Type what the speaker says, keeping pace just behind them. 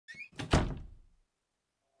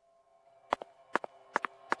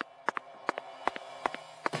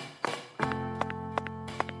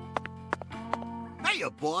Hiya,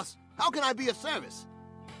 boss. How can I be of service?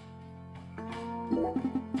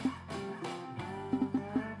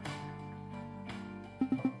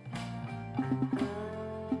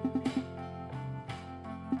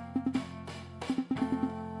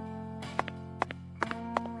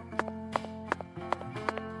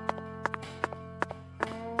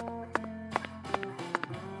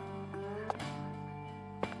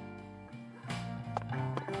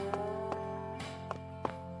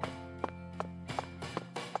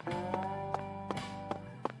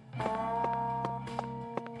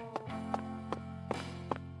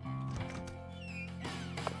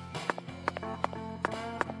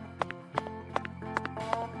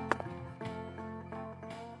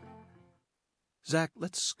 Zach,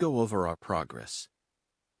 let's go over our progress.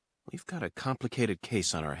 We've got a complicated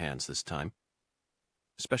case on our hands this time,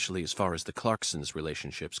 especially as far as the Clarksons'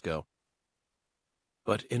 relationships go.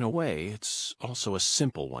 But in a way, it's also a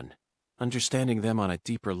simple one. Understanding them on a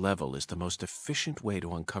deeper level is the most efficient way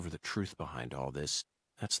to uncover the truth behind all this.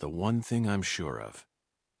 That's the one thing I'm sure of.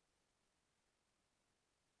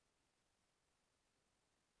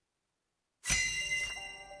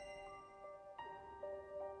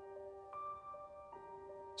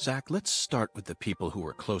 Zach, let's start with the people who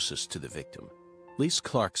were closest to the victim. Lise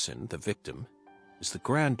Clarkson, the victim, is the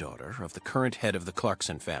granddaughter of the current head of the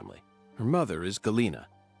Clarkson family. Her mother is Galena,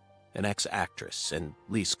 an ex-actress, and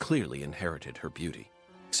Lise clearly inherited her beauty.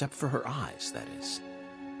 Except for her eyes, that is.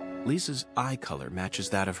 Lisa's eye color matches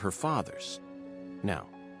that of her father's. Now,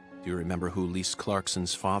 do you remember who Lise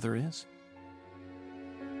Clarkson's father is?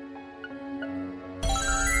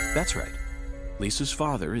 That's right. Lisa's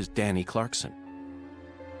father is Danny Clarkson.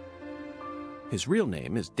 His real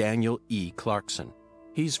name is Daniel E. Clarkson.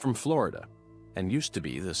 He's from Florida and used to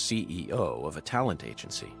be the CEO of a talent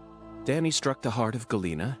agency. Danny struck the heart of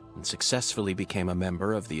Galena and successfully became a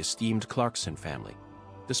member of the esteemed Clarkson family.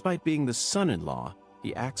 Despite being the son-in-law,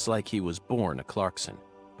 he acts like he was born a Clarkson,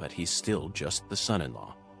 but he's still just the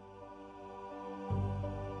son-in-law.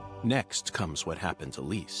 Next comes what happened to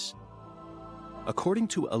Lise. According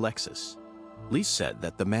to Alexis, Lise said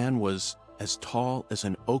that the man was as tall as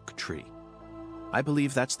an oak tree. I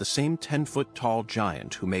believe that's the same 10-foot-tall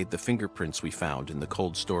giant who made the fingerprints we found in the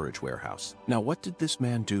cold storage warehouse. Now, what did this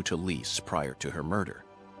man do to Lise prior to her murder?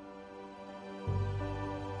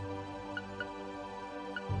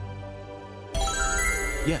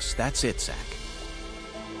 Yes, that's it, Zach.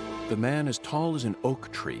 The man as tall as an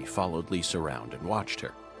oak tree followed Lise around and watched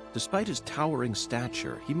her. Despite his towering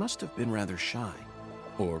stature, he must have been rather shy.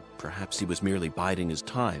 Or perhaps he was merely biding his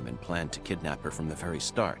time and planned to kidnap her from the very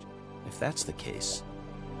start. If that's the case,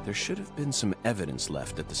 there should have been some evidence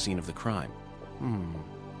left at the scene of the crime.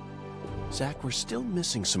 Zach, we're still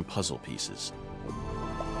missing some puzzle pieces.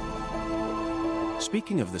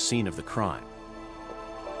 Speaking of the scene of the crime,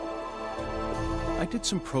 I did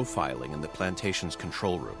some profiling in the plantation's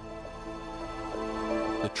control room.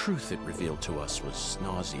 The truth it revealed to us was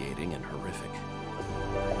nauseating and horrific.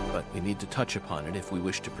 But we need to touch upon it if we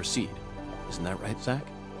wish to proceed. Isn't that right, Zach?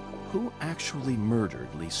 Who actually murdered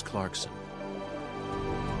Lise Clarkson?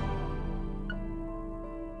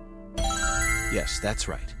 Yes, that's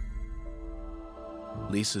right.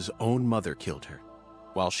 Lisa's own mother killed her,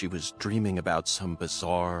 while she was dreaming about some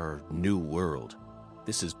bizarre new world.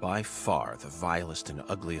 This is by far the vilest and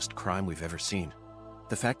ugliest crime we've ever seen.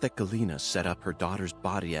 The fact that Galena set up her daughter's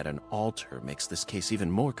body at an altar makes this case even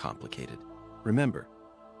more complicated. Remember,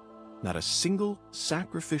 not a single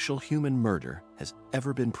sacrificial human murder has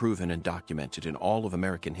ever been proven and documented in all of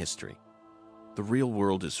American history. The real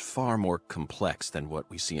world is far more complex than what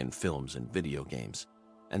we see in films and video games,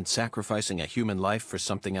 and sacrificing a human life for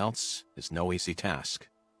something else is no easy task.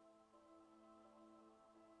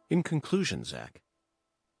 In conclusion, Zach,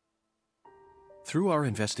 through our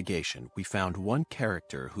investigation, we found one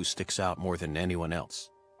character who sticks out more than anyone else.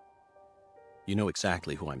 You know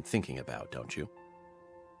exactly who I'm thinking about, don't you?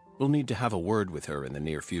 We'll need to have a word with her in the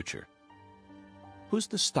near future. Who's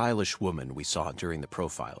the stylish woman we saw during the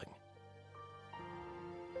profiling?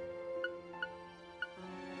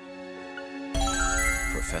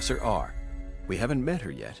 Professor R. We haven't met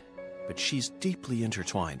her yet, but she's deeply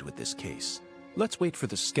intertwined with this case. Let's wait for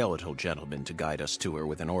the skeletal gentleman to guide us to her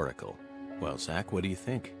with an oracle. Well, Zach, what do you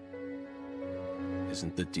think?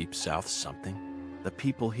 Isn't the Deep South something? The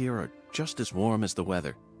people here are just as warm as the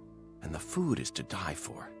weather, and the food is to die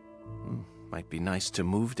for. Might be nice to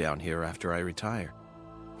move down here after I retire.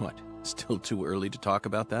 What, still too early to talk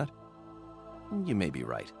about that? You may be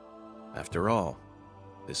right. After all,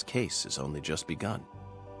 this case has only just begun.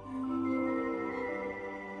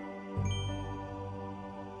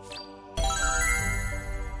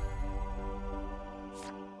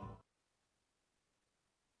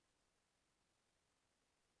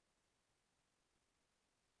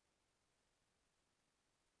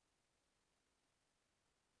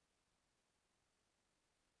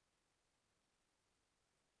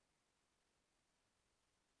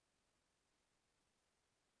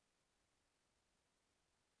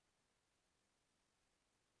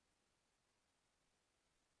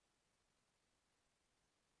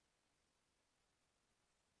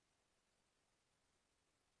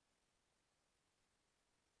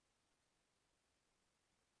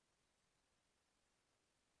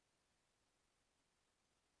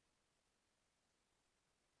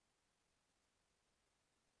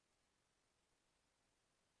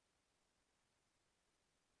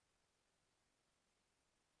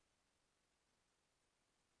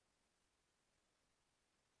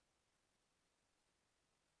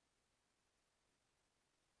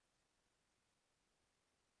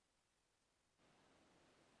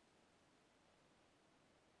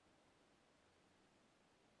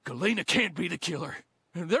 Galena can't be the killer.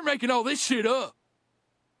 They're making all this shit up.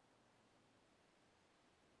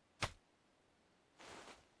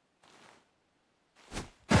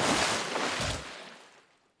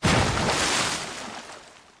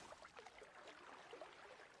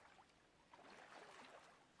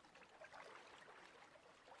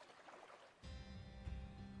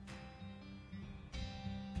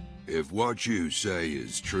 If what you say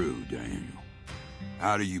is true, Daniel,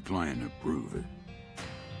 how do you plan to prove it?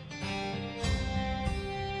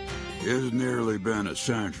 It's nearly been a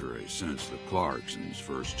century since the Clarksons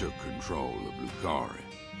first took control of Lucari.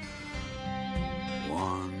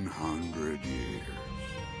 100 years.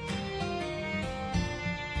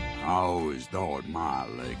 I always thought my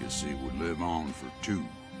legacy would live on for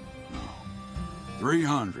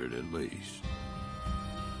 300 at least.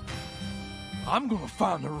 I'm gonna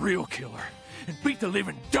find the real killer and beat the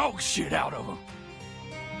living dog shit out of him.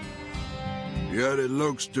 Yet it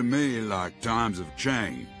looks to me like times have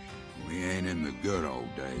changed. We ain't in the good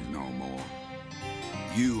old days no more.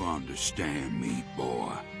 You understand me,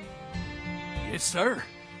 boy? Yes, sir.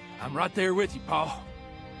 I'm right there with you, Paul.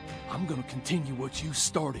 I'm gonna continue what you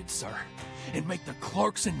started, sir, and make the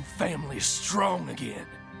Clarkson family strong again.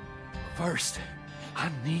 But first,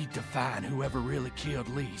 I need to find whoever really killed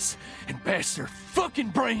Lise and bash their fucking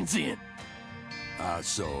brains in. I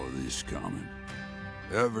saw this coming.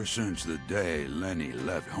 Ever since the day Lenny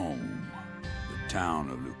left home, the town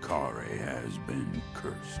of Lucari has been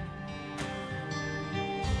cursed.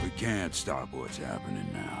 We can't stop what's happening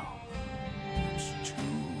now. It's too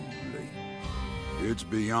late. It's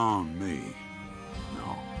beyond me.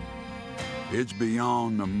 No. It's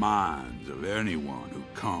beyond the minds of anyone who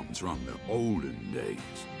comes from the olden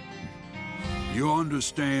days. You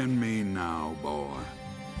understand me now, boy?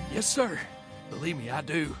 Yes, sir. Believe me, I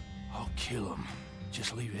do. I'll kill him.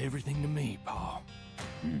 Just leave everything to me, Paul.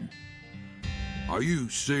 Are you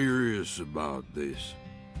serious about this?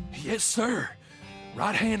 Yes, sir.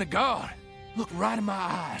 Right hand of God. Look right in my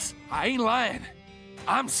eyes. I ain't lying.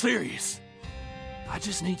 I'm serious. I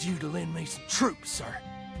just need you to lend me some troops, sir.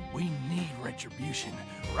 We need retribution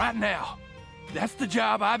right now. That's the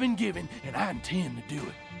job I've been given, and I intend to do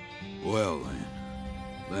it. Well then,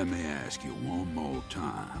 let me ask you one more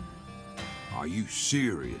time. Are you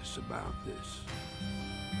serious about this?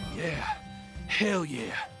 Yeah. Hell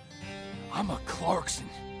yeah. I'm a Clarkson,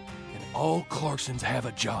 and all Clarksons have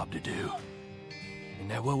a job to do. Isn't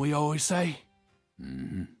that what we always say?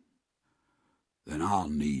 Mm-hmm. Then I'll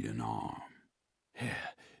need an arm.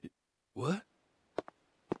 Yeah. What?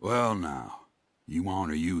 Well now, you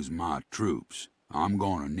want to use my troops, I'm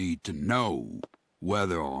gonna need to know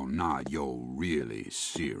whether or not you're really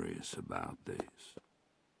serious about this.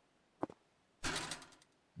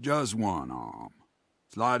 Just one arm.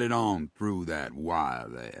 Slide it on through that wire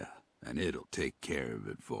there, and it'll take care of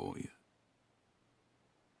it for you.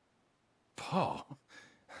 Paul,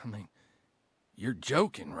 I mean, you're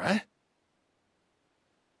joking, right?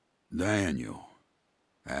 Daniel,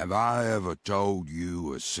 have I ever told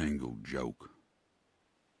you a single joke?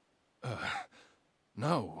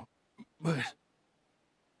 No, but...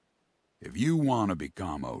 If you want to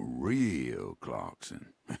become a real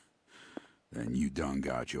Clarkson, then you done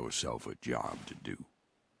got yourself a job to do.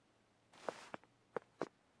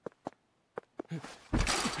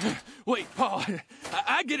 Wait, Paul,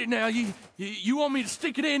 I get it now. You want me to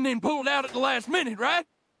stick it in and then pull it out at the last minute, right?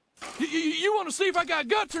 You want to see if I got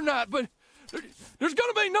guts or not, but there's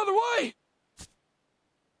gonna be another way.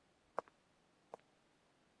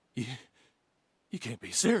 You can't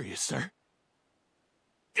be serious, sir.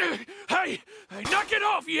 Hey, knock it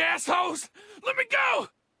off, you assholes! Let me go!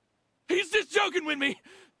 He's just joking with me.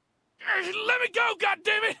 Let me go,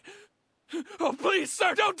 goddammit! Oh, please,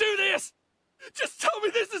 sir, don't do this! Just tell me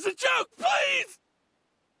this is a joke, please!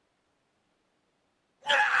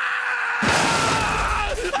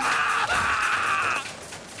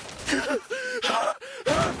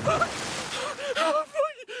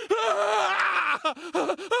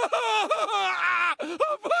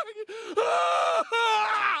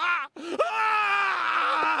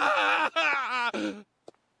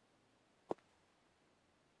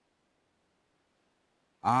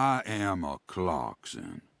 I am a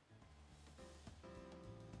Clarkson.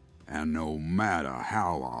 And no matter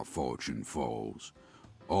how our fortune falls,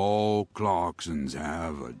 all Clarksons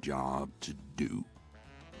have a job to do.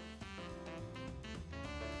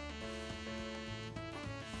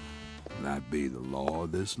 That be the law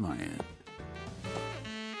of this land.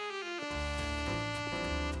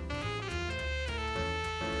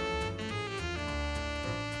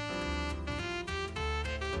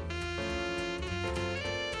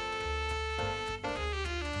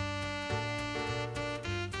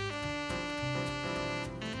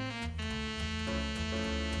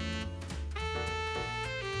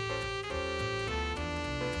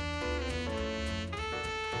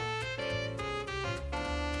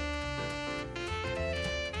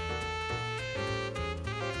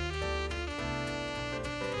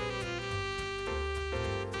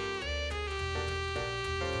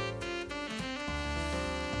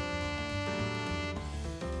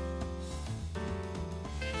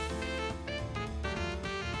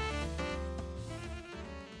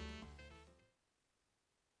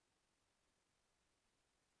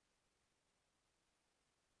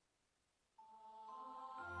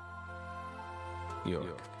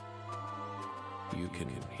 York, you can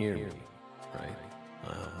hear me, right?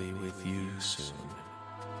 I'll be with you soon.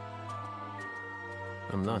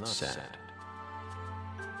 I'm not sad.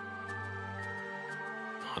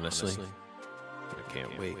 Honestly, I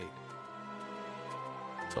can't wait.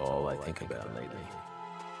 It's all I think about lately.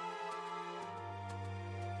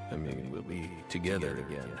 I mean, we'll be together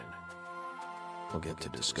again. We'll get to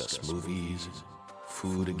discuss movies,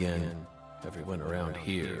 food again. Everyone around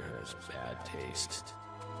here has bad taste.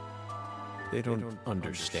 They don't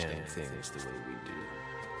understand things the way we do.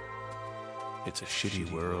 It's a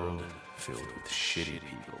shitty world filled with shitty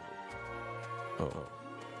people. Oh,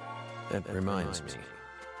 that reminds me.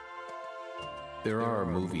 There are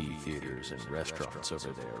movie theaters and restaurants over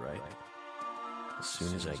there, right? As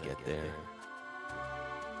soon as I get there,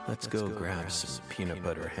 let's go grab some peanut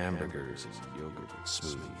butter hamburgers and yogurt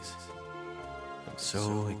smoothies. I'm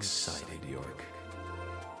so excited, York.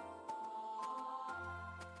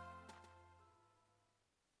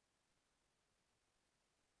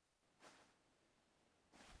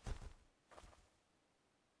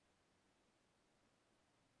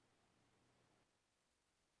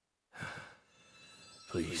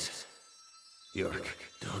 Please, York,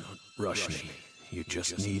 don't rush me. You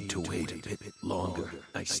just need to wait a bit longer.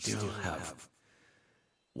 I still have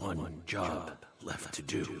one job left to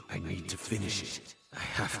do. I need to finish it. I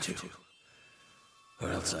have to. Or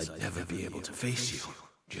else I'd never be able to face you.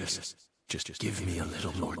 Just give me a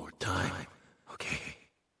little more time, okay?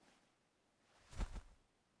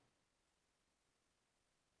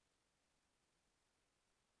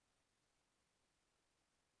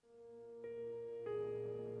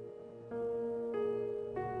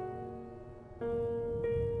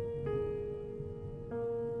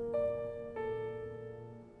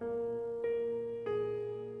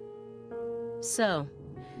 So,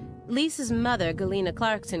 Lisa's mother, Galena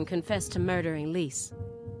Clarkson, confessed to murdering Lise.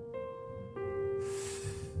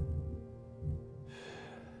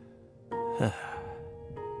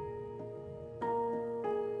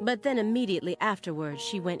 But then immediately afterwards,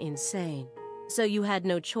 she went insane. So you had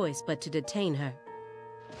no choice but to detain her.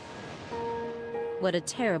 What a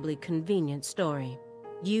terribly convenient story.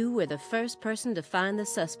 You were the first person to find the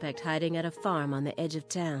suspect hiding at a farm on the edge of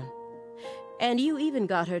town. And you even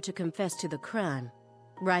got her to confess to the crime,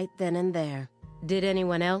 right then and there. Did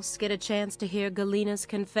anyone else get a chance to hear Galena's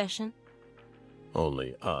confession?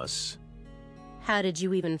 Only us. How did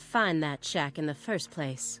you even find that shack in the first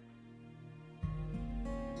place?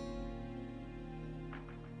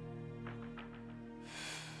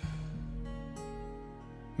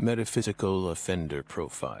 Metaphysical offender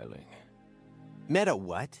profiling. Meta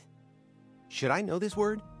what? Should I know this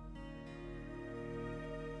word?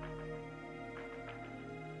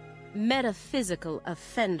 Metaphysical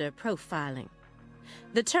offender profiling.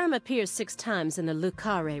 The term appears 6 times in the Le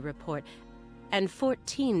Carré report and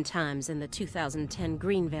 14 times in the 2010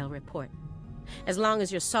 Greenvale report. As long as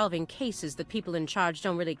you're solving cases, the people in charge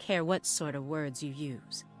don't really care what sort of words you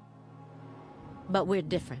use. But we're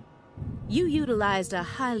different. You utilized a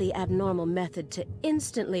highly abnormal method to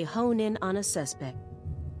instantly hone in on a suspect.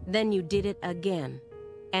 Then you did it again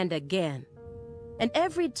and again. And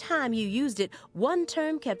every time you used it, one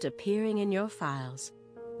term kept appearing in your files.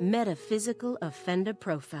 Metaphysical offender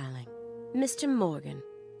profiling. Mr. Morgan,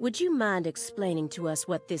 would you mind explaining to us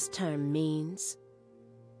what this term means?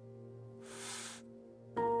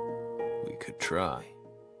 We could try.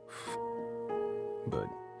 But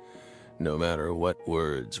no matter what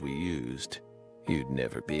words we used, you'd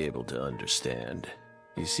never be able to understand.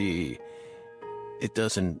 You see, it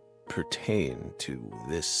doesn't pertain to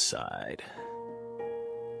this side.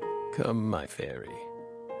 Come, my fairy.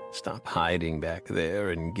 Stop hiding back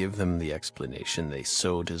there and give them the explanation they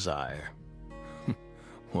so desire.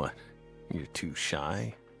 What? You're too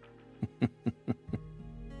shy?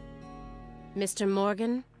 Mr.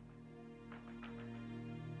 Morgan?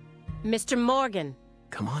 Mr. Morgan!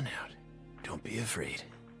 Come on out. Don't be afraid.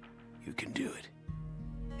 You can do it.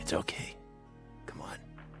 It's okay. Come on.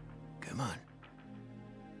 Come on.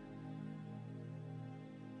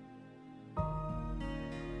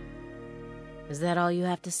 Is that all you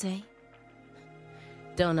have to say?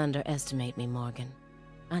 Don't underestimate me, Morgan.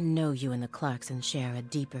 I know you and the Clarksons share a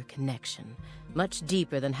deeper connection, much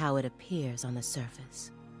deeper than how it appears on the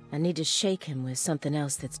surface. I need to shake him with something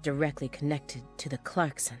else that's directly connected to the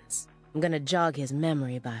Clarksons. I'm gonna jog his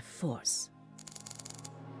memory by force.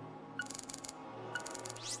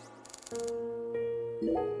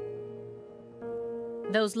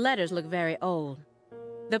 Those letters look very old.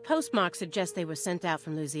 The postmark suggests they were sent out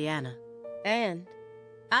from Louisiana. And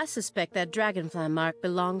I suspect that dragonfly mark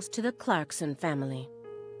belongs to the Clarkson family.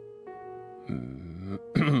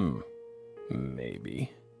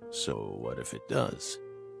 So what if it does?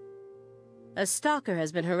 A stalker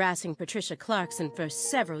has been harassing Patricia Clarkson for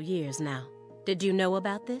several years now. Did you know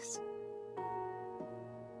about this?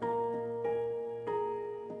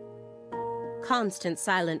 Constant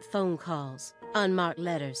silent phone calls, unmarked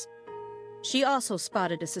letters. She also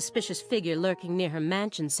spotted a suspicious figure lurking near her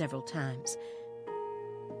mansion several times.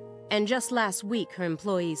 And just last week, her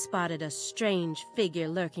employees spotted a strange figure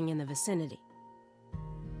lurking in the vicinity.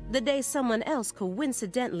 The day someone else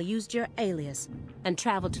coincidentally used your alias and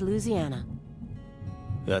traveled to Louisiana.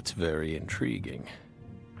 That's very intriguing.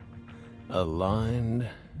 Aligned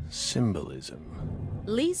symbolism.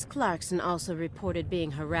 Lise Clarkson also reported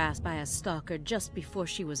being harassed by a stalker just before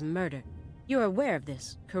she was murdered. You're aware of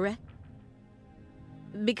this, correct?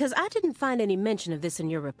 Because I didn't find any mention of this in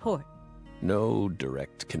your report. No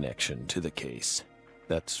direct connection to the case.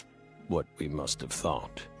 That's what we must have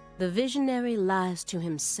thought. The visionary lies to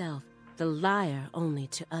himself, the liar only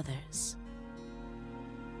to others.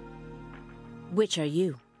 Which are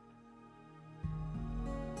you?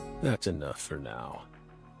 That's enough for now.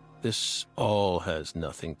 This all has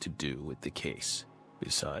nothing to do with the case.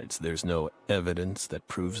 Besides, there's no evidence that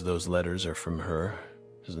proves those letters are from her.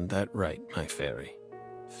 Isn't that right, my fairy?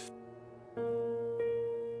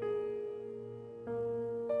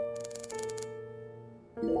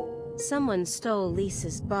 Someone stole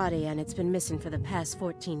Lisa's body and it's been missing for the past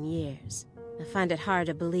 14 years. I find it hard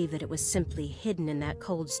to believe that it was simply hidden in that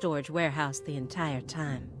cold storage warehouse the entire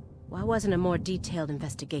time. Why wasn't a more detailed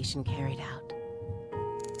investigation carried out?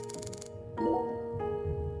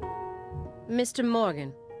 Mr.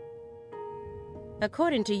 Morgan,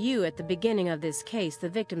 according to you, at the beginning of this case, the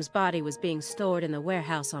victim's body was being stored in the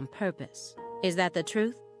warehouse on purpose. Is that the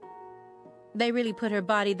truth? They really put her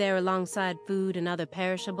body there alongside food and other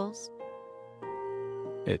perishables?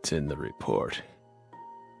 It's in the report.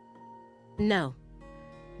 No.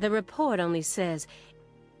 The report only says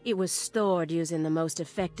it was stored using the most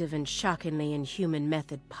effective and shockingly inhuman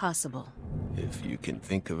method possible. If you can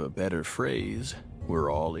think of a better phrase,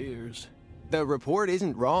 we're all ears. The report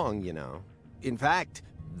isn't wrong, you know. In fact,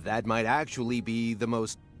 that might actually be the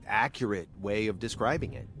most accurate way of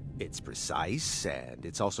describing it. It's precise, and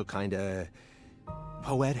it's also kinda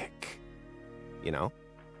poetic, you know?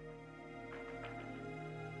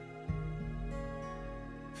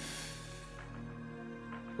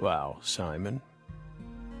 Wow, Simon.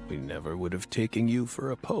 We never would have taken you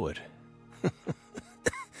for a poet.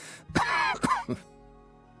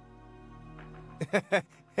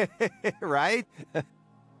 Right?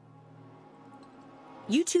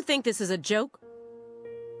 You two think this is a joke?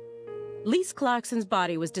 Lise Clarkson's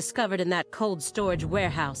body was discovered in that cold storage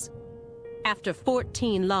warehouse after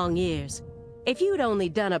 14 long years. If you'd only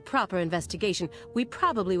done a proper investigation, we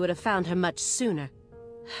probably would have found her much sooner.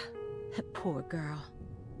 That poor girl.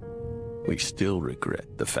 We still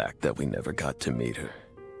regret the fact that we never got to meet her.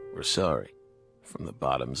 We're sorry, from the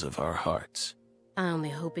bottoms of our hearts. I only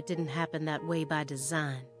hope it didn't happen that way by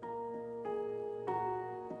design.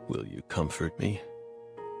 Will you comfort me?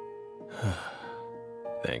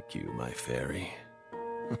 Thank you, my fairy.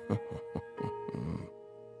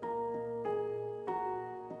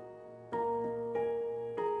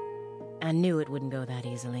 I knew it wouldn't go that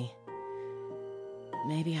easily.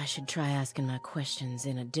 Maybe I should try asking my questions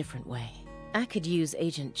in a different way. I could use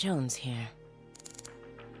Agent Jones here.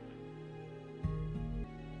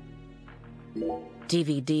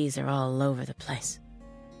 DVDs are all over the place.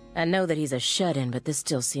 I know that he's a shut-in, but this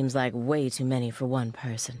still seems like way too many for one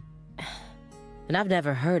person. And I've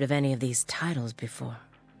never heard of any of these titles before.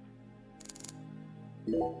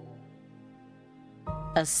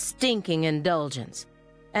 A stinking indulgence.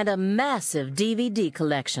 And a massive DVD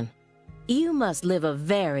collection. You must live a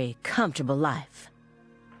very comfortable life.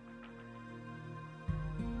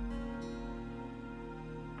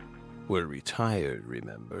 We're retired,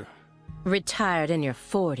 remember? Retired in your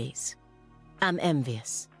 40s. I'm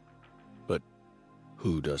envious. But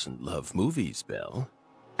who doesn't love movies, Belle?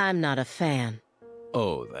 I'm not a fan.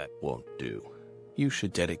 Oh, that won't do. You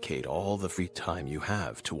should dedicate all the free time you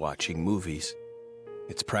have to watching movies.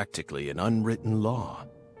 It's practically an unwritten law.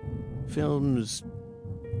 Films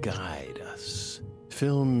guide us.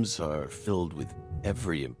 Films are filled with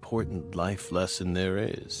every important life lesson there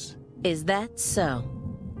is. Is that so?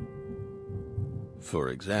 For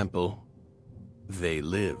example, They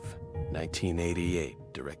Live, 1988,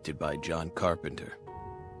 directed by John Carpenter.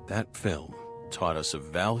 That film taught us a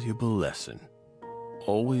valuable lesson.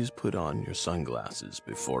 Always put on your sunglasses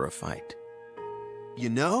before a fight. You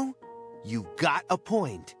know, you got a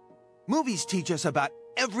point. Movies teach us about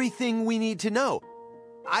everything we need to know.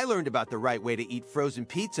 I learned about the right way to eat frozen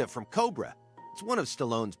pizza from Cobra. It's one of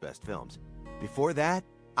Stallone's best films. Before that,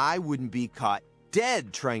 I wouldn't be caught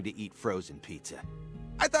dead trying to eat frozen pizza.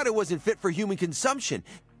 I thought it wasn't fit for human consumption.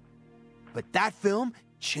 But that film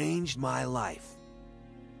changed my life.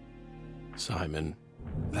 Simon,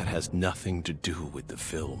 that has nothing to do with the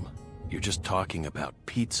film. You're just talking about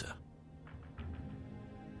pizza.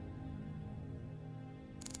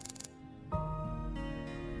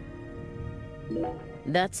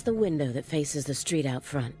 That's the window that faces the street out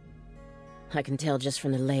front. I can tell just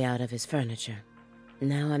from the layout of his furniture.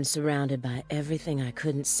 Now I'm surrounded by everything I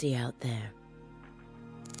couldn't see out there.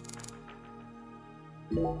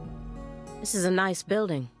 This is a nice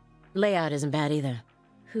building. Layout isn't bad either.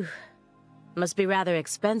 Whew. Must be rather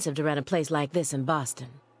expensive to rent a place like this in Boston.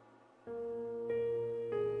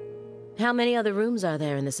 How many other rooms are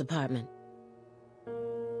there in this apartment?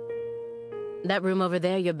 That room over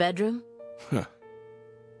there, your bedroom? Huh.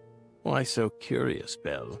 Why so curious,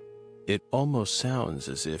 Belle? It almost sounds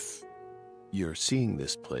as if you're seeing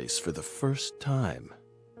this place for the first time.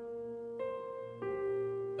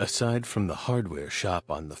 Aside from the hardware shop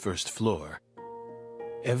on the first floor,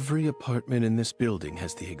 every apartment in this building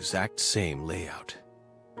has the exact same layout.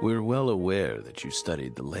 We're well aware that you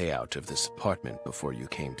studied the layout of this apartment before you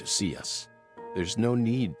came to see us. There's no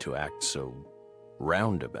need to act so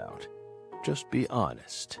roundabout. Just be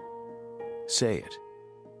honest. Say it.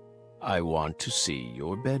 I want to see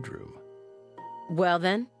your bedroom. Well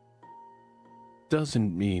then?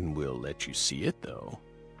 Doesn't mean we'll let you see it, though.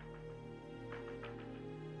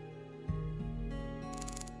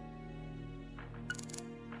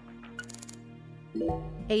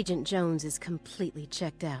 Agent Jones is completely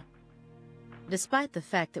checked out. Despite the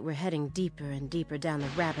fact that we're heading deeper and deeper down the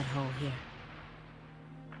rabbit hole here.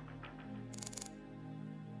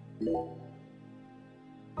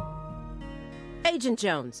 Agent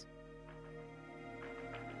Jones!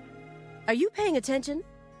 Are you paying attention?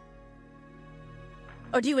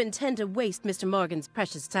 Or do you intend to waste Mr. Morgan's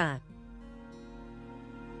precious time?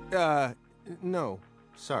 No.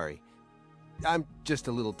 Sorry. I'm just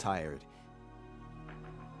a little tired.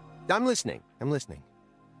 I'm listening.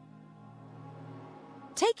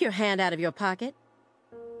 Take your hand out of your pocket.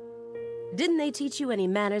 Didn't they teach you any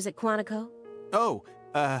manners at Quantico? Oh,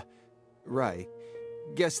 right.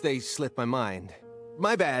 Guess they slipped my mind.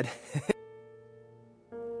 My bad.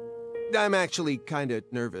 I'm actually kinda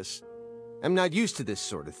nervous. I'm not used to this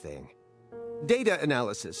sort of thing. Data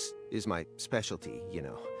analysis is my specialty, you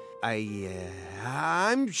know.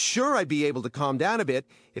 I'm sure I'd be able to calm down a bit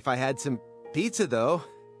if I had some pizza, though.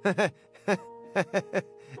 The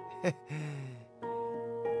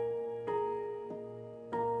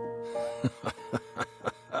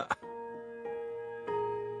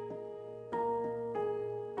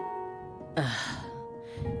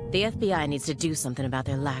FBI needs to do something about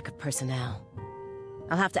their lack of personnel.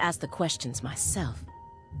 I'll have to ask the questions myself.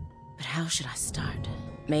 But how should I start?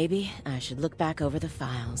 Maybe I should look back over the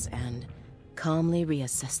files and calmly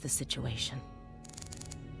reassess the situation.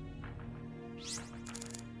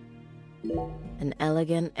 An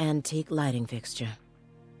elegant, antique lighting fixture.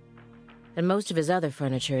 And most of his other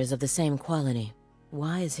furniture is of the same quality.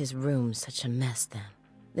 Why is his room such a mess, then?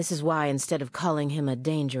 This is why, instead of calling him a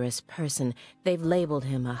dangerous person, they've labeled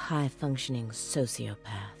him a high-functioning sociopath.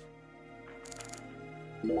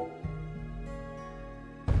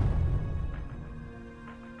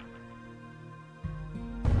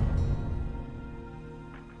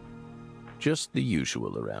 Just the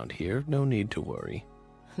usual around here. No need to worry.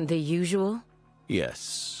 The usual?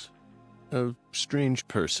 Yes. A strange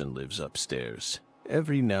person lives upstairs.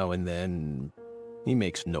 Every now and then, he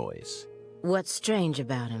makes noise. What's strange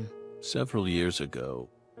about him? Several years ago,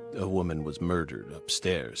 a woman was murdered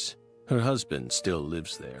upstairs. Her husband still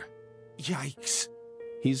lives there. Yikes.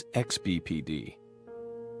 He's ex-BPD,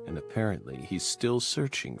 and apparently he's still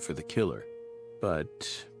searching for the killer.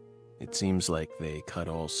 But it seems like they cut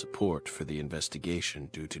all support for the investigation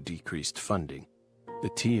due to decreased funding. The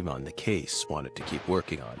team on the case wanted to keep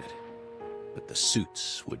working on it, but the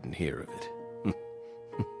suits wouldn't hear of it.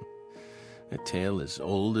 A tale as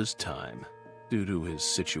old as time. Due to his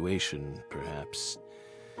situation, perhaps.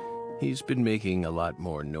 He's been making a lot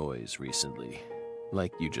more noise recently,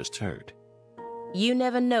 like you just heard. You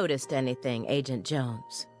never noticed anything, Agent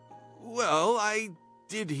Jones. Well, I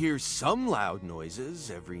did hear some loud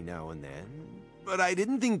noises every now and then, but I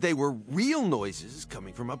didn't think they were real noises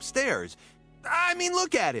coming from upstairs. I mean,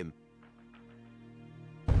 look at him.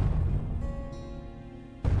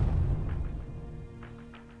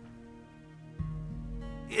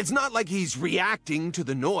 It's not like he's reacting to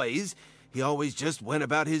the noise. He always just went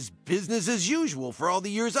about his business as usual for all the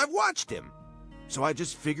years I've watched him. so I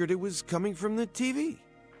just figured it was coming from the TV.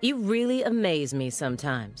 You really amaze me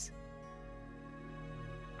sometimes.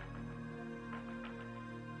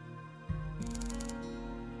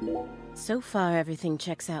 So far, everything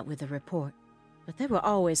checks out with the report. But there were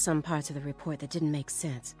always some parts of the report that didn't make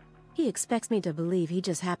sense. He expects me to believe he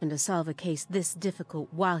just happened to solve a case this difficult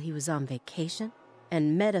while he was on vacation?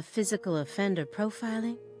 And metaphysical offender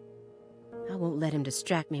profiling? I won't let him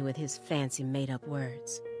distract me with his fancy made-up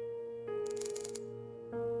words.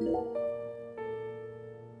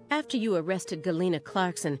 After you arrested Galena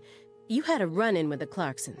Clarkson, you had a run-in with the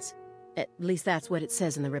Clarksons. At least that's what it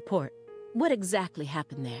says in the report. What exactly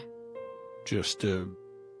happened there? Just a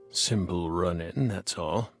simple run-in, that's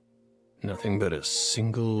all. Nothing but a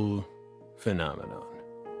single phenomenon.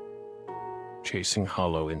 Chasing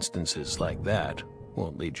hollow instances like that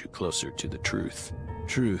won't lead you closer to the truth.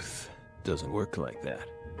 Truth doesn't work like that.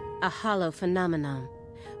 A hollow phenomenon,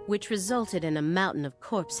 which resulted in a mountain of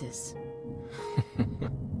corpses.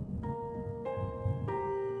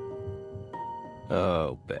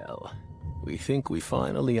 Oh, Belle. We think we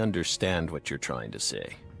finally understand what you're trying to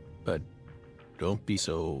say. But don't be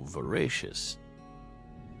so voracious.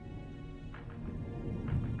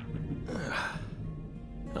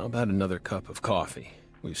 How about another cup of coffee?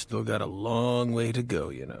 We've still got a long way to go,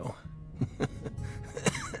 you know.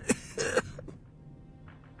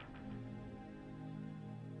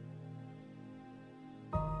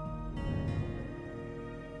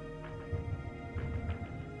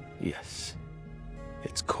 Yes.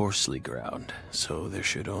 It's coarsely ground, so there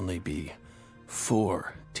should only be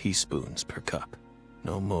 4 teaspoons per cup.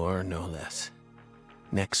 No more, no less.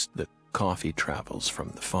 Next, the coffee travels from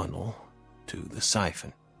the funnel to the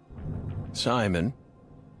siphon. Simon,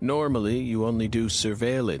 normally you only do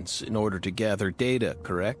surveillance in order to gather data,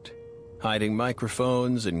 correct? Hiding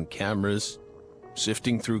microphones and cameras,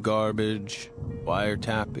 sifting through garbage,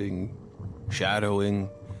 wiretapping, shadowing,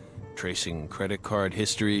 tracing credit card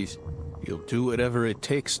histories. You'll do whatever it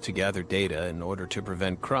takes to gather data in order to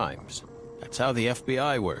prevent crimes. That's how the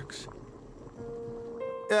FBI works.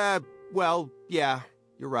 Well, yeah,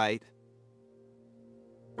 you're right.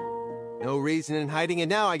 No reason in hiding it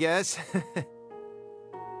now, I guess.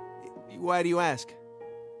 Why do you ask?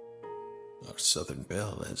 Our Southern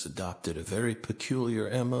Belle has adopted a very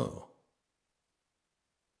peculiar MO.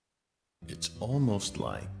 It's almost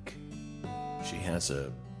like she has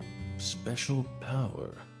a special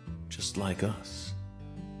power, just like us.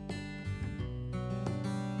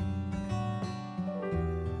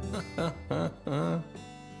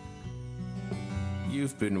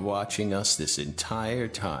 You've been watching us this entire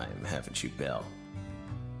time, haven't you, Belle?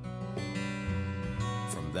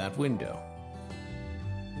 From that window.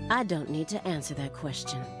 I don't need to answer that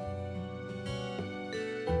question.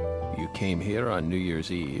 You came here on New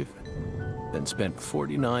Year's Eve, then spent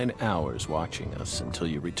 49 hours watching us until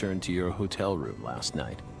you returned to your hotel room last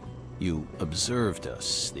night. You observed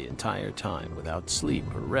us the entire time without sleep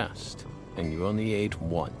or rest, and you only ate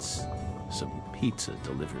once, some pizza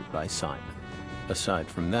delivered by Simon. Aside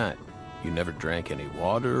from that, you never drank any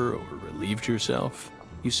water or relieved yourself.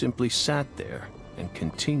 You simply sat there and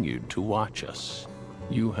continued to watch us.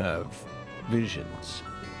 You have visions,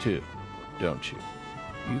 too, don't you?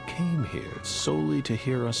 You came here solely to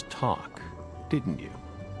hear us talk, didn't you?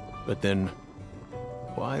 But then,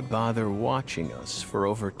 why bother watching us for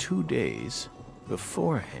over 2 days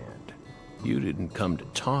beforehand? You didn't come to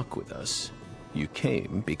talk with us. You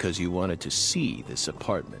came because you wanted to see this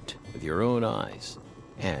apartment with your own eyes,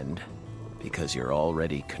 and because you're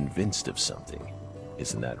already convinced of something.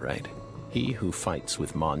 Isn't that right? He who fights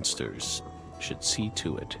with monsters should see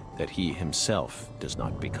to it that he himself does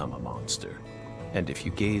not become a monster. And if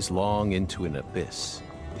you gaze long into an abyss,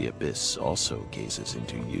 the abyss also gazes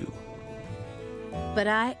into you.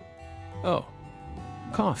 But Oh,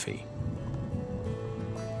 coffee.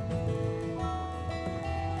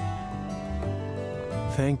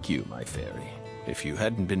 Thank you, my fairy. If you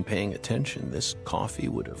hadn't been paying attention, this coffee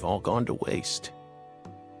would have all gone to waste.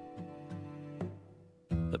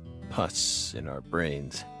 The pus in our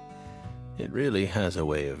brains. It really has a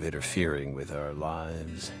way of interfering with our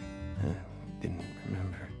lives. Didn't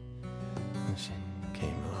remember. She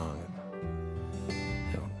came along.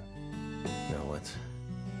 No, what's...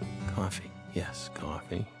 Coffee. Yes,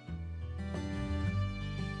 coffee.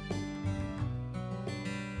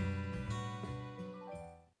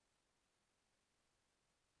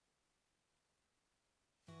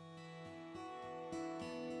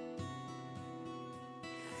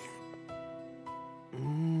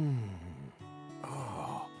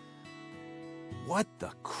 Oh. What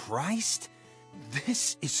the Christ?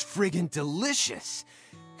 This is friggin' delicious.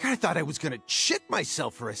 God, I thought I was gonna shit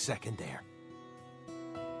myself for a second there.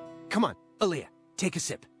 Come on, Aaliyah, take a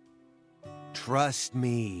sip. Trust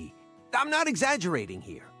me. I'm not exaggerating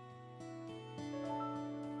here.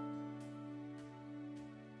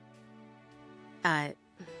 I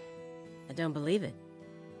don't believe it.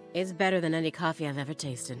 It's better than any coffee I've ever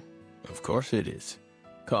tasted. Of course it is.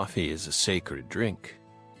 Coffee is a sacred drink.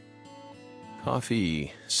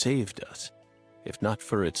 Coffee saved us. If not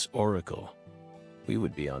for its oracle, we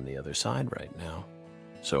would be on the other side right now.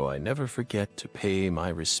 So I never forget to pay my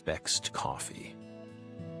respects to coffee.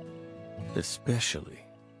 Especially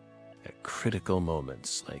at critical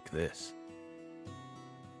moments like this.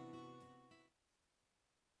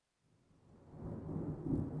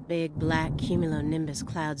 Big black cumulonimbus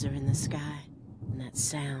clouds are in the sky, and that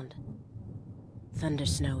sound. Thunder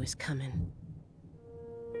snow is coming.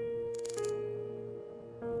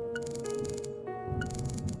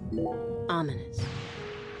 Ominous.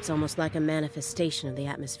 It's almost like a manifestation of the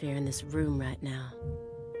atmosphere in this room right now.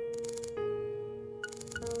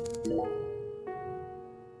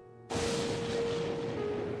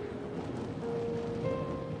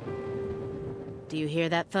 Do you hear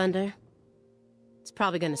that thunder? It's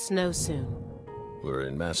probably gonna snow soon. We're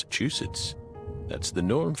in Massachusetts. That's the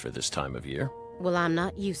norm for this time of year. Well, I'm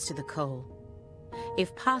not used to the cold.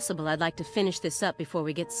 If possible, I'd like to finish this up before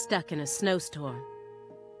we get stuck in a snowstorm.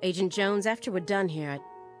 Agent Jones, after we're done here,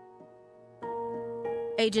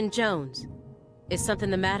 Agent Jones, is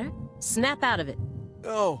something the matter? Snap out of it.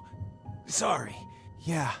 Oh, sorry.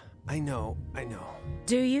 Yeah, I know.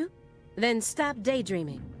 Do you? Then stop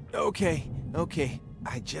daydreaming. Okay.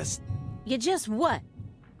 You just what?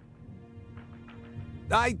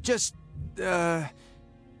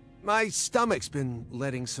 My stomach's been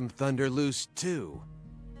letting some thunder loose, too.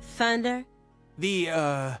 Thunder?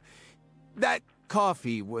 That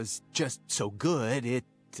coffee was just so good, It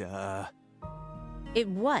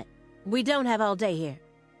what? We don't have all day here.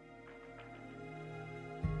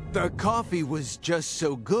 The coffee was just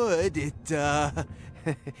so good, it,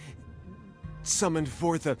 summoned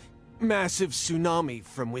forth a massive tsunami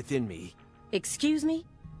from within me. Excuse me?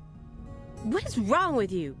 What is wrong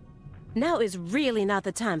with you? Now is really not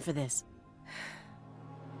the time for this.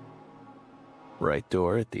 Right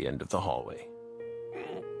door at the end of the hallway.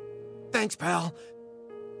 Thanks, pal.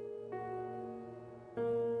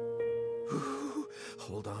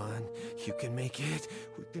 Hold on. You can make it.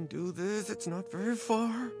 We can do this. It's not very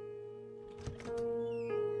far.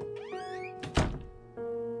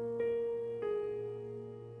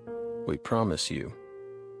 We promise you.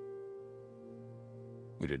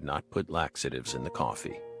 We did not put laxatives in the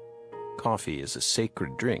coffee. Coffee is a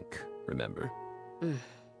sacred drink, remember?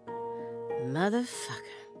 Motherfucker.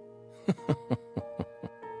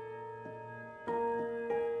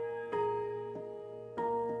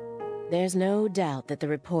 There's no doubt that the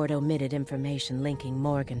report omitted information linking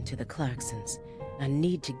Morgan to the Clarksons. I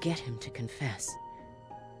need to get him to confess.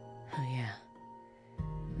 Oh yeah.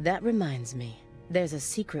 That reminds me, there's a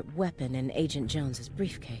secret weapon in Agent Jones's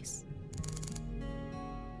briefcase.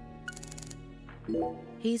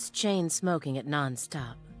 He's chain smoking it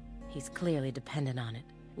non-stop. He's clearly dependent on it,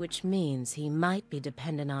 which means he might be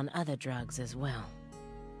dependent on other drugs as well.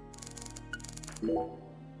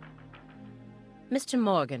 Mr.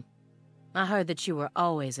 Morgan, I heard that you were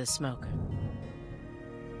always a smoker.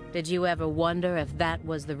 Did you ever wonder if that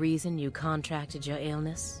was the reason you contracted your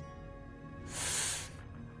illness?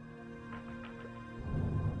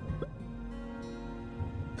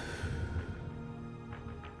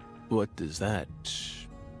 What does that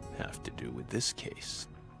have to do with this case?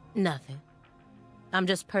 Nothing. I'm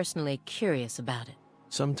just personally curious about it.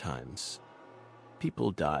 Sometimes,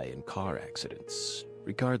 people die in car accidents,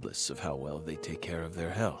 regardless of how well they take care of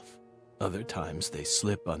their health. Other times, they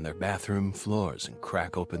slip on their bathroom floors and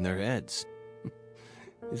crack open their heads.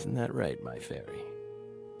 Isn't that right, my fairy?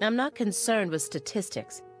 I'm not concerned with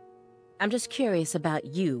statistics. I'm just curious about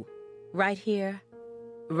you, right here,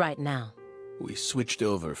 right now. We switched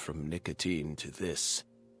over from nicotine to this.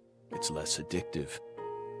 It's less addictive.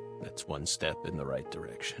 That's one step in the right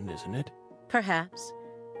direction, isn't it? Perhaps.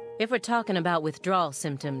 If we're talking about withdrawal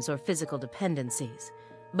symptoms or physical dependencies.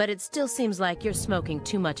 But it still seems like you're smoking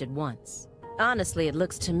too much at once. Honestly, it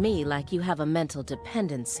looks to me like you have a mental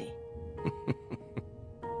dependency.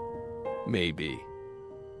 Maybe.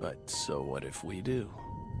 But so what if we do?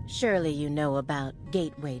 Surely you know about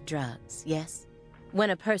gateway drugs, yes?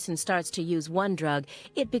 When a person starts to use one drug,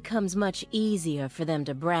 it becomes much easier for them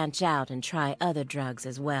to branch out and try other drugs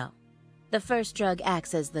as well. The first drug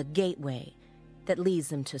acts as the gateway that leads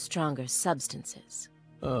them to stronger substances.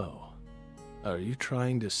 Oh. Are you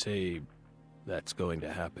trying to say That's going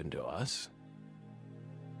to happen to us?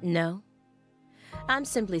 No. I'm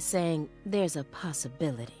simply saying there's a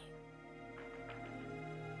possibility.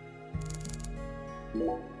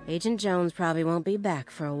 Agent Jones probably won't be back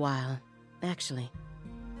for a while. Actually,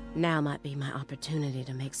 now might be my opportunity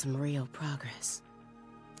to make some real progress.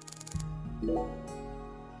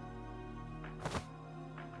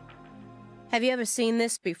 Have you ever seen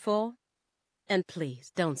this before? And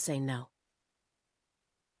please, don't say no.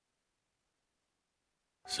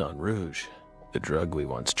 Sang Rouge, the drug we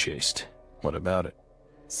once chased. What about it?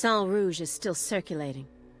 Sang Rouge is still circulating.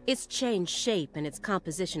 It's changed shape and its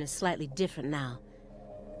composition is slightly different now.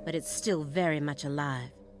 But it's still very much alive.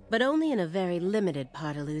 But only in a very limited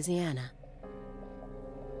part of Louisiana.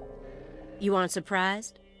 You aren't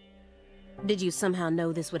surprised? Did you somehow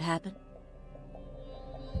know this would happen?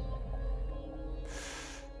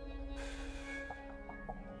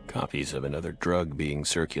 Copies of another drug being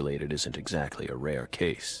circulated isn't exactly a rare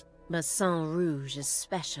case. But Sang Rouge is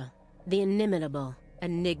special. The inimitable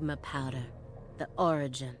Enigma powder. The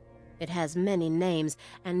origin. It has many names,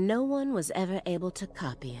 and no one was ever able to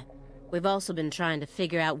copy it. We've also been trying to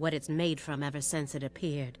figure out what it's made from ever since it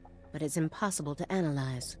appeared. But it's impossible to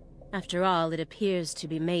analyze. After all, it appears to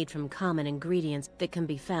be made from common ingredients that can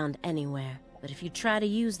be found anywhere. But if you try to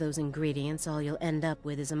use those ingredients, all you'll end up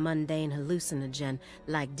with is a mundane hallucinogen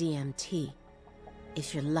like DMT.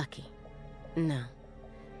 If you're lucky. No.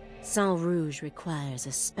 Sang Rouge requires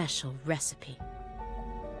a special recipe.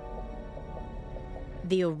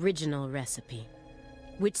 The original recipe,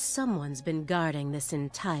 which someone's been guarding this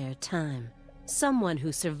entire time. Someone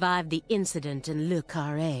who survived the incident in Le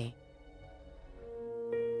Carré.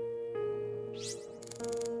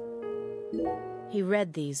 He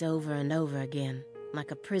read these over and over again,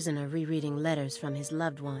 like a prisoner rereading letters from his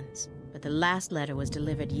loved ones. But the last letter was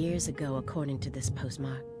delivered years ago, according to this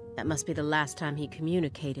postmark. That must be the last time he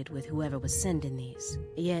communicated with whoever was sending these.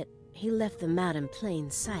 Yet, he left them out in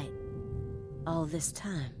plain sight. All this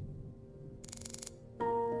time.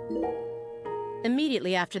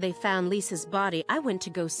 Immediately after they found Lisa's body, I went to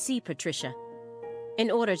go see Patricia.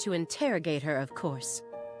 In order to interrogate her, of course.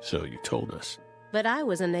 So you told us. But I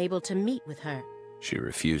was unable to meet with her. She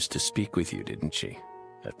refused to speak with you, didn't she?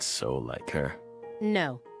 That's so like her.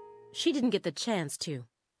 No, she didn't get the chance to.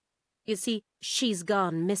 You see, she's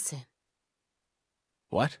gone missing.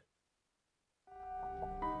 What?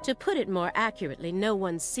 To put it more accurately, no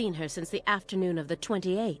one's seen her since the afternoon of the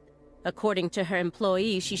 28th. According to her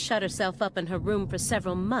employees, she shut herself up in her room for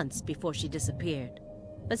several months before she disappeared.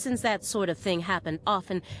 But since that sort of thing happened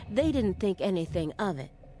often, they didn't think anything of it.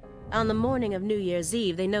 On the morning of New Year's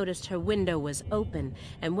Eve, they noticed her window was open,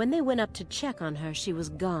 and when they went up to check on her, she was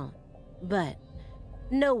gone. But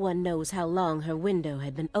no one knows how long her window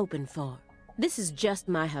had been open for. This is just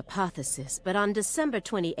my hypothesis, but on December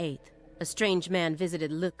 28th, a strange man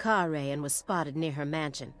visited Le Carré and was spotted near her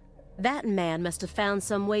mansion. That man must have found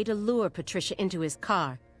some way to lure Patricia into his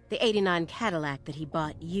car, the '89 Cadillac that he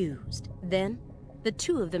bought used. Then, the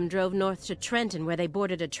two of them drove north to Trenton, where they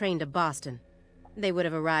boarded a train to Boston. They would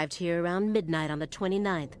have arrived here around midnight on the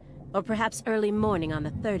 29th, or perhaps early morning on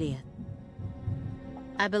the 30th.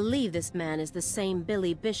 I believe this man is the same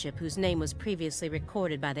Billy Bishop whose name was previously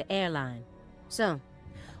recorded by the airline. So,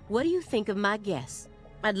 what do you think of my guess?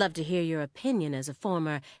 I'd love to hear your opinion as a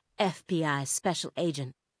former FBI special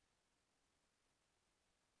agent.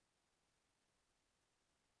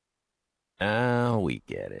 Ah, we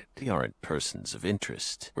get it. We aren't persons of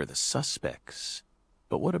interest. We're the suspects.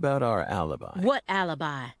 But what about our alibi? What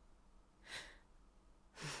alibi?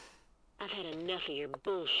 I've had enough of your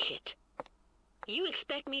bullshit. You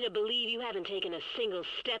expect me to believe you haven't taken a single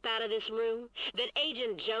step out of this room? That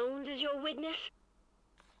Agent Jones is your witness?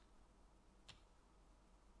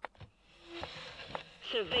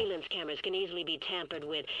 Surveillance cameras can easily be tampered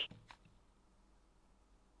with,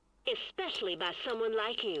 especially by someone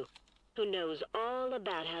like you, who knows all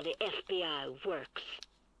about how the FBI works.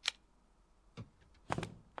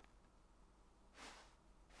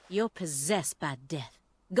 You're possessed by death.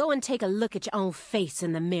 Go and take a look at your own face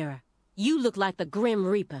in the mirror. You look like the Grim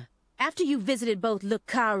Reaper. After you visited both Le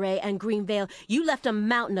Carré and Greenvale, you left a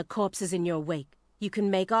mountain of corpses in your wake. You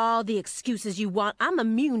can make all the excuses you want. I'm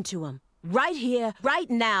immune to them. Right here, right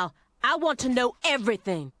now, I want to know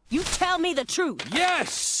everything. You tell me the truth.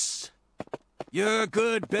 Yes! You're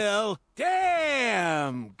good, Bill.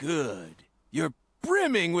 Damn good. You're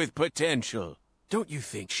brimming with potential. Don't you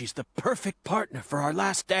think she's the perfect partner for our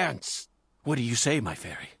last dance? What do you say, my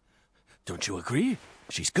fairy? Don't you agree?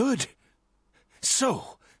 She's good.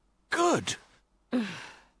 So good.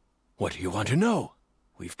 What do you want to know?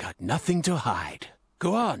 We've got nothing to hide.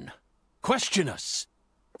 Go on. Question us.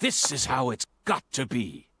 This is how it's got to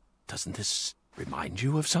be. Doesn't this remind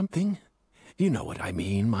you of something? You know what I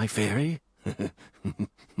mean, my fairy.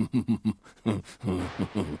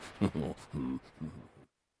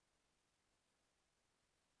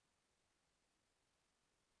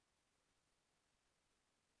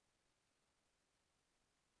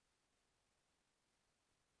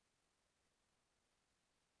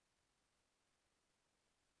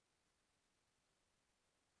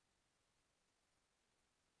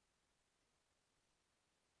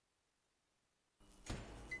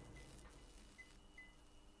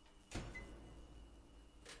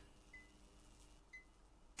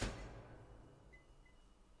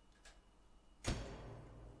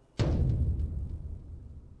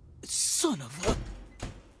 Son of a...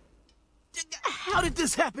 How did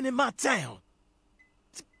this happen in my town?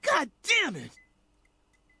 God damn it!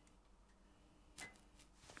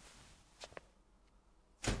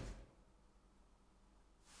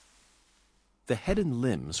 The head and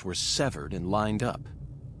limbs were severed and lined up,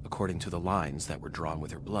 according to the lines that were drawn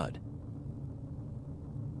with her blood.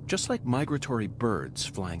 Just like migratory birds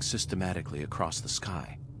flying systematically across the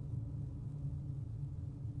sky.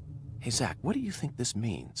 Hey, Zach, what do you think this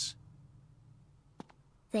means?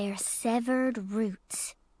 They're severed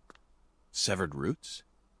roots. Severed roots?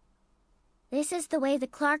 This is the way the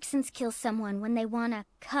Clarksons kill someone when they want to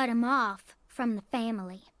cut him off from the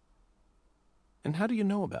family. And how do you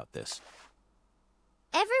know about this?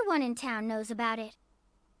 Everyone in town knows about it.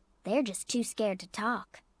 They're just too scared to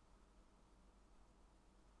talk.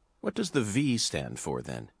 What does the V stand for,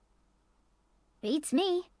 then? Beats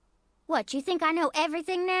me. What, you think I know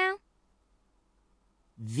everything now?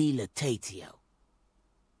 Vilitatio.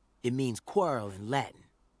 It means quarrel in Latin.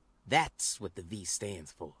 That's what the V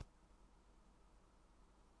stands for.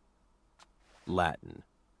 Latin.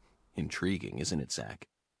 Intriguing, isn't it, Zach?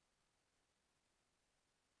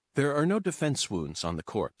 There are no defense wounds on the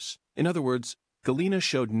corpse. In other words, Galena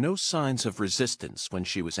showed no signs of resistance when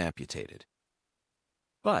she was amputated.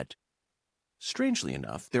 But, strangely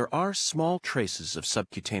enough, there are small traces of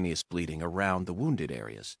subcutaneous bleeding around the wounded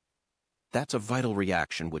areas. That's a vital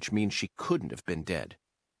reaction, which means she couldn't have been dead.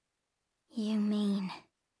 You mean...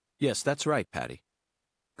 Yes, that's right, Patty.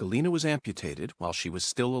 Galena was amputated while she was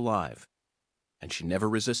still alive, and she never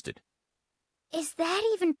resisted. Is that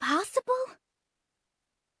even possible?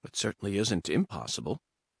 It certainly isn't impossible.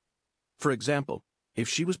 For example, if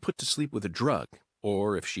she was put to sleep with a drug,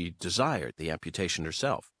 or if she desired the amputation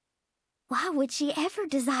herself. Why would she ever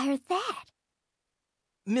desire that?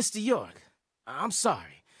 Mr. York, I'm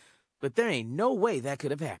sorry, but there ain't no way that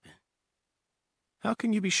could have happened. How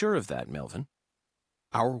can you be sure of that, Melvin?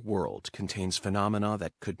 Our world contains phenomena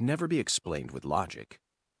that could never be explained with logic.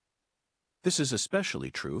 This is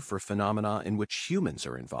especially true for phenomena in which humans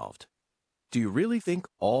are involved. Do you really think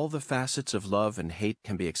all the facets of love and hate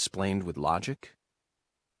can be explained with logic?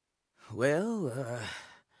 Well,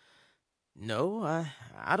 no,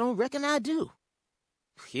 I don't reckon I do.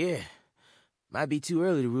 Yeah, might be too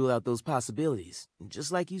early to rule out those possibilities,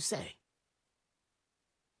 just like you say.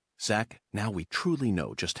 Zach, now we truly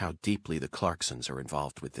know just how deeply the Clarksons are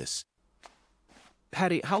involved with this.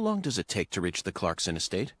 Patty, how long does it take to reach the Clarkson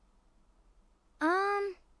estate?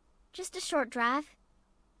 Just a short drive.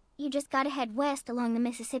 You just gotta head west along the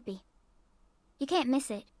Mississippi. You can't miss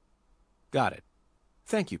it. Got it.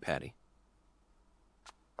 Thank you, Patty.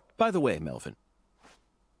 By the way, Melvin,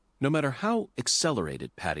 no matter how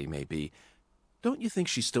accelerated Patty may be, don't you think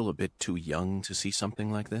she's still a bit too young to see something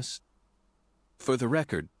like this? For the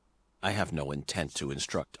record, I have no intent to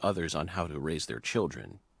instruct others on how to raise their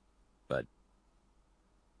children, but...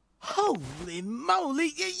 Holy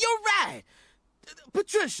moly, you're right!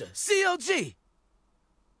 Patricia, CLG!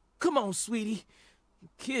 Come on, sweetie.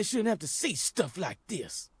 Kids shouldn't have to see stuff like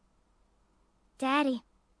this. Daddy,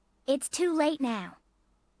 it's too late now.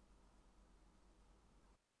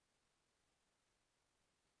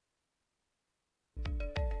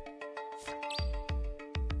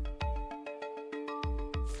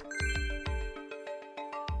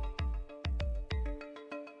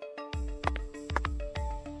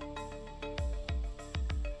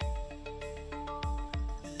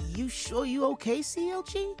 You sure you okay,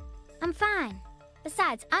 CLG? I'm fine.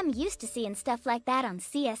 Besides, I'm used to seeing stuff like that on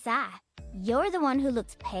CSI. You're the one who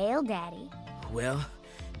looks pale, Daddy. Well,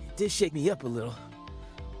 it did shake me up a little.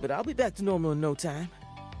 But I'll be back to normal in no time.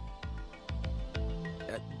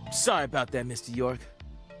 Sorry about that, Mr. York.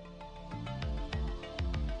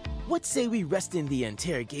 What say we rest in the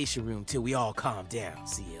interrogation room till we all calm down,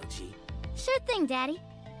 CLG? Sure thing, Daddy.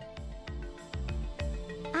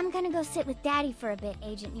 I'm gonna go sit with Daddy for a bit,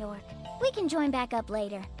 Agent York. We can join back up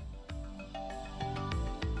later.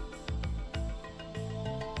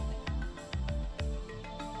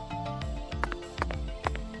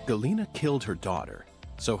 Galena killed her daughter,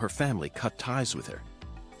 so her family cut ties with her.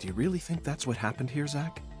 Do you really think that's what happened here,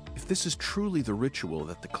 Zach? If this is truly the ritual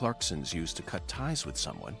that the Clarksons use to cut ties with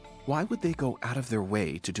someone, why would they go out of their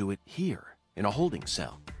way to do it here, in a holding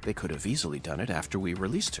cell? They could have easily done it after we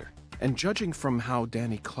released her. And judging from how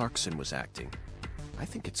Danny Clarkson was acting, I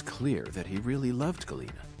think it's clear that he really loved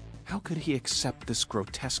Galena. How could he accept this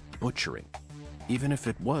grotesque butchering, even if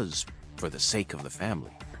it was for the sake of the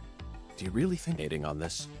family? Do you really think on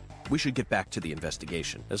this? We should get back to the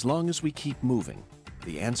investigation. As long as we keep moving,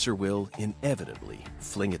 the answer will inevitably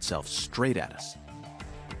fling itself straight at us.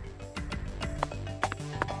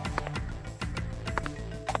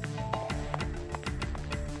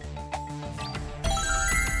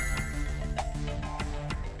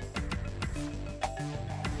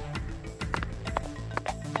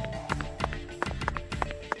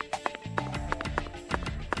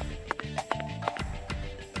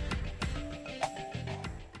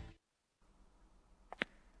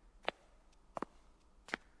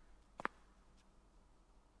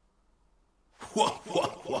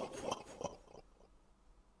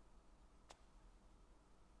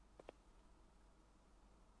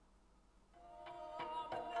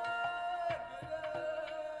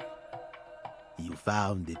 You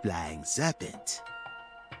found the flying serpent.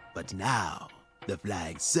 But now, the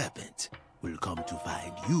flying serpent will come to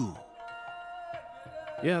find you.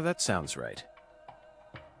 Yeah, that sounds right.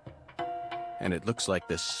 And it looks like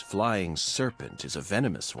this flying serpent is a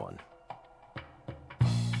venomous one.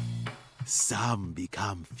 Some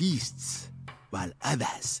become feasts, while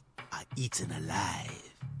others are eaten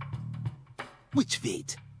alive. Which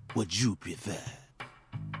fate would you prefer?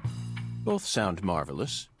 Both sound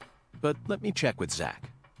marvelous, but let me check with Zach.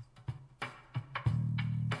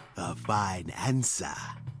 A fine answer.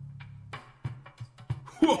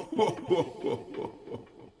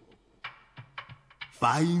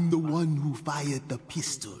 Find the one who fired the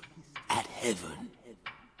pistol at heaven.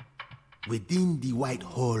 Within the white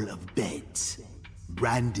hall of beds,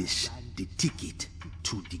 brandish the ticket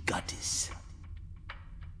to the goddess.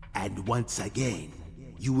 And once again,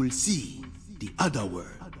 you will see the other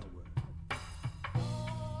world.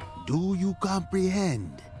 Do you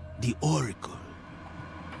comprehend the oracle?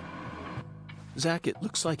 Zach, it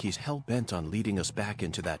looks like he's hell-bent on leading us back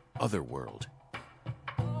into that other world.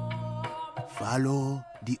 Follow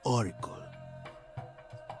the oracle.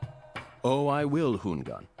 Oh, I will,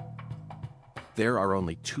 Hungan. There are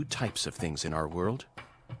only two types of things in our world.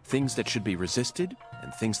 Things that should be resisted,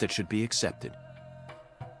 and things that should be accepted.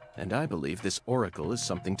 And I believe this oracle is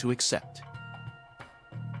something to accept.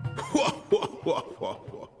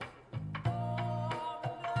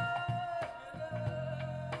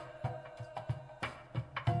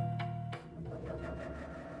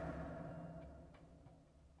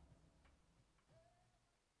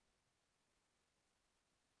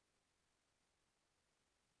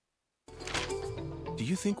 Do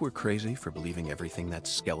you think we're crazy for believing everything that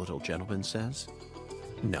skeletal gentleman says?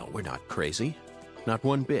 No, we're not crazy. Not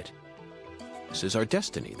one bit. This is our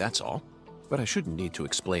destiny, that's all. But I shouldn't need to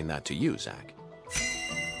explain that to you, Zach.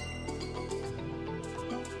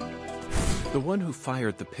 The one who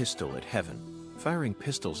fired the pistol at heaven. Firing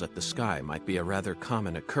pistols at the sky might be a rather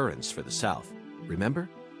common occurrence for the South. Remember?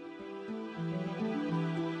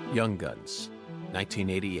 Young Guns,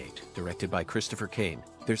 1988, directed by Christopher Kane.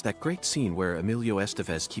 There's that great scene where Emilio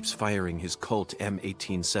Estevez keeps firing his Colt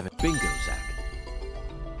M187. Bingo, Zach.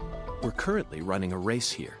 We're currently running a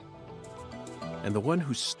race here. And the one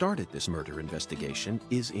who started this murder investigation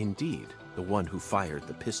is indeed the one who fired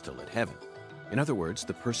the pistol at heaven. In other words,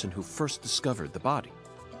 the person who first discovered the body.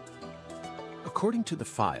 According to the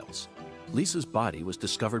files, Lisa's body was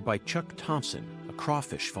discovered by Chuck Thompson, a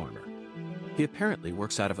crawfish farmer. He apparently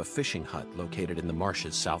works out of a fishing hut located in the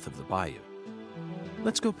marshes south of the bayou.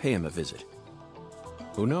 Let's go pay him a visit.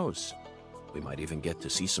 Who knows? We might even get to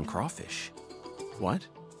see some crawfish. What?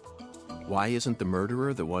 Why isn't the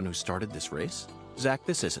murderer the one who started this race? Zach,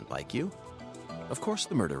 this isn't like you. Of course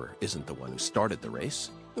the murderer isn't the one who started the race.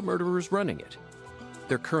 The murderer's running it.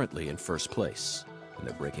 They're currently in first place, and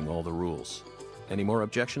they're breaking all the rules. Any more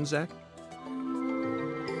objections, Zach?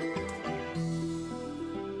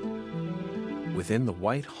 Within the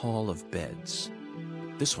White Hall of Beds.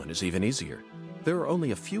 This one is even easier. There are only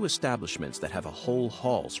a few establishments that have a whole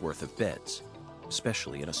hall's worth of beds,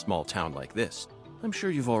 especially in a small town like this. I'm sure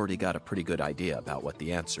you've already got a pretty good idea about what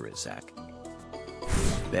the answer is, Zach.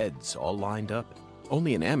 Beds all lined up.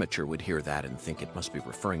 Only an amateur would hear that and think it must be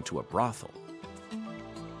referring to a brothel.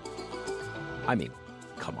 I mean,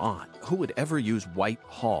 come on. Who would ever use White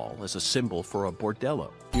Hall as a symbol for a bordello?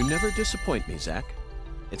 You never disappoint me, Zach.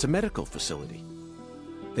 It's a medical facility.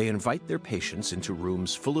 They invite their patients into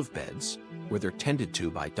rooms full of beds, where they're tended to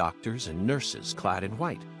by doctors and nurses clad in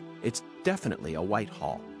white. It's definitely a white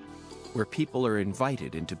hall, where people are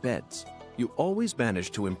invited into beds. You always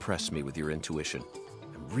manage to impress me with your intuition.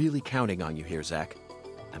 I'm really counting on you here, Zach,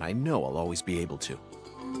 and I know I'll always be able to.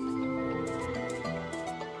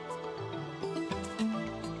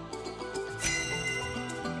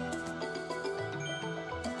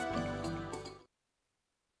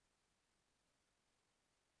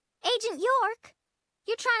 Agent York,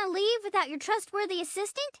 you're trying to leave without your trustworthy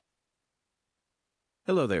assistant?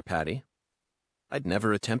 Hello there, Patty. I'd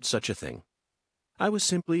never attempt such a thing. I was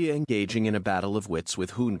simply engaging in a battle of wits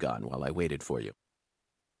with Hoongan while I waited for you.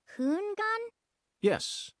 Hoongan?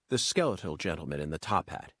 Yes, the skeletal gentleman in the top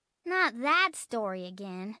hat. Not that story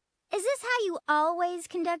again. Is this how you always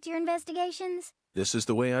conduct your investigations? This is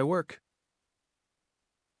the way I work.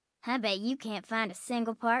 I bet you can't find a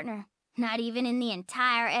single partner. Not even in the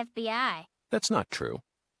entire FBI. That's not true.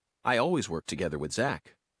 I always work together with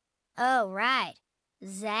Zach. Oh, right.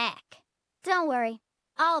 Zach. Don't worry.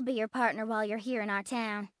 I'll be your partner while you're here in our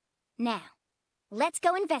town. Now, let's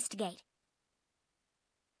go investigate.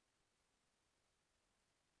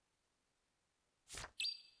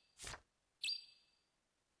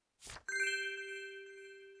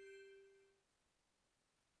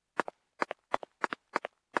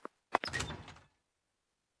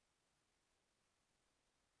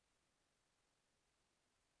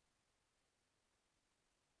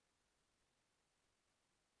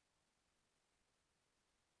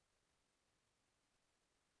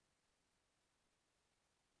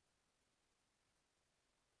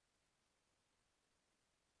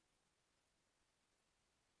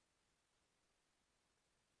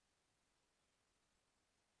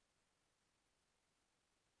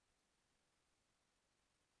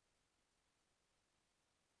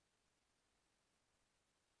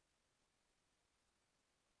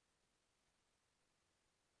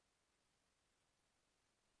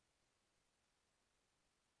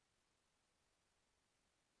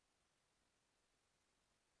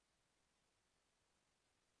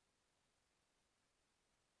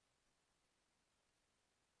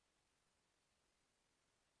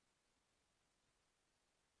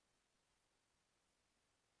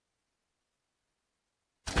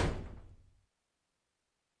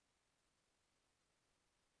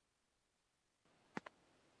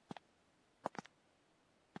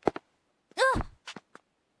 Ugh!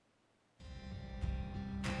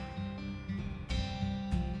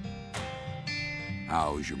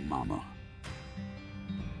 How's your mama?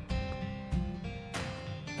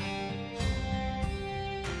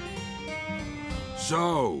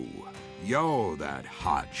 So, you're that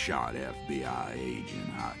hotshot FBI agent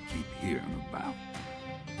I keep hearing about.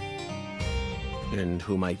 And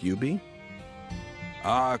who might you be?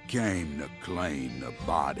 I came to claim the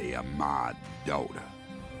body of my daughter.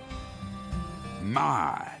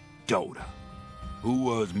 My daughter, who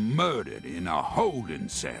was murdered in a holding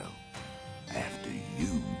cell after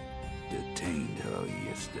you detained her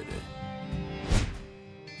yesterday.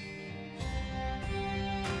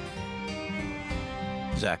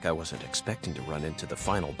 Zach, I wasn't expecting to run into the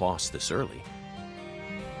final boss this early.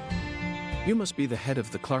 You must be the head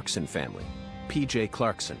of the Clarkson family, P.J.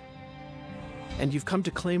 Clarkson. And you've come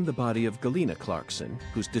to claim the body of Galena Clarkson,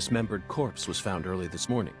 whose dismembered corpse was found early this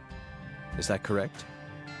morning. Is that correct?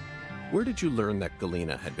 Where did you learn that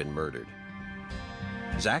Galena had been murdered?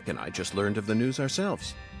 Zach and I just learned of the news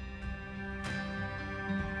ourselves.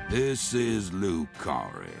 This is Lou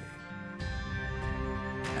Corey.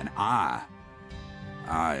 And I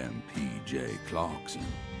am P.J. Clarkson.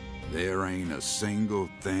 There ain't a single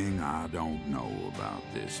thing I don't know about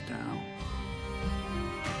this town.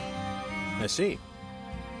 I see.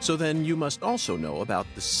 So then you must also know about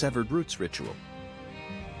the Severed Roots ritual.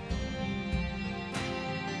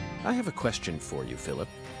 I have a question for you, Philip.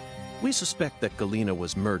 We suspect that Galena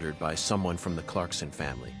was murdered by someone from the Clarkson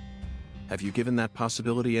family. Have you given that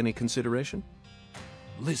possibility any consideration?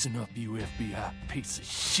 Listen up, you FBI piece of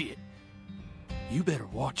shit. You better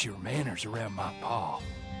watch your manners around my pa.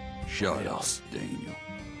 Shut up, Daniel.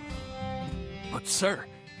 But, sir...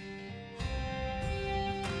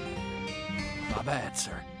 My bad,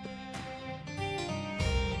 sir.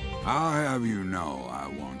 I'll have you know I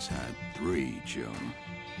once had 3 children.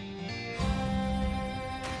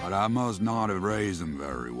 But I must not have raised them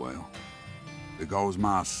very well, because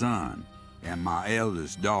my son and my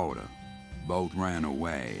eldest daughter both ran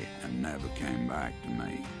away and never came back to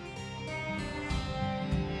me.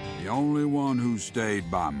 The only one who stayed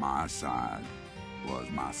by my side was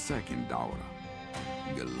my second daughter,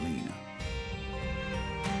 Galena.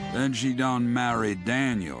 Then she done married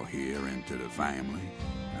Daniel here into the family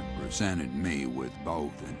and presented me with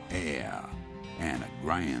both an heir and a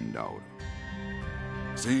granddaughter.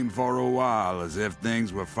 Seemed for a while as if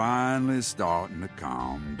things were finally starting to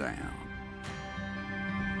calm down.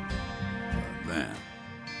 But then,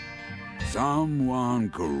 someone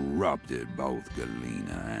corrupted both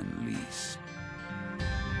Galena and Lise.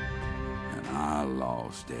 And I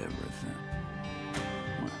lost everything.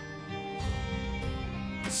 Well,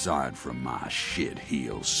 aside from my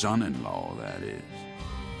shit-heel son-in-law, that is.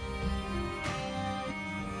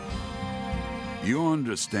 You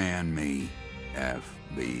understand me,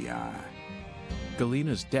 FBI?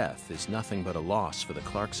 Galena's death is nothing but a loss for the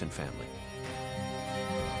Clarkson family.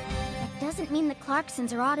 That doesn't mean the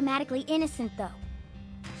Clarksons are automatically innocent, though.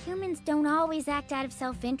 Humans don't always act out of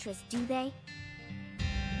self-interest, do they?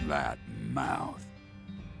 That mouth.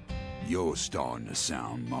 You're starting to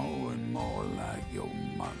sound more and more like your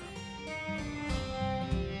mother.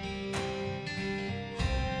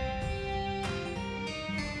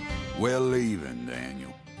 We're leaving,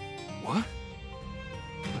 Daniel. What?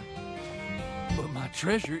 But my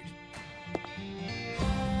treasure...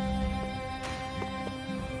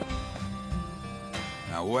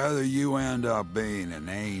 Now, whether you end up being an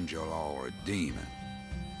angel or a demon,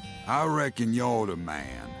 I reckon you're the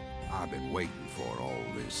man I've been waiting for all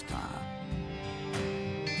this time.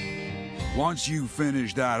 Once you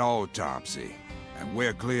finish that autopsy, and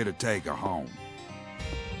we're clear to take her home,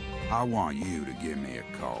 I want you to give me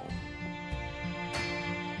a call.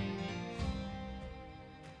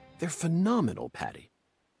 They're phenomenal, Patty.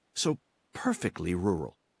 So perfectly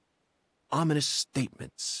rural. Ominous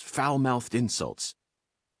statements, foul-mouthed insults.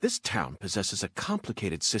 This town possesses a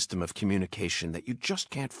complicated system of communication that you just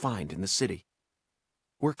can't find in the city.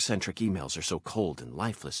 Work-centric emails are so cold and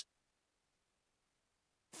lifeless.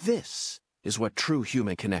 This is what true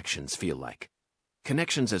human connections feel like.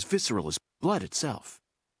 Connections as visceral as blood itself.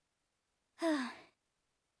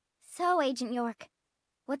 So, Agent York,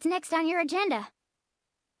 what's next on your agenda?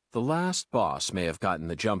 The last boss may have gotten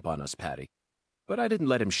the jump on us, Patty, but I didn't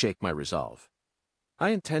let him shake my resolve. I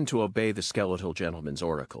intend to obey the skeletal gentleman's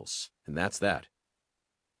oracles, and that's that.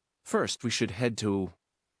 First, we should head to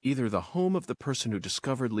either the home of the person who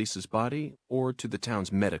discovered Lisa's body or to the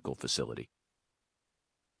town's medical facility.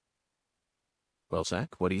 Well,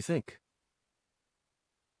 Zach, what do you think?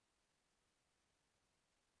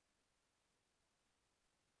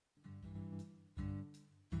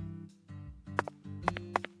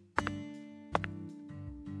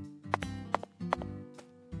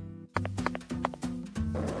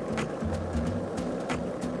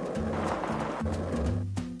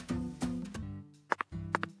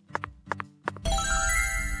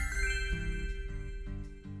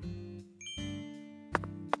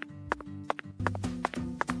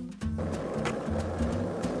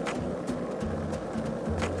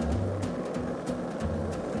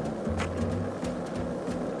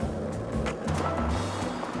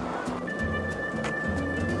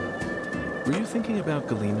 Were you thinking about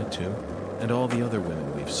Galena, too? And all the other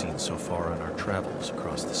women we've seen so far on our travels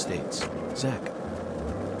across the states? Zach,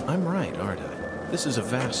 I'm right, aren't I? This is a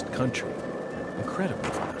vast country. Incredibly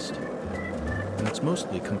vast. And it's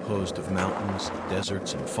mostly composed of mountains,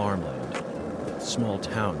 deserts, and farmland, with small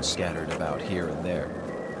towns scattered about here and there.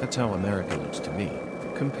 That's how America looks to me.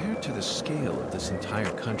 Compared to the scale of this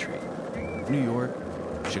entire country, New York,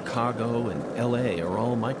 Chicago, and LA are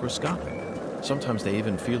all microscopic. Sometimes they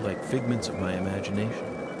even feel like figments of my imagination.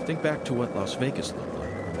 Think back to what Las Vegas looked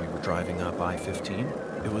like when we were driving up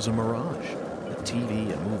I-15. It was a mirage. The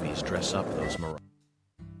TV and movies dress up those mirages.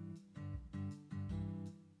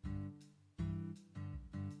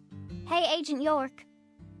 Hey, Agent York.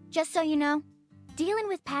 Just so you know, dealing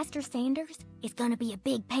with Pastor Sanders is gonna be a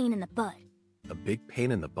big pain in the butt. A big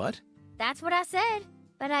pain in the butt? That's what I said.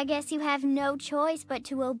 But I guess you have no choice but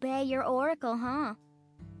to obey your oracle, huh?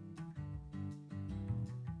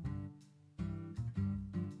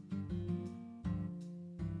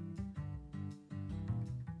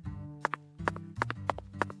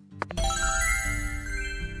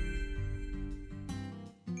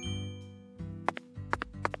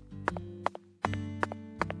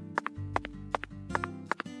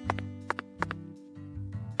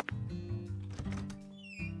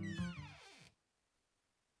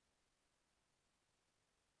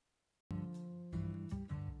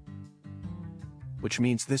 Which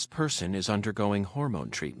means this person is undergoing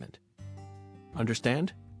hormone treatment.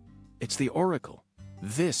 Understand? It's the Oracle.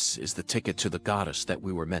 This is the ticket to the goddess that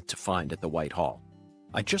we were meant to find at the White Hall.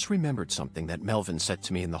 I just remembered something that Melvin said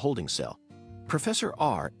to me in the holding cell. Professor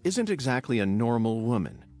R isn't exactly a normal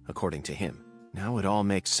woman, according to him. Now it all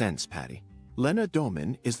makes sense, Patty. Lena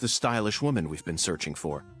Doman is the stylish woman we've been searching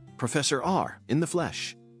for. Professor R, in the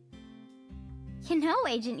flesh. You know,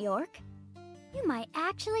 Agent York, you might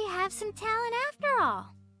actually have some talent after all.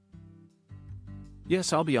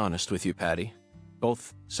 Yes, I'll be honest with you, Patty.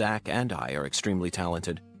 Both Zach and I are extremely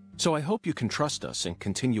talented, so I hope you can trust us and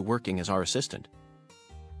continue working as our assistant.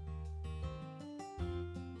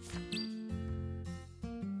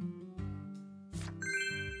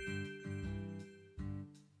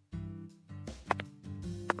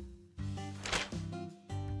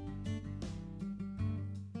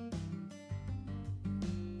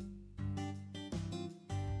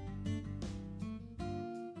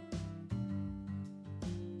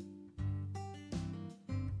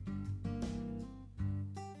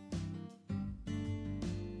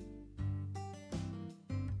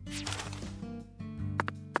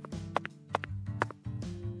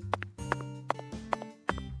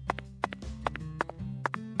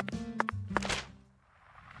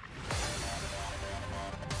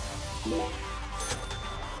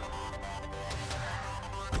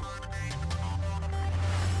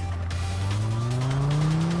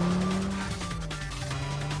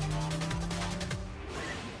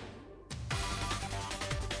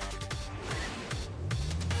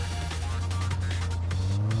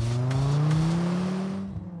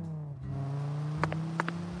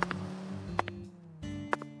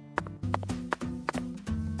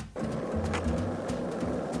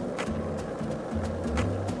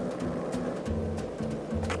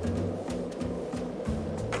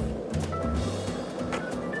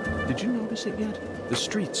 Did you notice it yet? The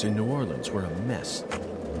streets in New Orleans were a mess.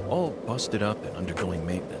 All busted up and undergoing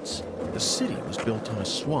maintenance. The city was built on a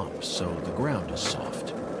swamp, so the ground is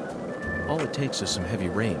soft. All it takes is some heavy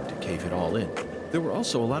rain to cave it all in. There were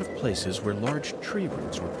also a lot of places where large tree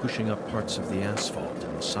roots were pushing up parts of the asphalt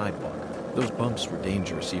and the sidewalk. Those bumps were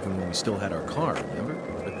dangerous even when we still had our car, remember?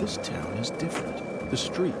 But this town is different. The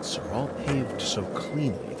streets are all paved so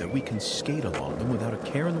cleanly that we can skate along them without a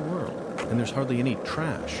care in the world. And there's hardly any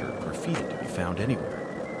trash or graffiti to be found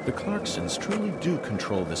anywhere. The Clarksons truly do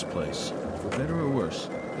control this place. For better or worse,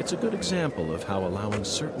 it's a good example of how allowing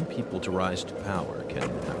certain people to rise to power can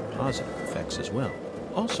have positive effects as well.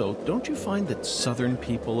 Also, don't you find that Southern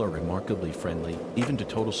people are remarkably friendly, even to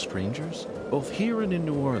total strangers? Both here and in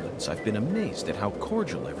New Orleans, I've been amazed at how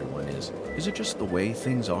cordial everyone is. Is it just the way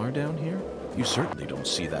things are down here? You certainly don't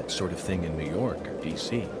see that sort of thing in New York or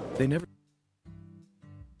D.C. They never...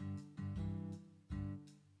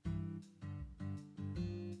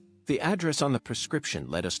 The address on the prescription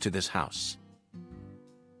led us to this house.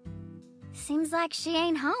 Seems like she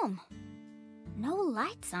ain't home. No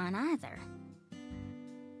lights on either.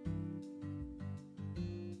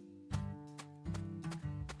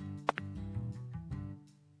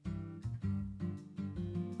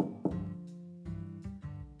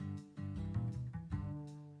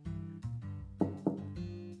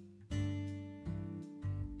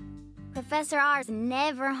 Professor R's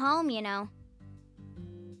never home, you know.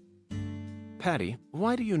 Patty,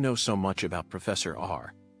 why do you know so much about Professor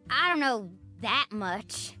R? I don't know that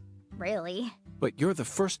much, really. But you're the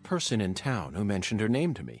first person in town who mentioned her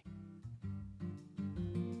name to me.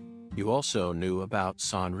 You also knew about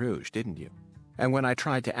San Rouge, didn't you? And when I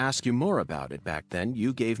tried to ask you more about it back then,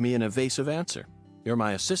 you gave me an evasive answer. You're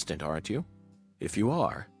my assistant, aren't you? If you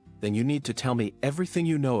are, then you need to tell me everything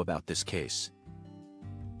you know about this case.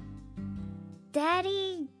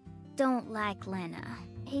 Daddy don't like Lena.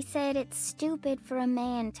 He said it's stupid for a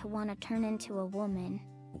man to want to turn into a woman.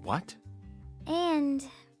 What? And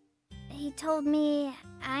he told me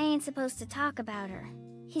I ain't supposed to talk about her.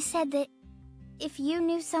 He said that if you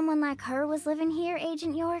knew someone like her was living here,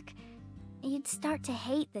 Agent York, you'd start to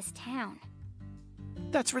hate this town.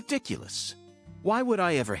 That's ridiculous. Why would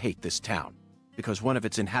I ever hate this town? Because one of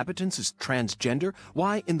its inhabitants is transgender?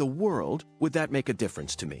 Why in the world would that make a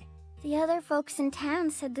difference to me? The other folks in town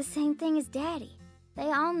said the same thing as Daddy.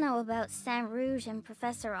 They all know about Saint Rouge and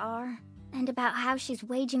Professor R, and about how she's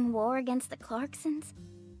waging war against the Clarksons.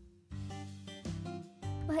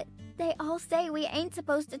 But they all say we ain't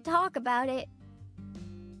supposed to talk about it.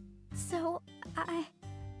 So,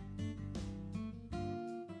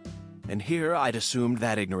 And here I'd assumed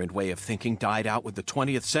that ignorant way of thinking died out with the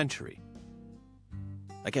 20th century.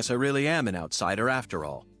 I guess I really am an outsider after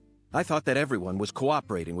all. I thought that everyone was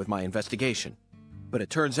cooperating with my investigation. But it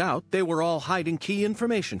turns out they were all hiding key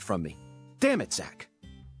information from me. Damn it, Zach.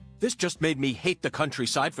 This just made me hate the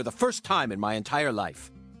countryside for the first time in my entire life.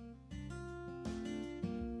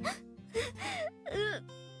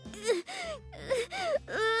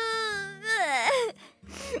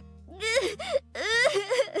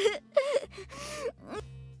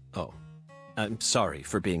 Oh, I'm sorry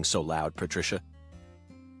for being so loud, Patricia.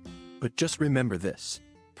 But just remember this.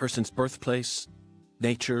 Person's birthplace,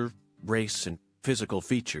 nature, race, and physical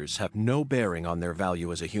features have no bearing on their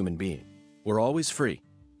value as a human being. We're always free,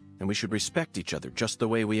 and we should respect each other just the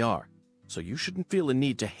way we are. So you shouldn't feel a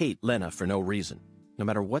need to hate Lena for no reason, no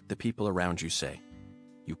matter what the people around you say.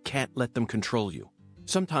 You can't let them control you.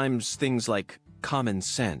 Sometimes things like common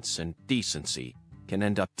sense and decency can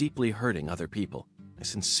end up deeply hurting other people. I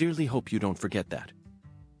sincerely hope you don't forget that.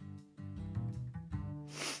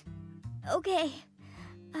 Okay,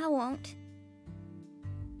 I won't.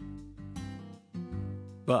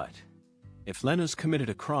 But if Lena's committed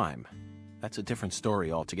a crime, that's a different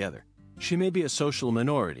story altogether. She may be a social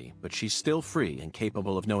minority, but she's still free and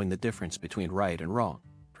capable of knowing the difference between right and wrong.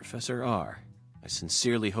 Professor R, I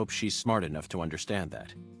sincerely hope she's smart enough to understand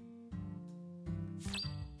that.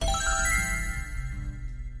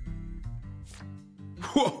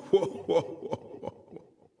 Whoa, whoa, whoa, whoa.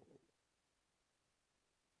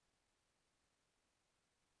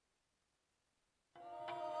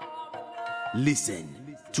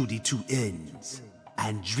 Listen to the two ends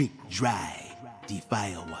and drink dry the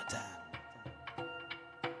firewater.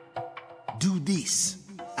 Do this,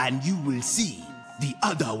 and you will see the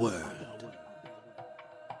other world.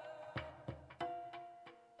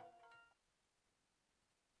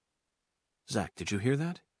 Zach, did you hear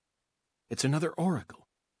that? It's another oracle.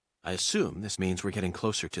 I assume this means we're getting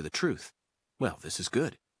closer to the truth. Well, this is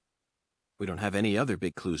good. We don't have any other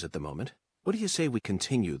big clues at the moment. What do you say we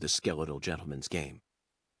continue the skeletal gentleman's game?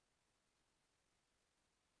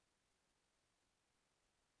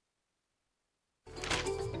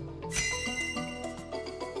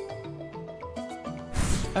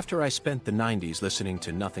 After I spent the 90s listening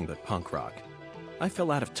to nothing but punk rock, I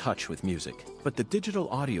fell out of touch with music. But the digital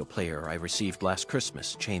audio player I received last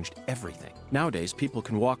Christmas changed everything. Nowadays, people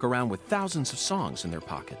can walk around with thousands of songs in their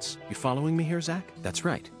pockets. You following me here, Zach? That's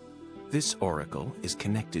right. This oracle is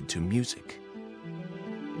connected to music.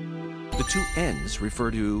 The two ends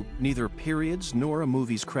refer to neither periods nor a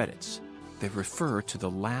movie's credits. They refer to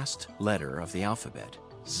the last letter of the alphabet,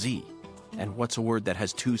 Z. And what's a word that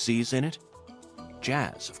has two Z's in it?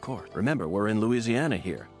 Jazz, of course. Remember, we're in Louisiana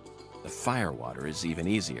here. The firewater is even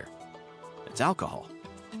easier. It's alcohol.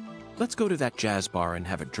 Let's go to that jazz bar and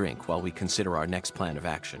have a drink while we consider our next plan of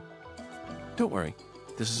action. Don't worry,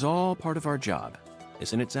 this is all part of our job,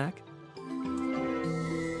 isn't it, Zach?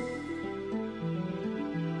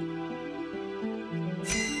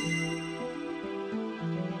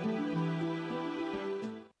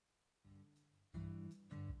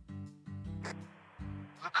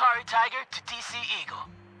 Lucari Tiger to DC Eagle.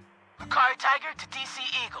 Lucari Tiger to DC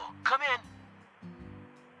Eagle. Come in.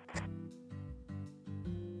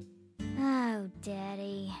 Oh,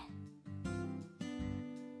 Daddy.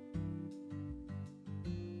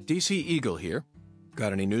 DC Eagle here.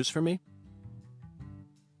 Got any news for me?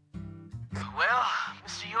 Well,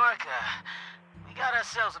 Mr. York, we got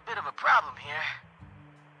ourselves a bit of a problem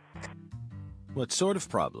here. What sort of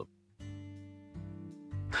problem?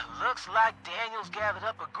 Looks like Daniel's gathered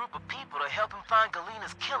up a group of people to help him find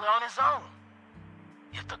Galena's killer on his own.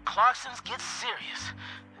 If the Clarksons get serious,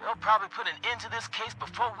 they'll probably put an end to this case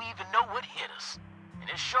before we even know what hit us. And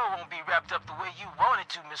it sure won't be wrapped up the way you want it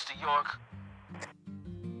to, Mr. York.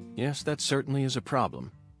 Yes, that certainly is a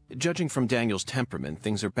problem. Judging from Daniel's temperament,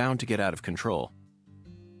 things are bound to get out of control.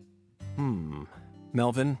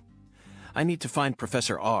 Melvin, I need to find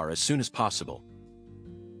Professor R as soon as possible.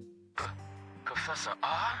 Professor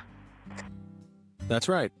R? That's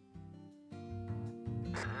right.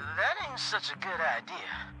 That ain't such a good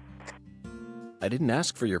idea. I didn't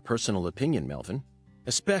ask for your personal opinion, Melvin.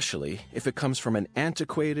 Especially if it comes from an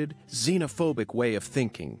antiquated, xenophobic way of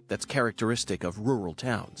thinking that's characteristic of rural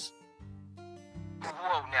towns.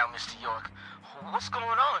 Whoa now, Mr. York. What's going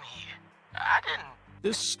on here? I didn't...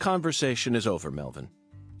 This conversation is over, Melvin.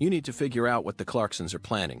 You need to figure out what the Clarksons are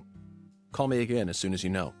planning. Call me again as soon as you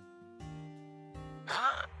know.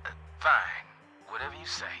 Huh? Fine. Whatever you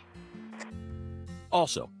say.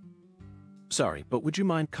 Also, sorry, but would you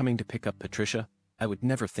mind coming to pick up Patricia? I would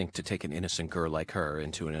never think to take an innocent girl like her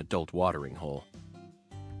into an adult watering hole.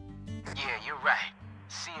 Yeah, you're right.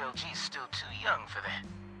 CLG's still too young for that.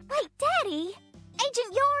 Wait, Daddy!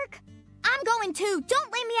 Agent York! I'm going too!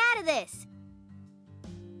 Don't leave me out of this!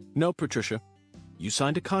 No, Patricia. You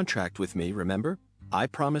signed a contract with me, remember? I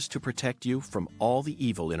promised to protect you from all the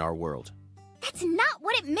evil in our world. That's not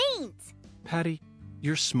what it means! Patty,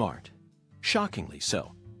 you're smart. Shockingly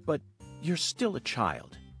so. But you're still a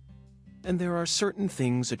child. And there are certain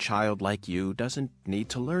things a child like you doesn't need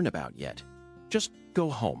to learn about yet. Just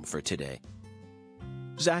go home for today.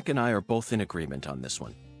 Zack and I are both in agreement on this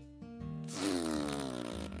one.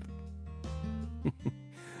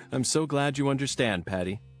 I'm so glad you understand,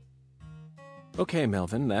 Patty. Okay,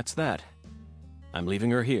 Melvin, that's that. I'm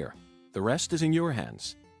leaving her here. The rest is in your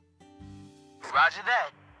hands. Roger that.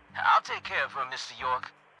 I'll take care of her, Mr.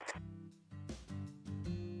 York.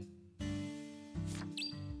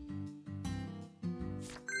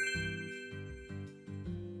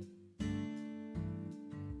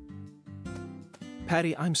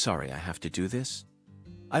 Patty, I'm sorry I have to do this.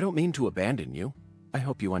 I don't mean to abandon you. I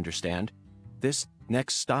hope you understand. This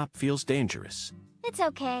next stop feels dangerous. It's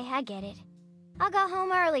okay, I get it. I'll go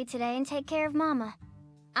home early today and take care of Mama.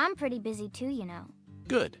 I'm pretty busy too, you know.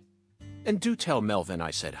 Good. And do tell Melvin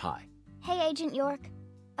I said hi. Hey, Agent York.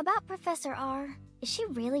 About Professor R, is she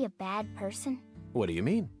really a bad person? What do you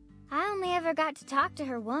mean? I only ever got to talk to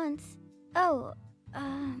her once. Oh,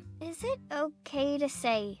 is it okay to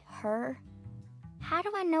say her? How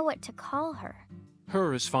do I know what to call her?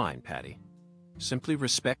 Her is fine, Patty. Simply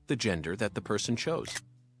respect the gender that the person chose.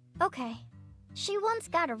 Okay. She once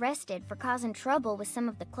got arrested for causing trouble with some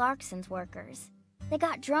of the Clarkson's workers. They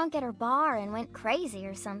got drunk at her bar and went crazy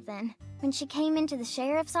or something. When she came into the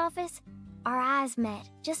sheriff's office, our eyes met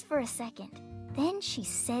just for a second. Then she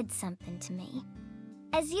said something to me.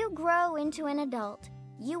 As you grow into an adult,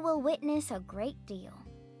 you will witness a great deal.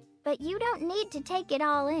 But you don't need to take it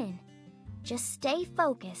all in. Just stay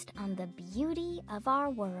focused on the beauty of our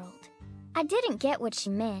world. I didn't get what she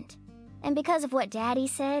meant, and because of what Daddy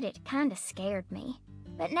said, it kinda scared me.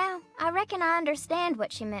 But now, I reckon I understand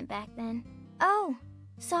what she meant back then. Oh,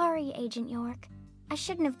 sorry, Agent York. I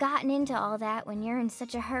shouldn't have gotten into all that when you're in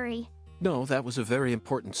such a hurry. No, that was a very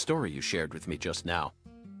important story you shared with me just now.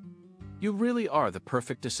 You really are the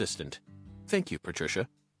perfect assistant. Thank you, Patricia.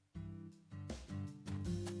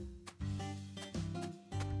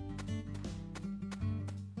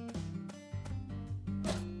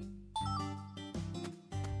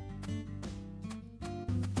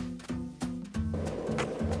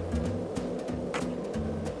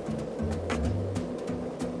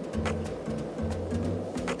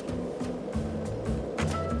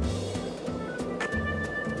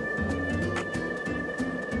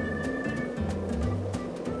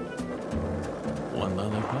 One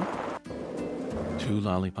lollipop, two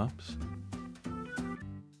lollipops.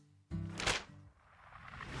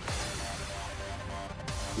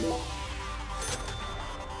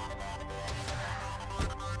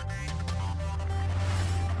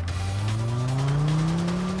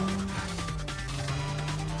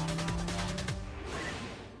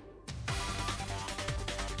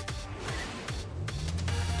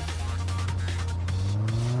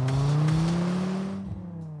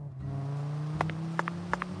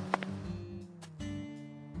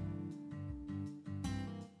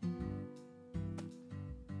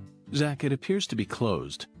 Zack, it appears to be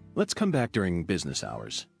closed. Let's come back during business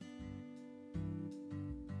hours.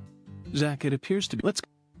 Zack, it appears to be... Let's...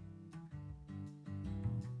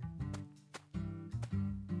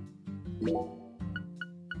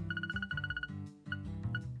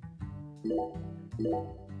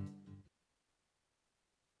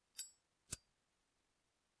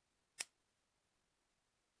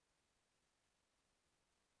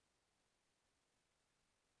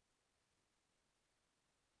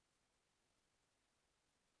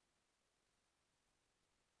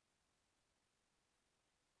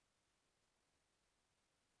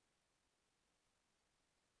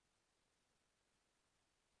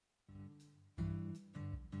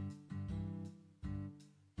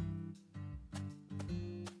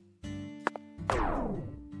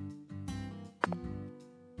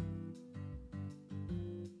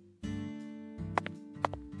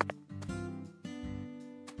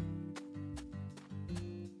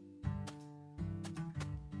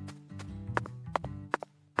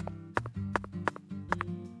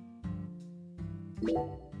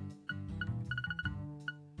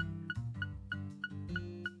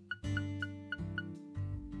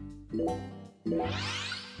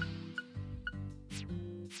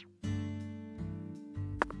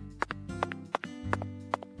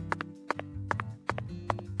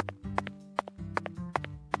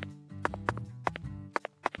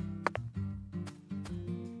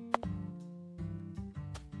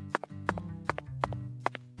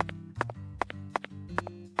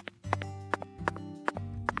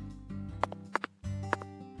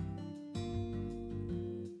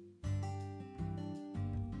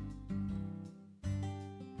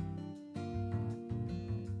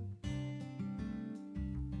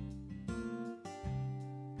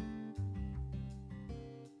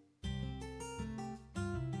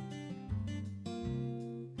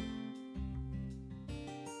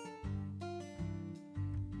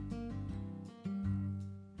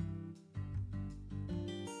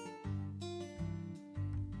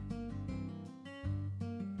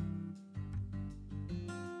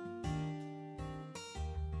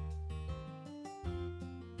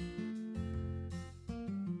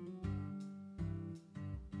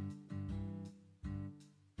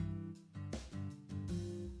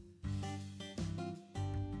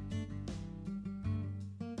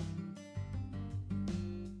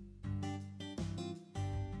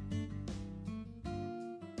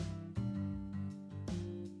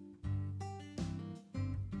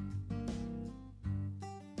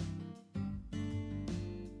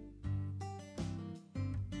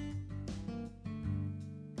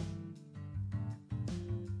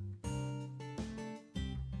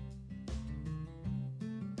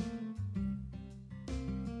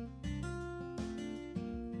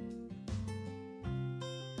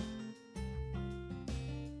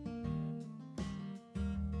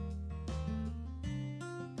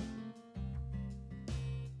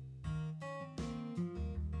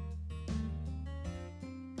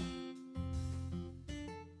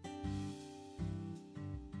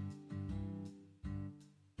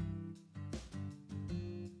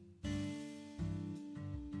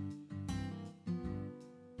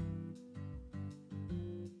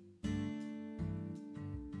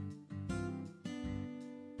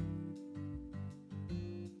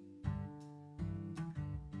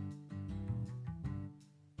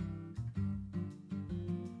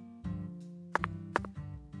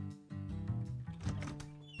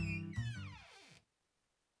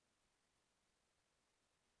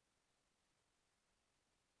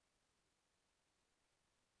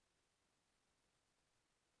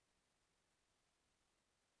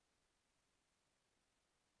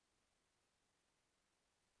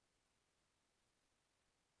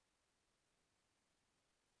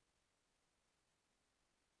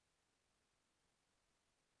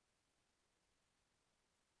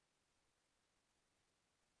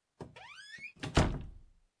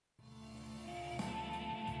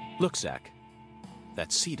 Look, Zack.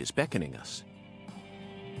 That seat is beckoning us.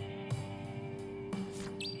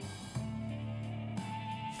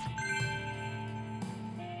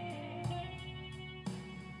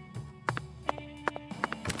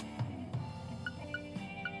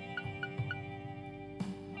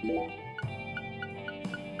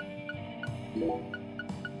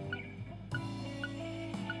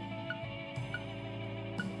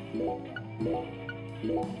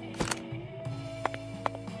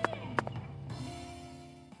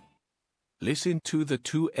 Listen to the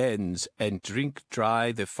two ends and drink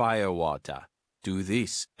dry the fire water. Do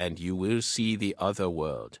this, and you will see the other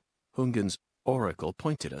world. Hungan's oracle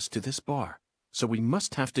pointed us to this bar, so we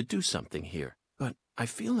must have to do something here. But I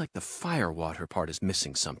feel like the fire water part is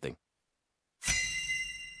missing something.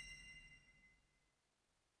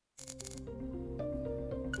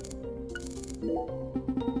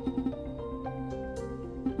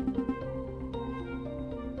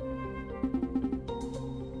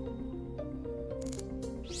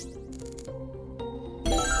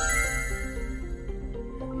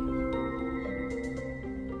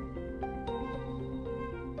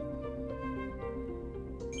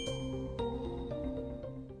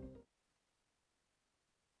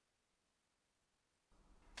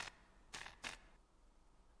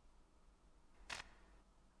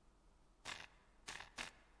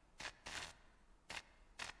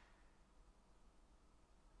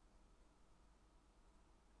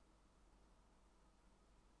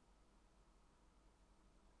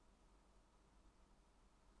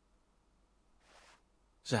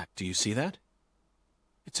 Zack, do you see that?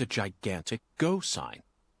 It's a gigantic go sign.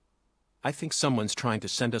 I think someone's trying to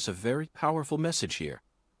send us a very powerful message here.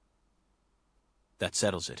 That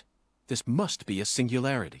settles it. This must be a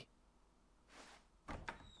singularity.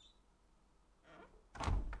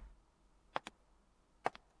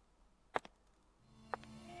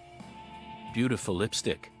 Beautiful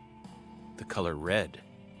lipstick. The color red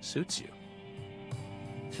suits you.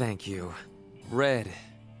 Thank you. Red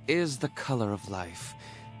is the color of life.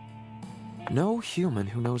 No human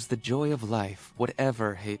who knows the joy of life would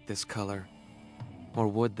ever hate this color. Or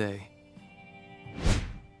would they?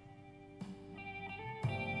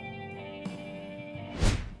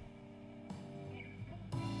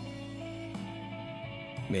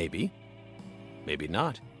 Maybe. Maybe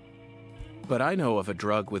not. But I know of a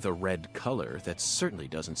drug with a red color that certainly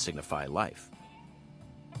doesn't signify life.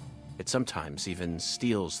 It sometimes even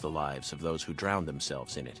steals the lives of those who drown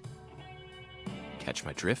themselves in it. Catch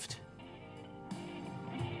my drift?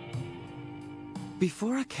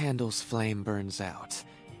 Before a candle's flame burns out,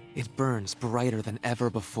 it burns brighter than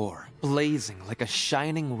ever before, blazing like a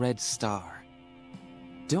shining red star.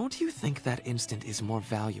 Don't you think that instant is more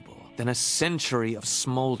valuable than a century of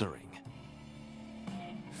smoldering?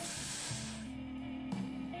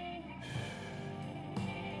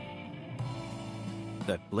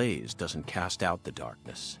 That blaze doesn't cast out the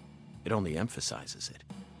darkness. It only emphasizes it.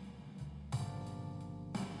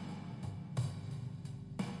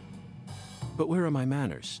 But where are my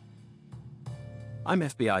manners? I'm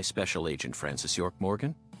FBI Special Agent Francis York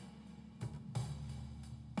Morgan.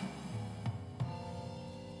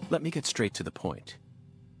 Let me get straight to the point.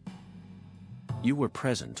 You were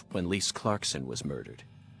present when Lise Clarkson was murdered.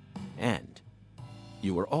 And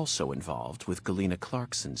you were also involved with Galena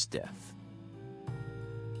Clarkson's death.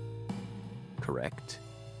 Correct?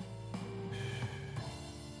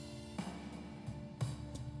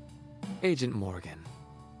 Agent Morgan,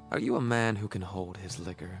 are you a man who can hold his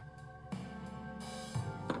liquor?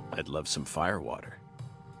 I'd love some firewater.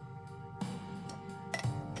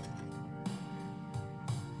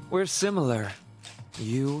 We're similar.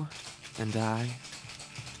 You and I.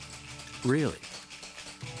 Really?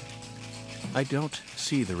 I don't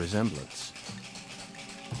see the resemblance.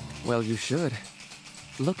 Well, you should.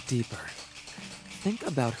 Look deeper. Think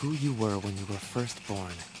about who you were when you were first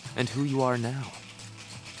born, and who you are now.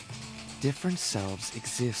 Different selves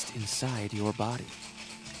exist inside your body.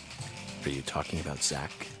 Are you talking about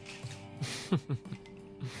Zack?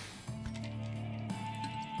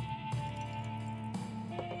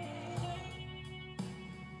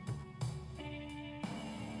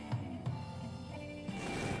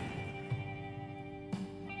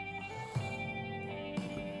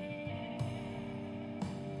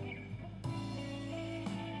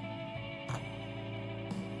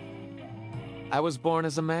 I was born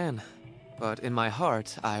as a man, but in my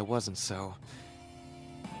heart, I wasn't so.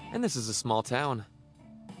 And this is a small town.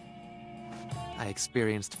 I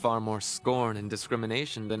experienced far more scorn and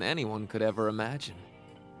discrimination than anyone could ever imagine.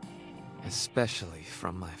 Especially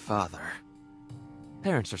from my father.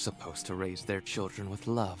 Parents are supposed to raise their children with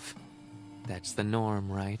love. That's the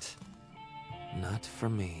norm, right? Not for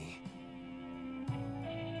me.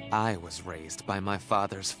 I was raised by my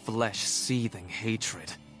father's flesh-seething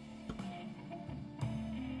hatred.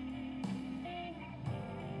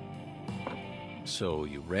 So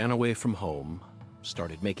you ran away from home,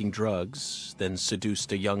 started making drugs, then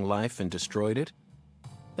seduced a young life and destroyed it?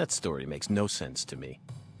 That story makes no sense to me.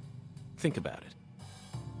 Think about it.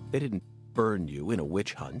 They didn't burn you in a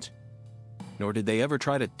witch hunt, nor did they ever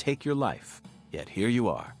try to take your life. Yet here you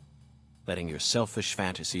are, letting your selfish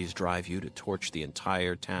fantasies drive you to torch the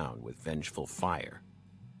entire town with vengeful fire.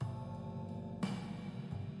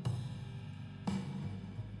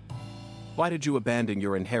 Why did you abandon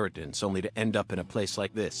your inheritance only to end up in a place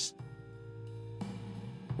like this?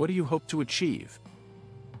 What do you hope to achieve?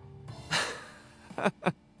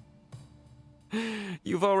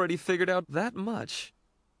 You've already figured out that much.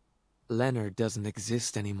 Leonard doesn't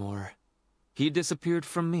exist anymore. He disappeared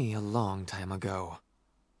from me a long time ago.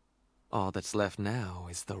 All that's left now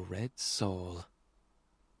is the Red Soul.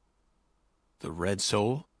 The Red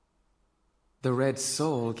Soul? The Red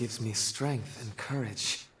Soul gives me strength and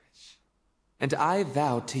courage. And I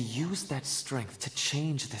vowed to use that strength to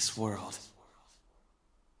change this world.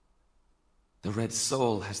 The Red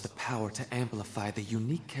Soul has the power to amplify the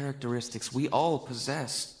unique characteristics we all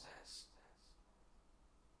possess.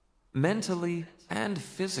 Mentally and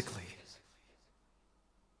physically.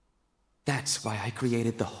 That's why I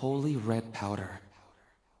created the Holy Red Powder.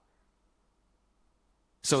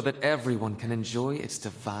 So that everyone can enjoy its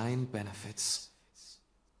divine benefits.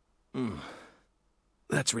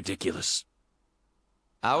 That's ridiculous.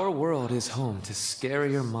 Our world is home to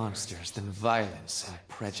scarier monsters than violence and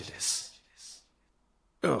prejudice.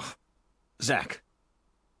 Ugh. Zack.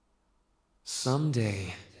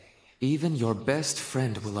 Someday, even your best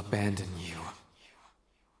friend will abandon you.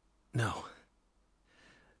 No.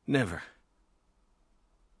 Never.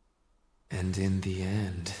 And in the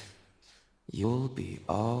end, you'll be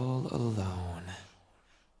all alone.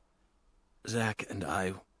 Zack and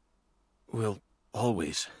I will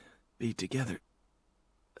always be together.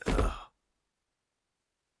 Ugh.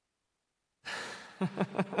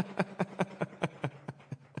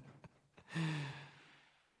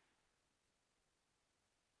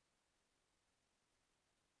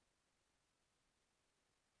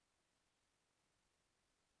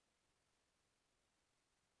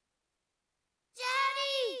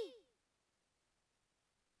 Daddy!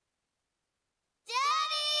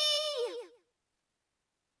 Daddy!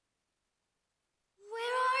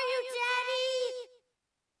 Where are you, Daddy?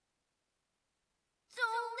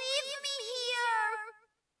 Don't leave me here!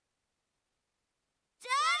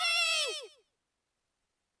 Daddy!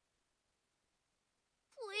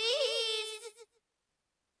 Please!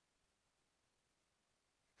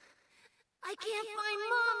 I can't find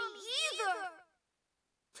Mommy either!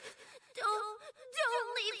 Don't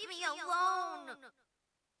leave me alone!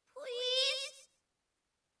 Please?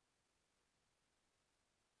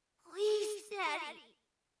 Please, Daddy.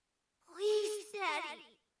 Please, Daddy.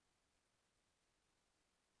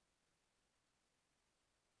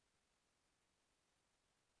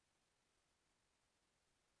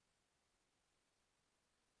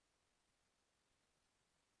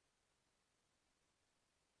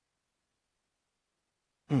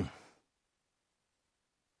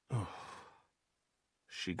 Oh.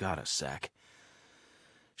 She got us, Zack.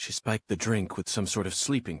 She spiked the drink with some sort of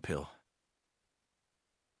sleeping pill.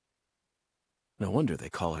 No wonder they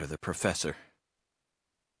call her the Professor.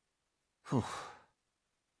 Whew.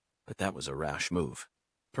 But that was a rash move.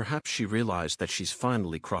 Perhaps she realized that she's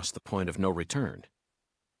finally crossed the point of no return.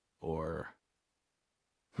 Or...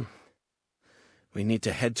 We need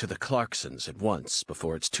to head to the Clarksons at once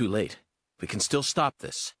before it's too late. We can still stop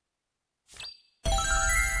this.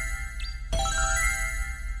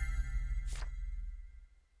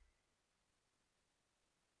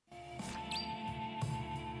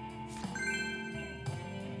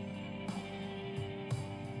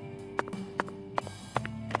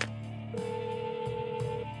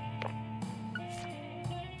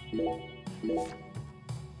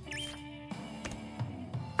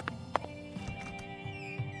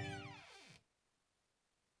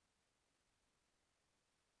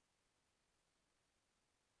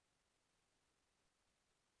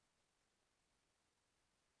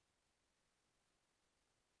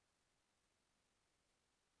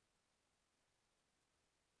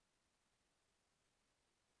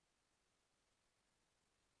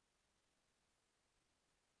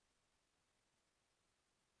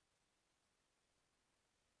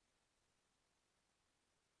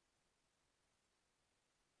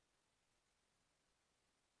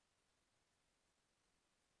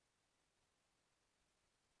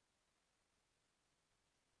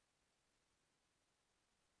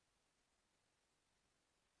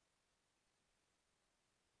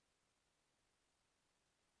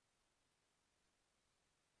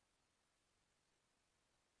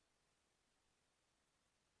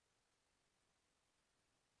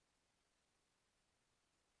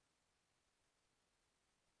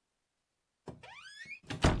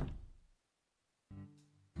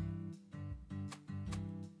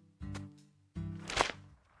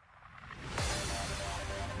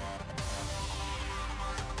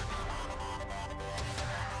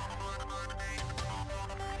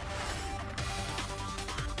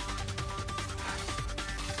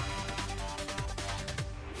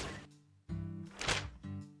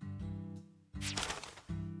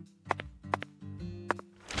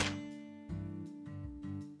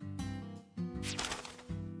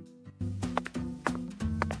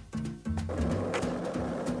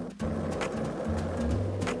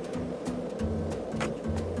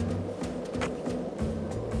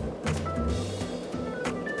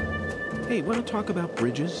 Hey, want to talk about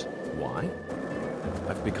bridges? Why?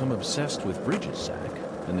 I've become obsessed with bridges, Zach,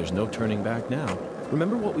 and there's no turning back now.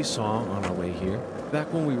 Remember what we saw on our way here?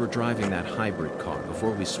 Back when we were driving that hybrid car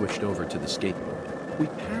before we switched over to the skateboard. We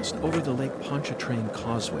passed over the Lake Pontchartrain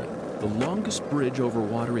Causeway, the longest bridge over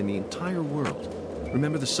water in the entire world.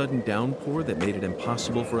 Remember the sudden downpour that made it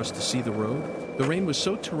impossible for us to see the road? The rain was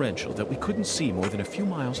so torrential that we couldn't see more than a few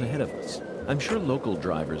miles ahead of us. I'm sure local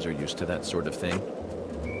drivers are used to that sort of thing.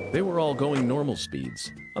 They were all going normal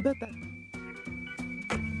speeds. I'll bet that.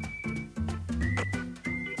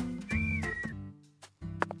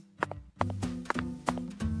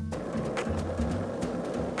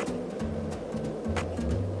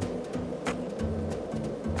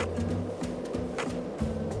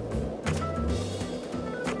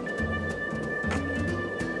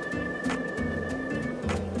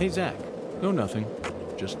 Hey, Zach. No, nothing.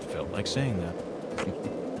 Just felt like saying that.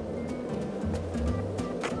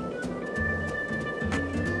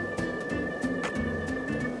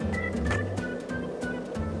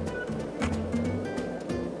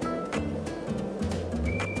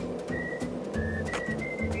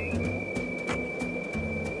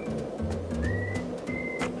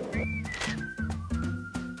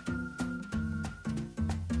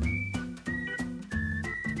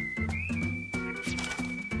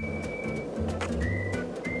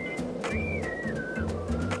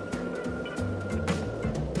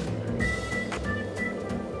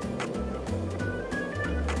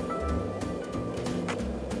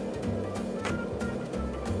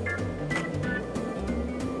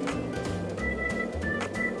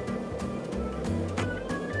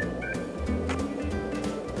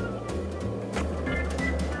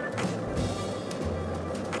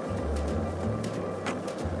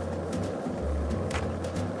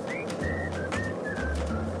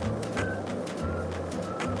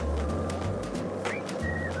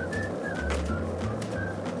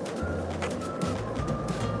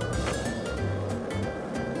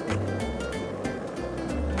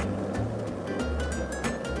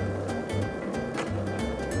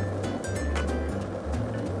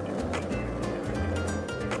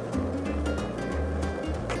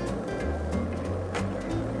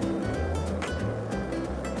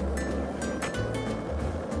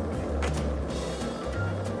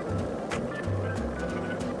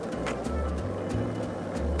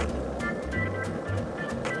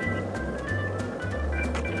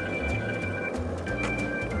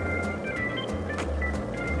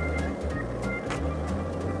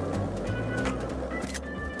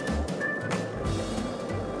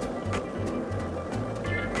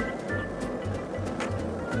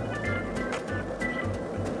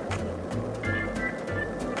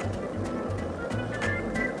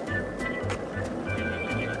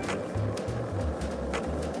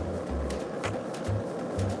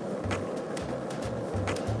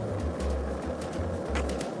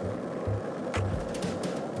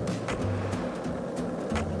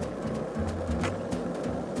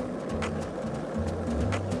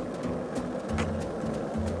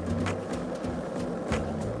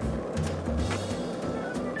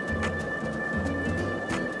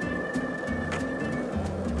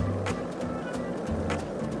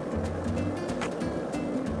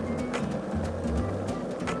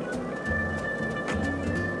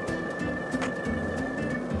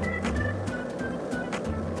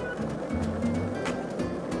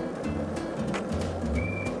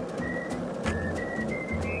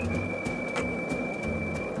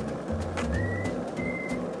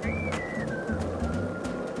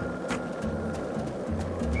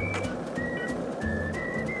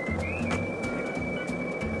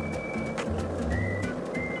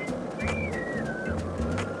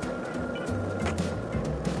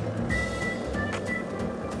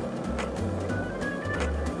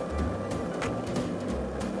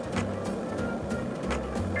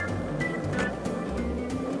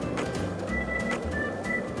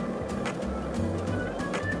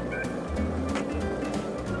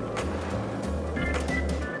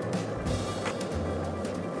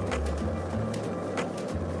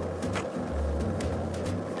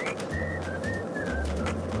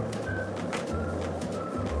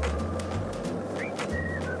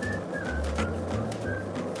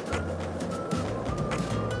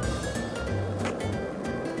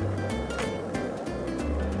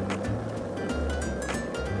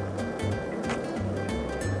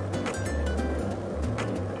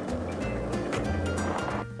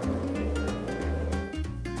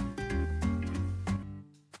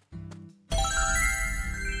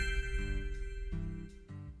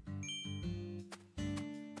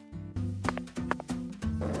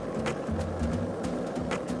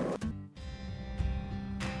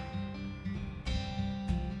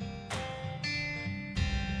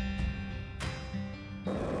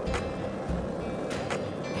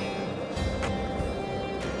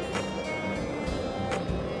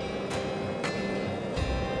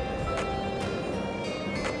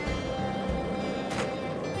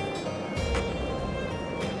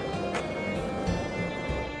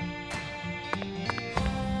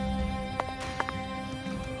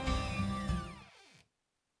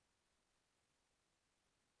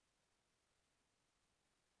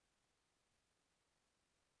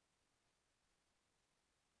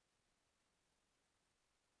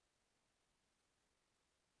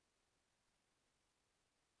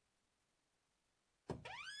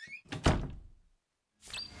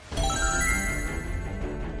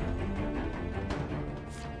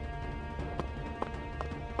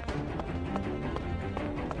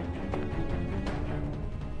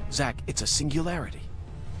 Zack, it's a singularity.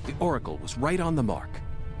 The Oracle was right on the mark.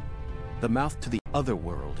 The mouth to the other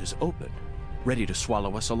world is open, ready to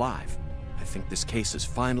swallow us alive. I think this case is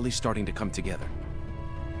finally starting to come together.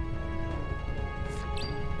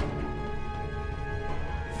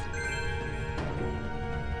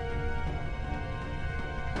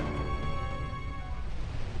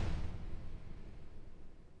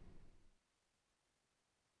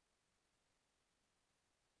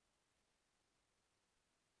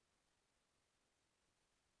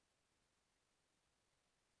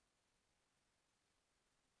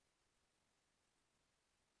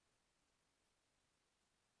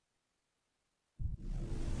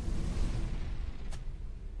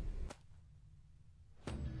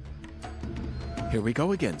 Here we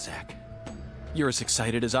go again, Zack. You're as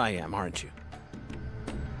excited as I am, aren't you?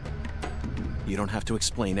 You don't have to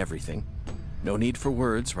explain everything. No need for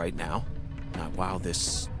words right now. Not while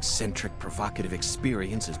this eccentric, provocative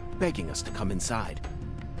experience is begging us to come inside.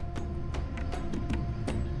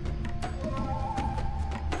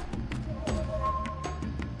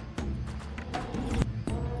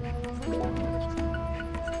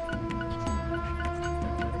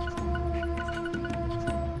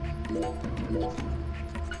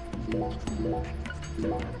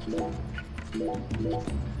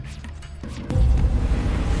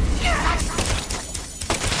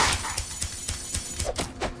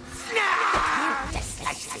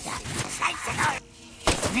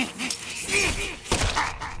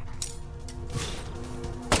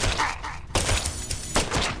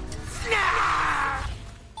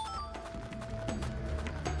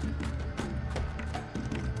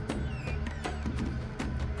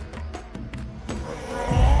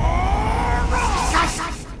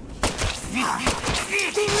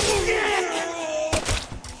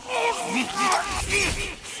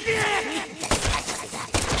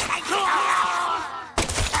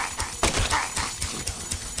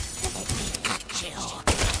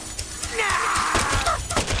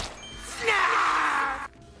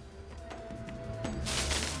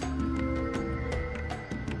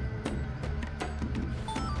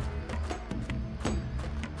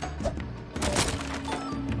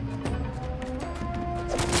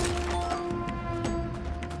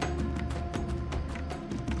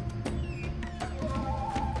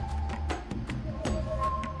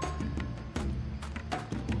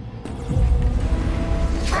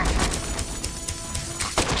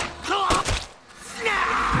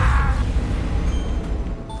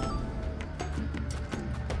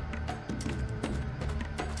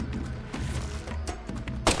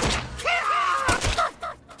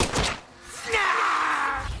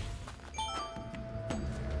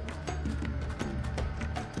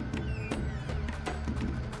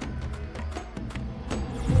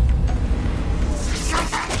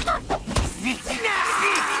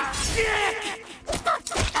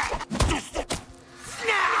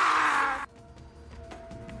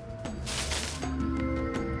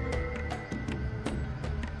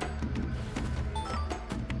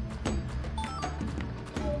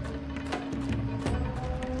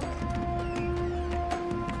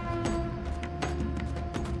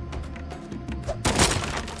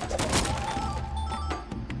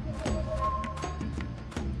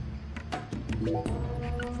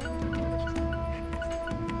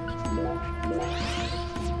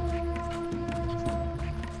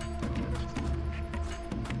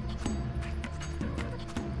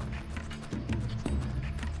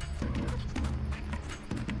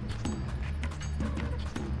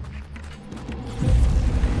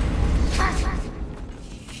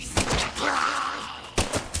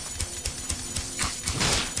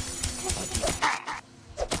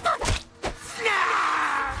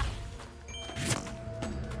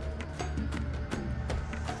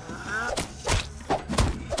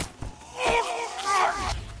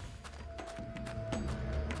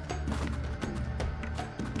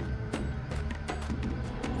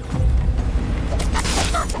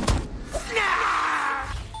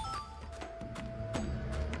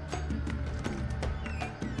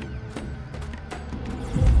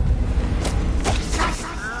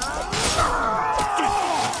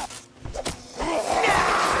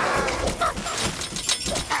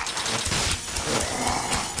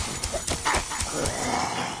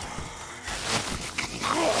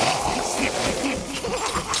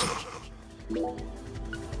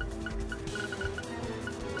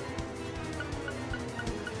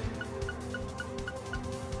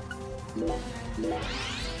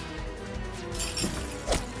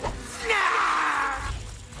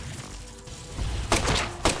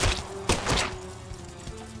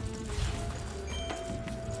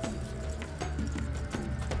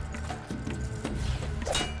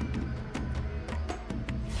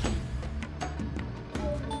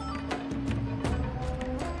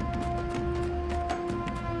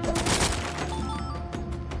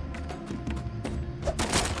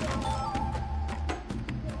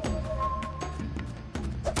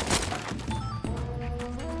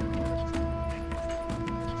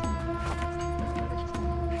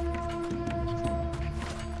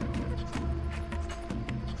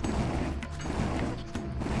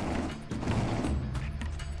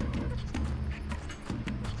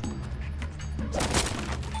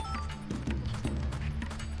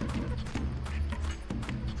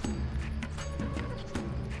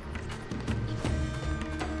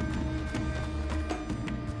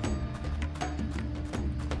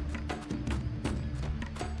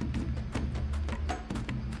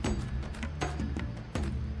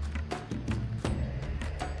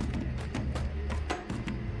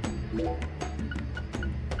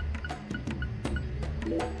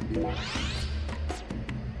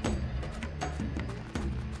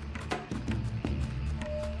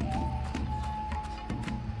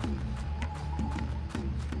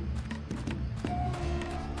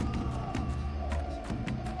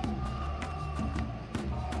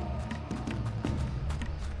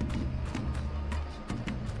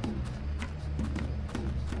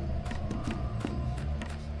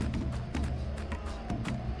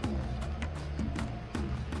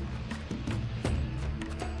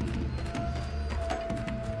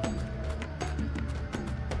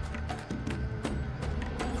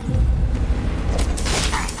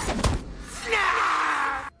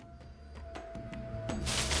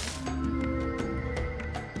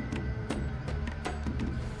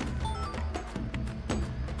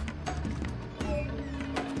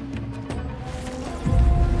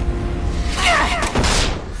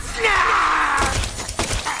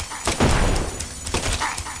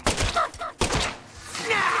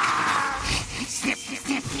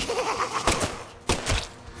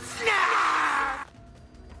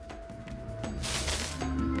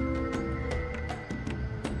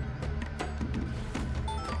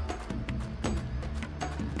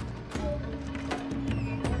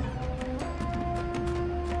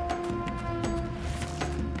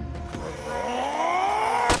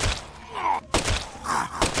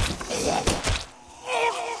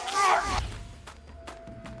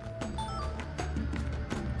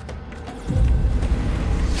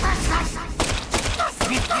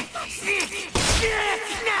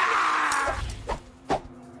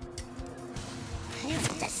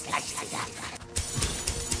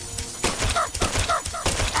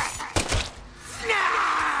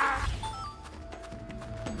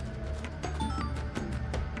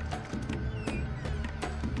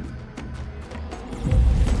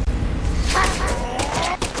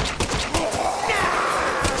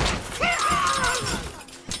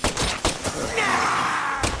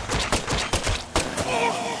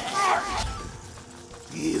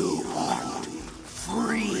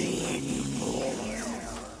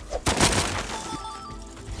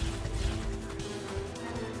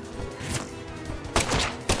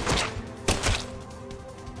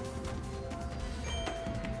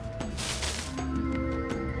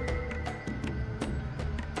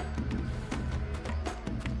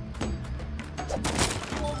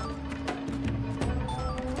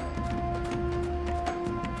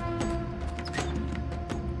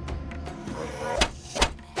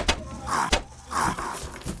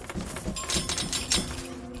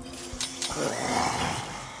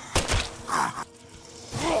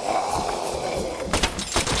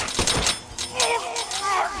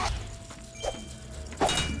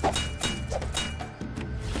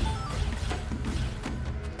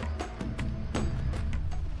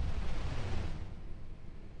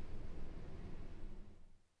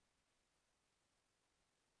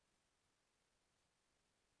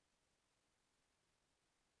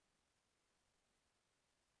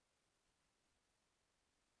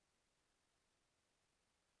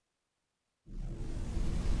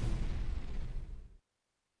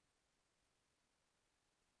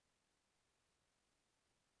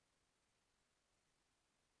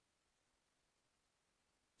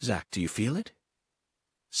 Zack, do you feel it?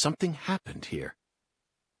 Something happened here.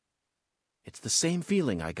 It's the same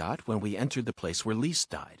feeling I got when we entered the place where Lise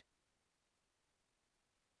died.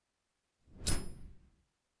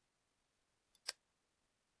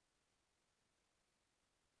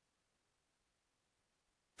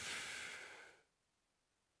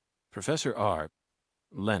 Professor R,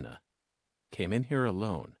 Lena, came in here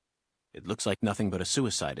alone. It looks like nothing but a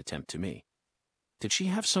suicide attempt to me. Did she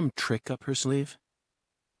have some trick up her sleeve?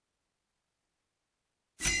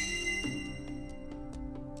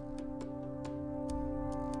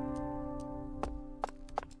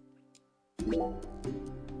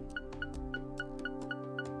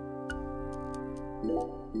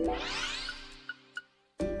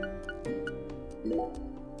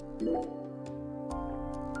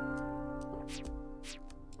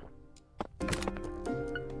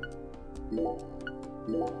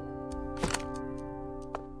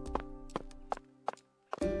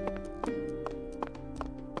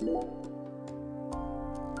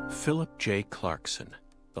 Philip J. Clarkson,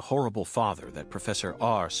 the horrible father that Professor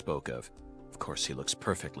R spoke of. Of course, he looks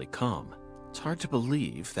perfectly calm. It's hard to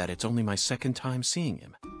believe that it's only my second time seeing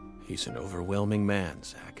him. He's an overwhelming man,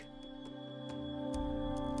 Zack.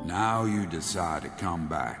 Now you decide to come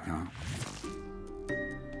back, huh?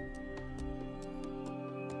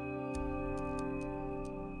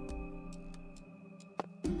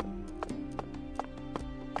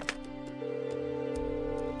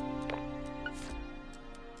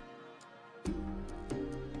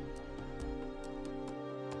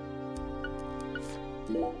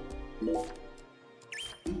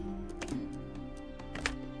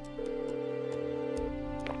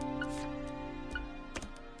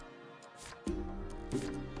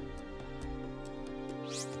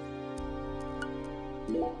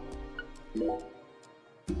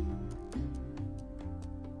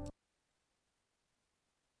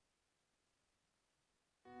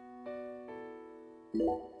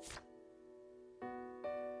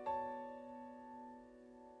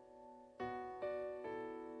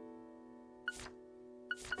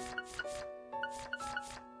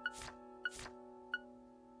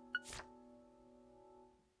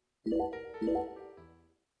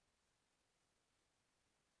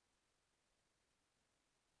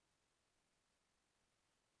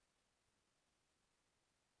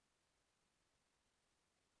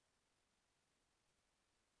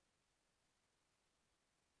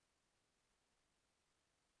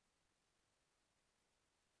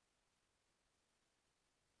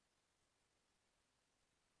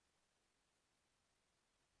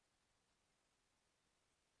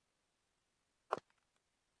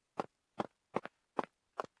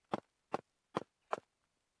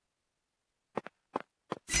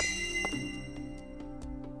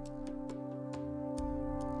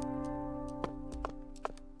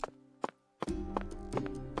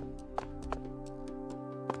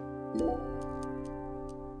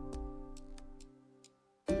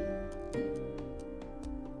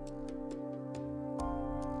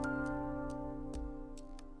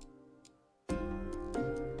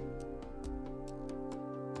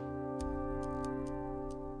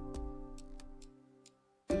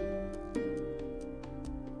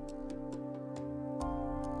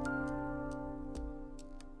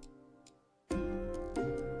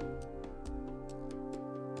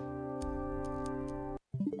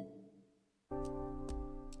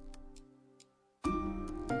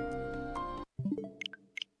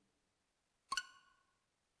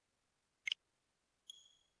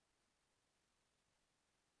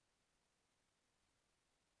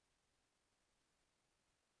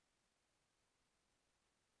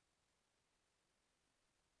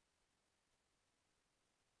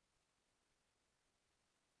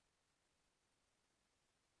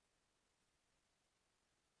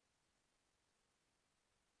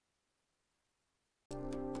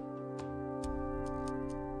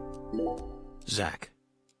 Zack,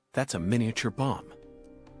 that's a miniature bomb.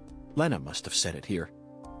 Lena must have set it here.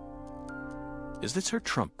 Is this her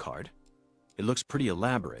trump card? It looks pretty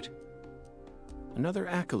elaborate. Another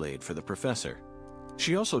accolade for the professor.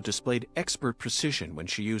 She also displayed expert precision when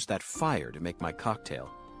she used that fire to make my cocktail.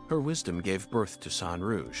 Her wisdom gave birth to San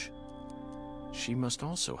Rouge. She must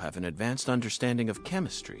also have an advanced understanding of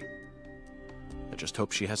chemistry. I just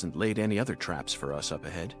hope she hasn't laid any other traps for us up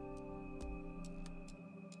ahead.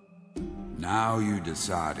 Now you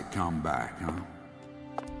decide to come back, huh?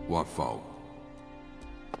 What for?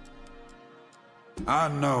 I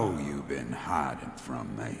know you've been hiding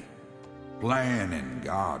from me. Planning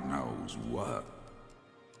God knows what.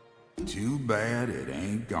 Too bad it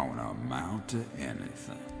ain't gonna amount to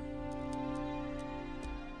anything.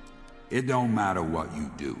 It don't matter what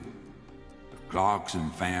you do. The Clarkson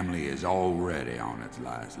family is already on its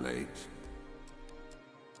last legs.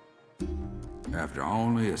 After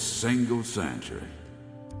only a single century,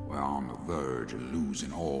 we're on the verge of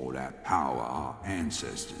losing all that power our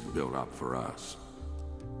ancestors built up for us.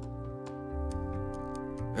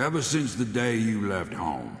 Ever since the day you left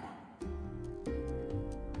home,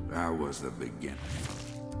 that was the beginning.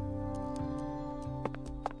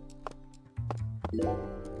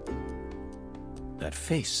 That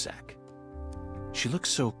face, Zack. She looks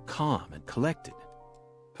so calm and collected.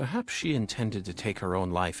 Perhaps she intended to take her own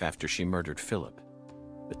life after she murdered Philip.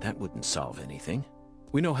 But that wouldn't solve anything.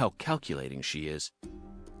 We know how calculating she is.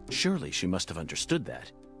 Surely she must have understood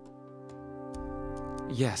that.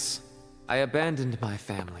 Yes, I abandoned my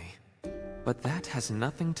family. But that has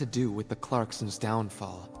nothing to do with the Clarksons'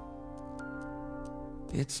 downfall.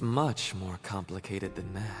 It's much more complicated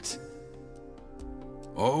than that.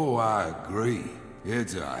 Oh, I agree.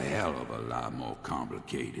 It's a hell of a lot more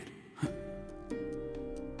complicated.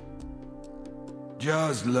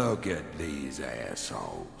 Just look at these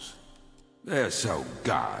assholes. They're so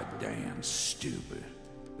goddamn stupid.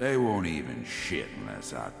 They won't even shit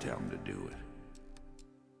unless I tell them to do it.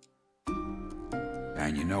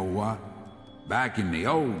 And you know what? Back in the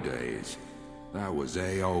old days, that was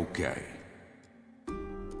A-okay.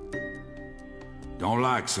 Don't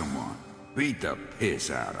like someone, beat the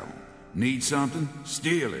piss out of them. Need something?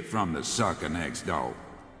 Steal it from the sucker next door.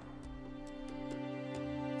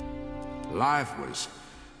 Life was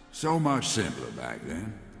so much simpler back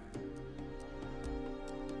then.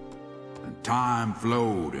 Time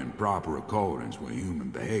flowed in proper accordance with human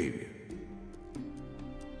behavior.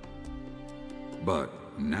 But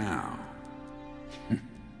now...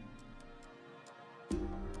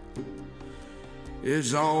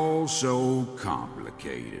 it's all so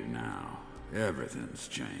complicated now. Everything's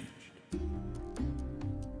changed.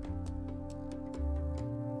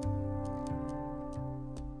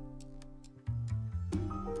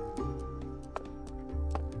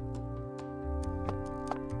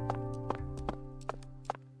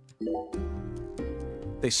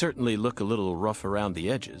 They certainly look a little rough around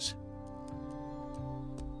the edges.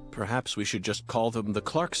 Perhaps we should just call them the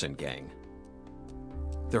Clarkson Gang.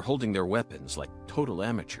 They're holding their weapons like total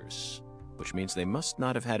amateurs, which means they must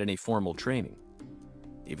not have had any formal training.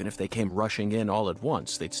 Even if they came rushing in all at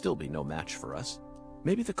once, they'd still be no match for us.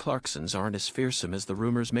 Maybe the Clarksons aren't as fearsome as the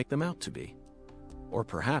rumors make them out to be. Or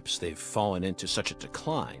perhaps they've fallen into such a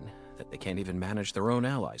decline that they can't even manage their own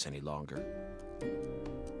allies any longer.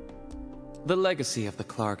 The legacy of the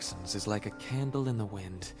Clarksons is like a candle in the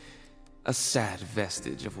wind, a sad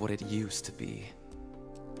vestige of what it used to be.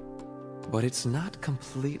 But it's not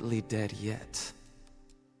completely dead yet.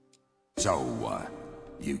 So what?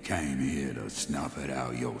 You came here to snuff it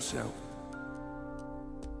out yourself?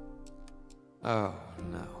 Oh,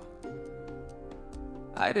 no.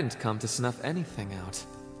 I didn't come to snuff anything out.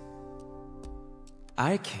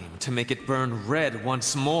 I came to make it burn red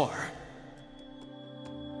once more.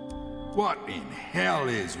 What in hell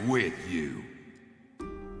is with you?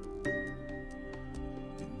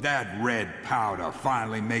 Did that red powder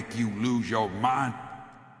finally make you lose your mind?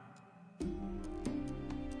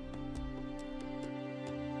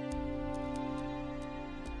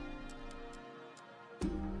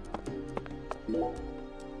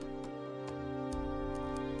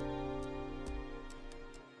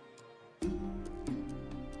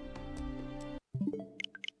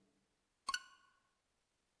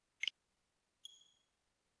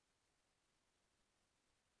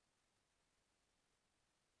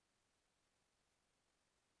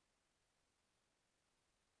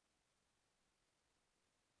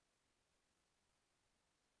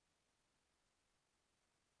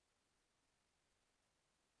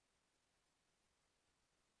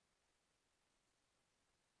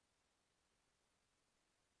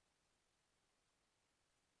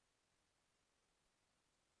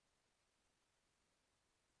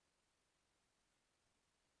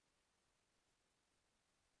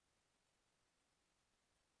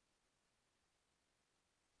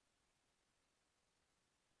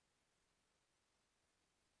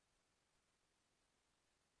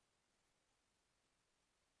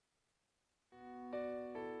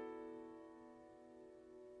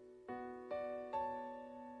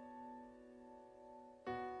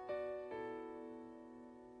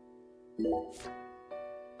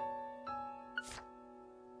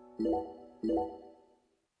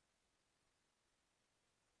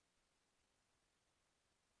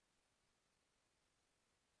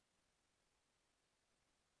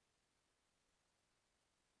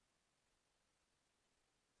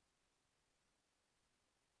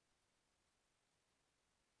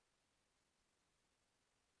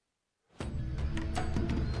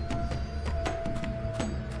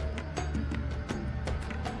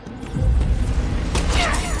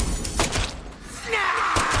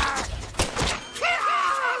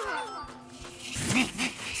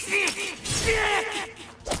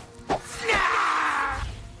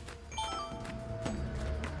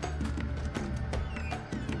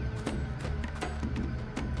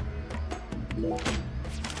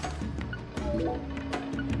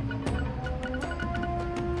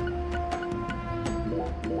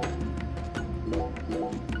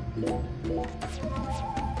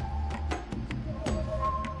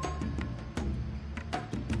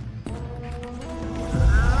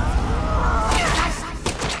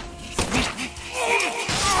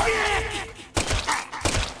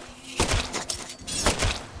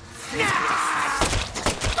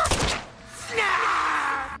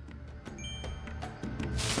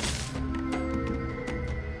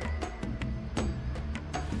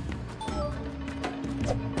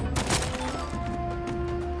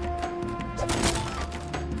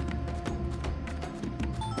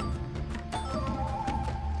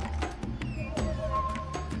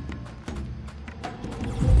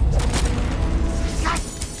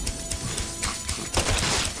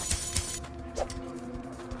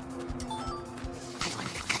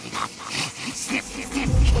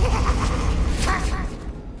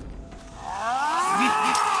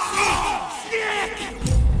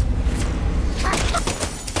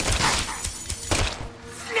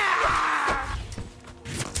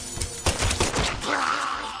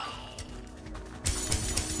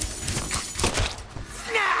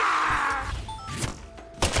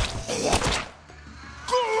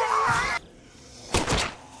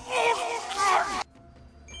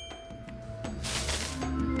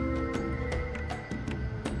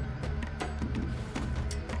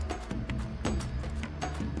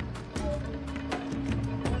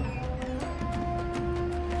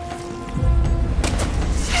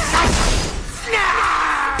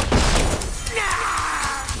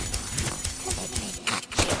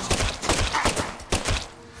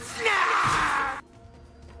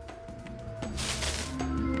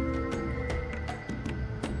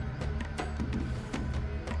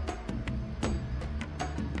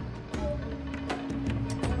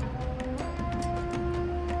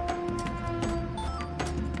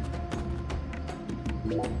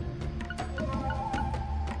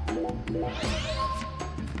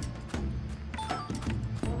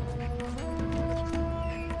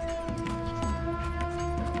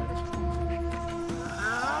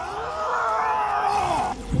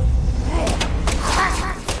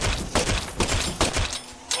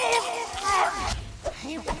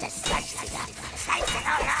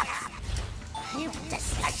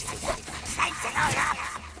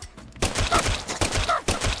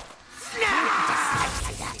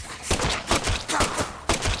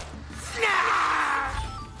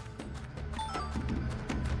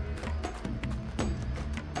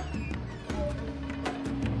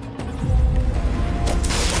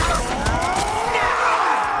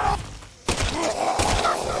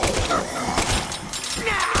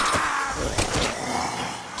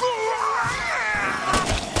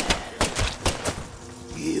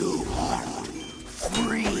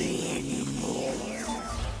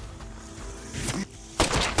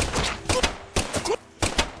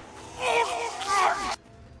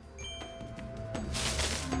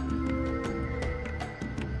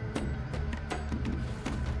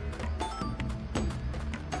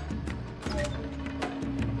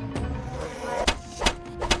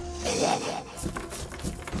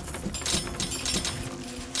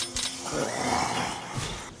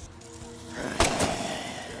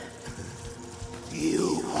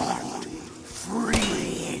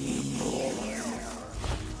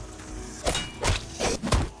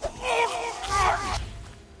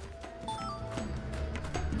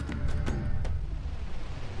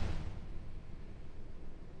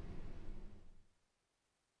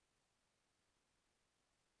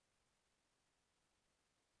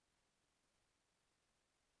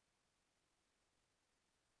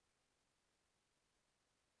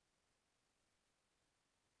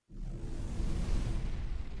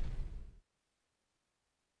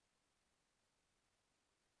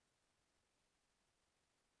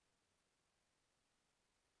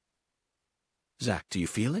 Zack, do you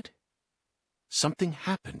feel it? Something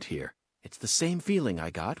happened here. It's the same feeling I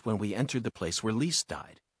got when we entered the place where Lise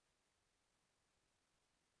died.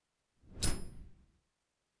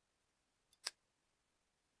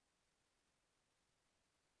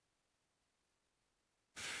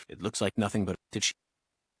 It looks like nothing but... Did she...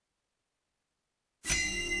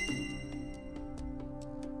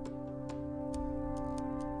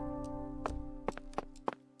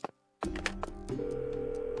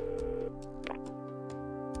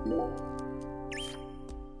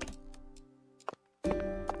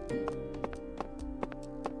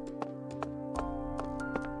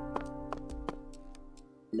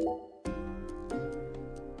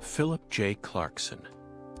 Philip J. Clarkson.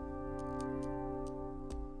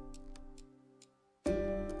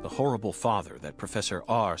 The horrible father that Professor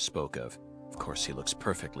R spoke of. Of course, he looks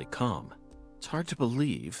perfectly calm. It's hard to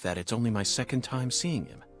believe that it's only my second time seeing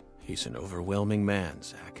him. He's an overwhelming man,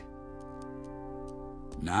 Zack.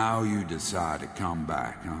 Now you decide to come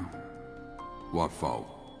back, huh? What for?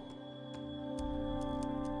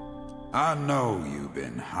 I know you've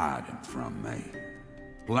been hiding from me.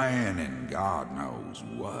 Planning God knows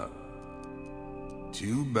what.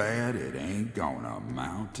 Too bad it ain't gonna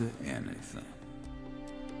amount to anything.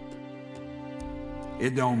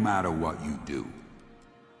 It don't matter what you do.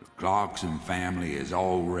 The Clarkson family is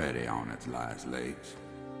already on its last legs.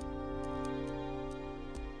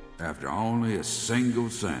 After only a single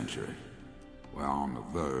century, we're on the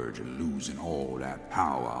verge of losing all that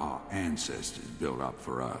power our ancestors built up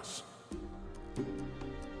for us.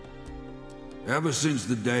 Ever since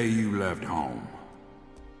the day you left home,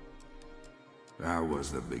 that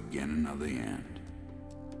was the beginning of the end.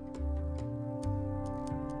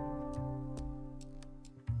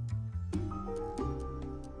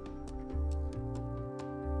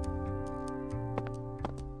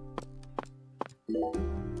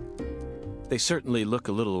 They certainly look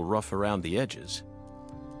a little rough around the edges.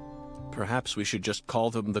 Perhaps we should just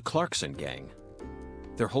call them the Clarkson Gang.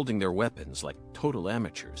 They're holding their weapons like total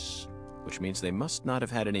amateurs, which means they must not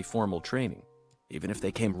have had any formal training. Even if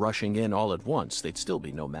they came rushing in all at once, they'd still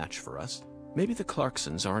be no match for us. Maybe the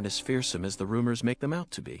Clarksons aren't as fearsome as the rumors make them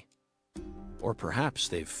out to be. Or perhaps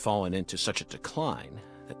they've fallen into such a decline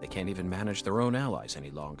that they can't even manage their own allies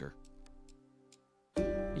any longer.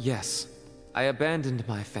 Yes, I abandoned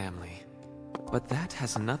my family. But that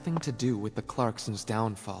has nothing to do with the Clarksons'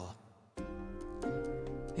 downfall.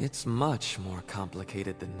 It's much more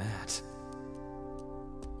complicated than that.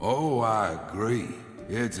 Oh, I agree.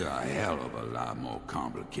 It's a hell of a lot more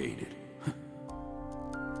complicated.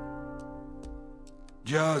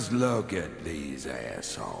 Just look at these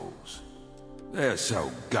assholes. They're so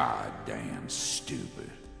goddamn stupid.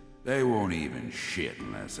 They won't even shit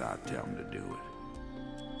unless I tell them to do it.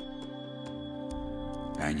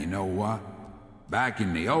 And you know what? Back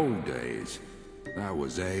in the old days, that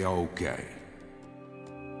was A-okay.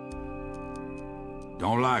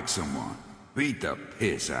 Don't like someone? Beat the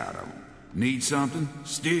piss out of them. Need something?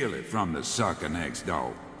 Steal it from the sucker next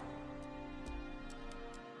door.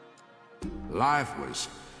 Life was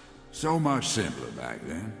so much simpler back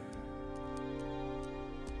then.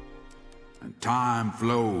 And time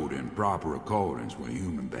flowed in proper accordance with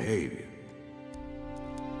human behavior.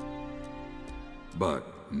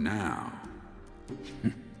 But now...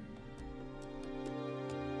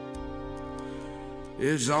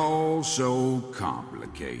 it's all so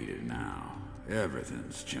complicated now.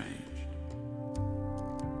 Everything's changed.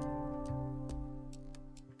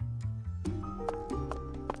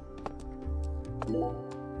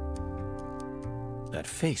 That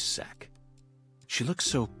face, Zack. She looks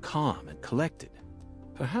so calm and collected.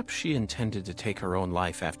 Perhaps she intended to take her own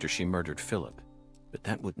life after she murdered Philip, but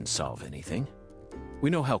that wouldn't solve anything. We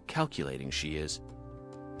know how calculating she is.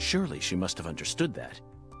 Surely she must have understood that.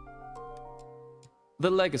 The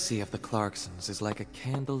legacy of the Clarksons is like a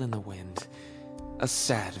candle in the wind, a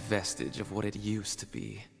sad vestige of what it used to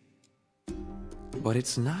be. But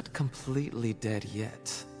it's not completely dead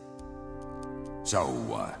yet. So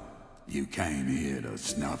what? You came here to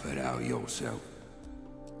snuff it out yourself?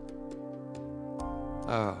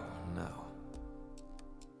 Oh, no.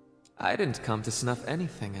 I didn't come to snuff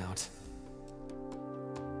anything out.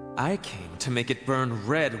 I came to make it burn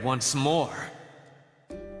red once more.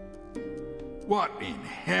 What in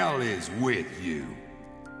hell is with you?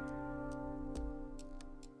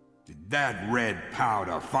 Did that red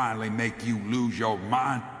powder finally make you lose your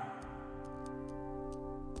mind?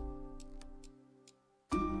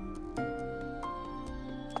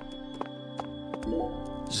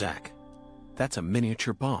 Zack, that's a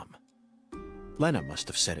miniature bomb. Lena must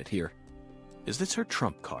have set it here. Is this her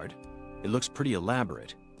trump card? It looks pretty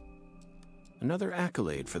elaborate. Another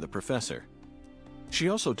accolade for the professor. She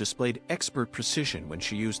also displayed expert precision when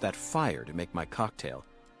she used that fire to make my cocktail.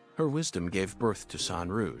 Her wisdom gave birth to San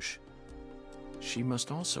Rouge. She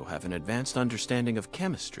must also have an advanced understanding of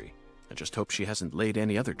chemistry. I just hope she hasn't laid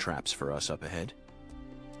any other traps for us up ahead.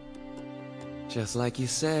 Just like you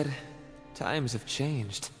said, times have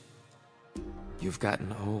changed. You've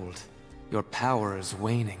gotten old. Your power is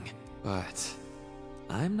waning. But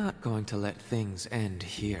I'm not going to let things end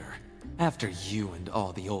here. After you and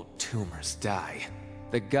all the old tumors die,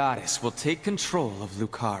 the goddess will take control of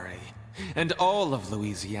Lucare, and all of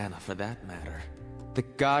Louisiana for that matter. The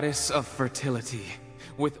goddess of fertility,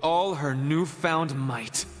 with all her newfound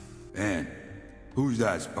might. And who's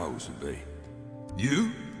that supposed to be?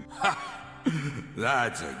 You? Ha!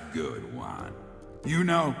 That's a good one. You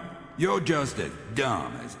know, you're just as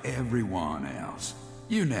dumb as everyone else.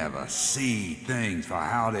 You never see things for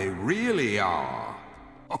how they really are.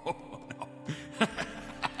 Oh, no.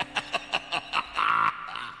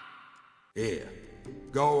 Here,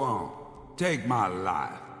 go on. Take my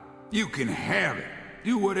life. You can have it.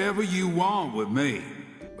 Do whatever you want with me.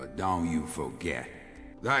 But don't you forget,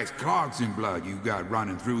 that's Clarkson blood you got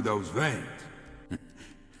running through those veins.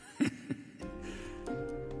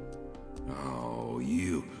 Oh,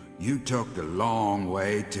 you took the long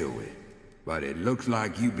way to it. But it looks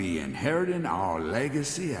like you be inheriting our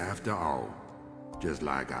legacy after all. Just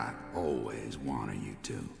like I always wanted you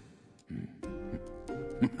to.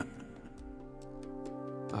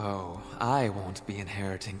 Oh, I won't be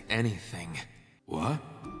inheriting anything. What?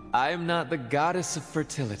 I'm not the goddess of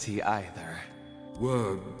fertility either.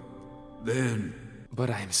 Well, then... But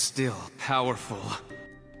I'm still powerful.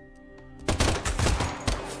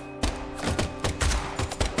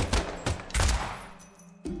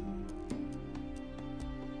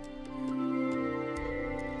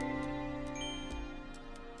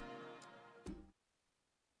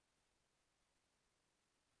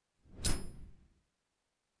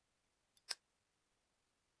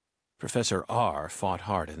 Professor R fought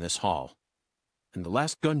hard in this hall, and the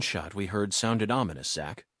last gunshot we heard sounded ominous,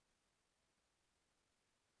 Zack.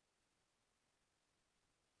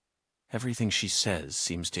 Everything she says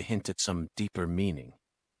seems to hint at some deeper meaning.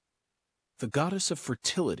 The goddess of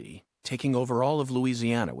fertility taking over all of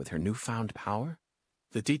Louisiana with her newfound power?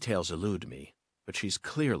 The details elude me, but she's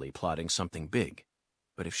clearly plotting something big.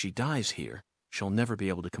 But if she dies here, she'll never be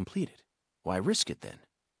able to complete it. Why risk it then?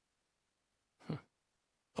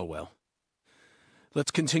 Oh well. Let's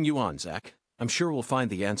continue on, Zack. I'm sure we'll find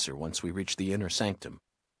the answer once we reach the inner sanctum.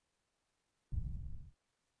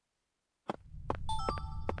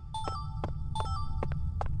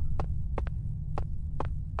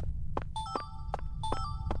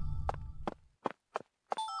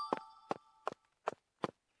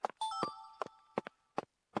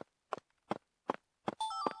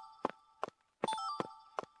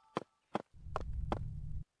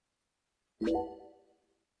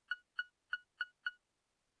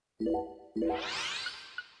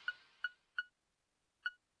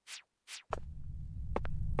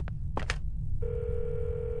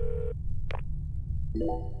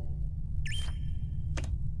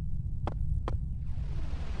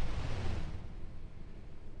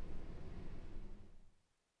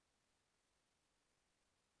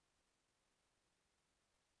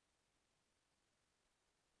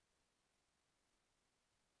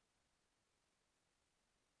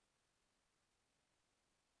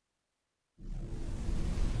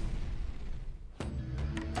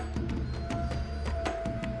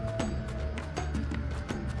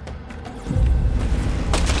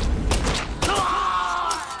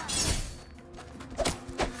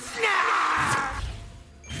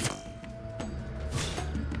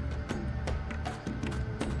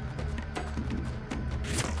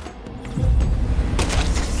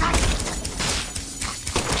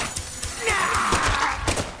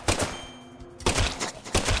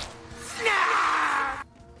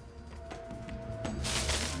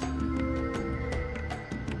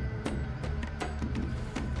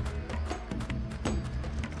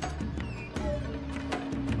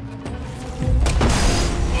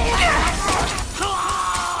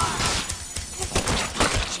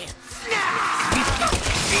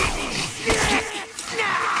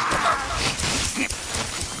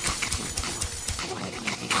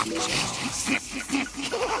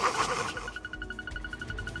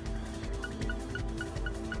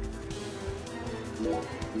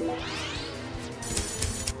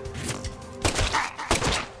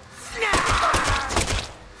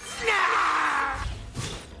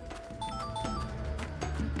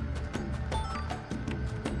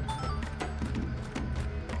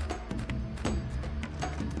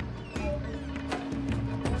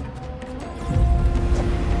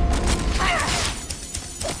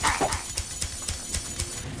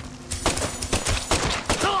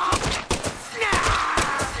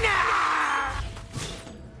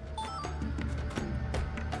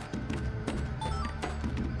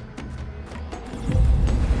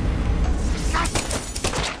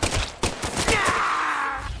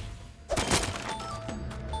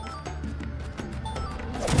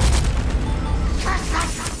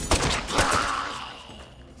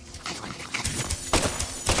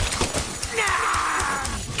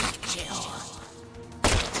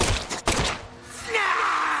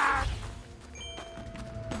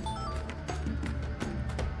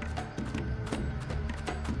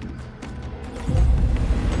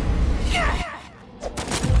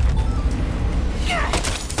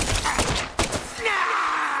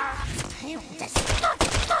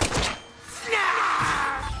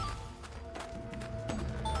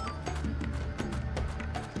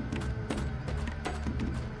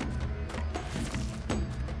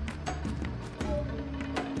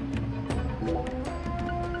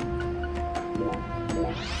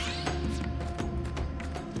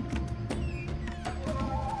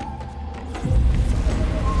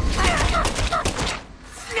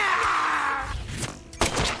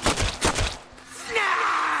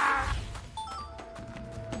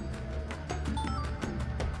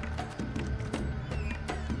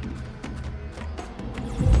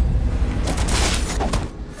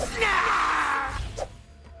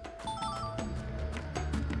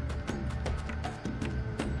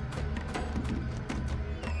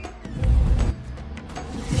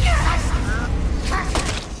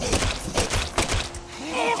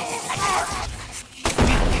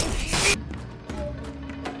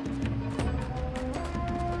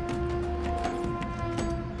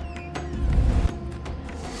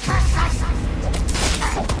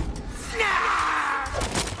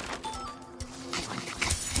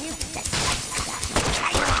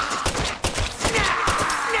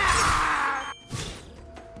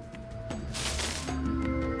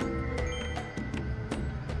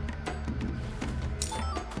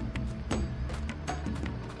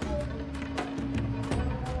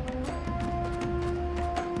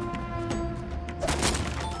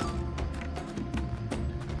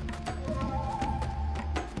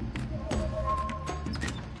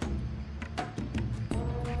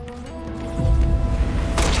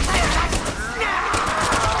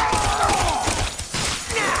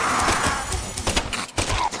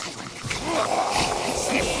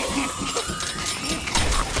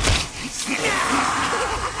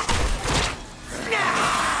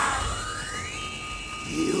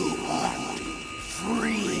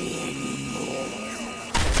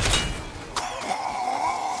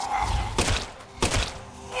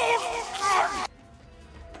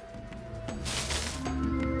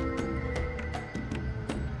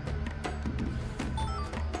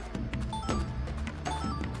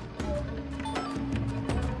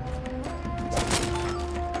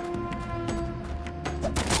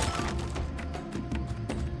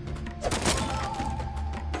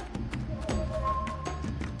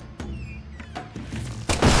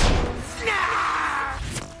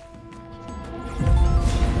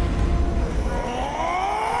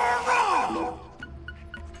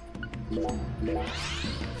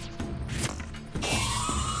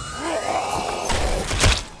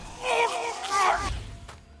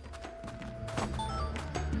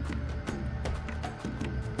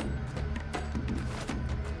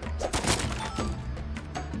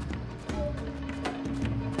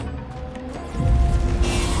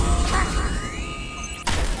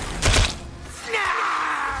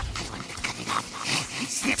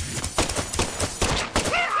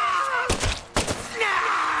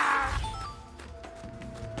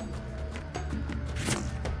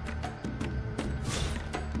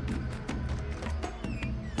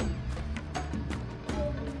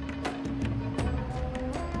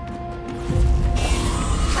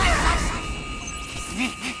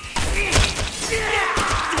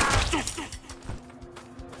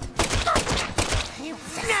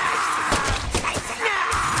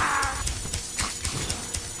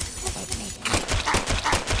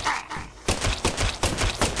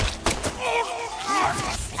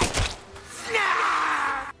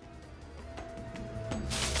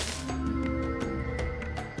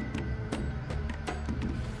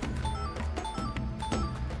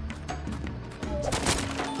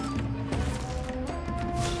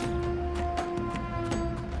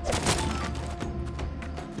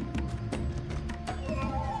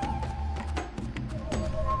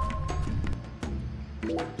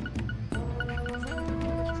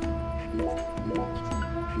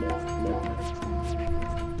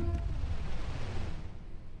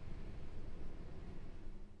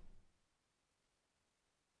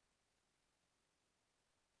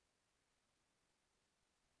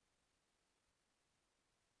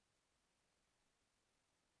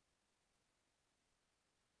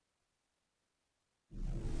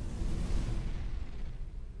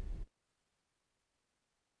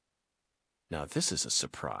 Now this is a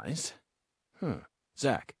surprise.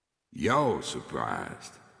 Zack. You're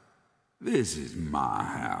surprised. This is my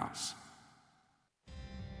house.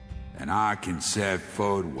 And I can set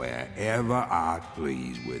foot wherever I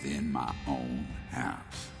please within my own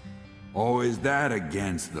house. Or is that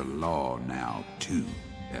against the law now, too,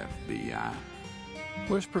 FBI?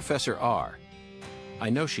 Where's Professor R? I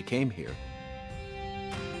know she came here.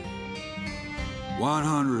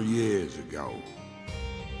 100 years ago,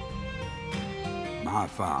 my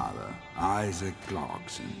father, Isaac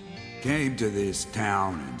Clarkson, came to this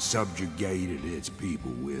town and subjugated its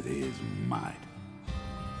people with his might.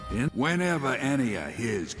 And whenever any of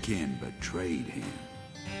his kin betrayed him,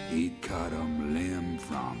 he'd cut 'em limb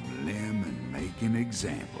from limb and make an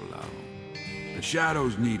example of 'em. The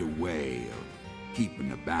shadows need a way of keeping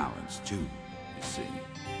the balance, too, you see.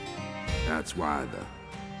 That's why the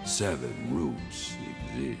 7 roots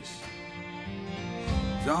exist.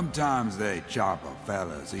 Sometimes they chop a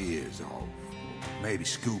fella's ears off, maybe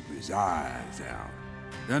scoop his eyes out.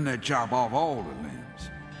 Then they chop off all the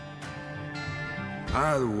limbs.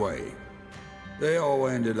 Either way, they all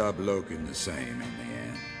ended up looking the same in the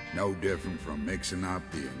end. No different from mixing up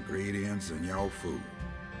the ingredients in your food.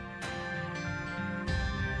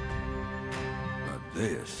 But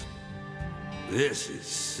this is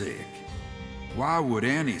sick. Why would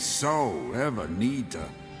any soul ever need to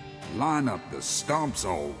line up the stumps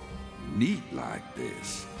all neat like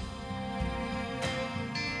this?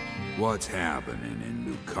 What's happening in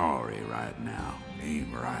Lucari right now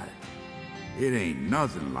ain't right. It ain't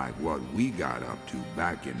nothing like what we got up to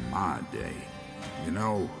back in my day. You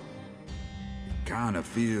know, it kinda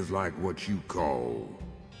feels like what you call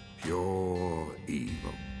pure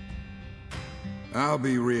evil. I'll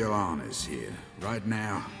be real honest here. Right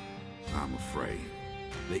now, I'm afraid.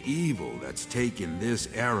 The evil that's taking this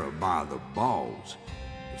era by the balls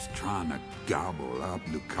is trying to gobble up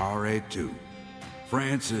Lucari too.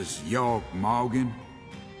 Francis York Morgan,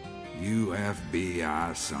 you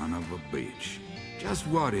FBI son of a bitch. Just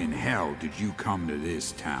what in hell did you come to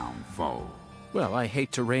this town for? Well, I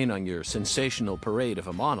hate to rain on your sensational parade of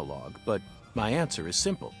a monologue, but my answer is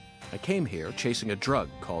simple. I came here chasing a drug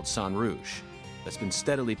called Sang Rouge that's been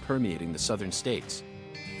steadily permeating the southern states,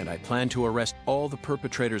 and I plan to arrest all the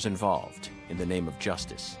perpetrators involved in the name of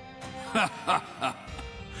justice.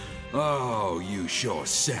 Oh, you sure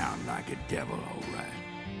sound like a devil, all right.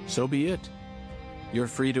 So be it. You're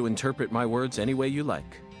free to interpret my words any way you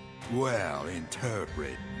like. Well,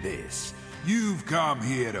 interpret this. You've come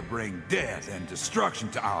here to bring death and destruction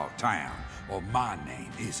to our town, or my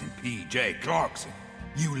name isn't P.J. Clarkson.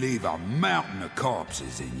 You leave a mountain of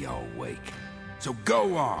corpses in your wake. So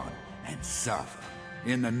go on and suffer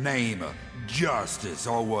in the name of justice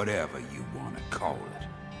or whatever you want to call it.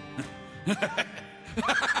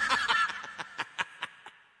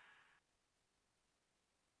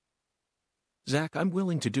 Zack, I'm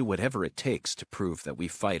willing to do whatever it takes to prove that we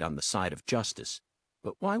fight on the side of justice.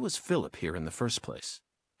 But why was Philip here in the first place?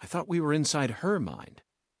 I thought we were inside her mind.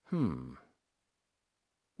 No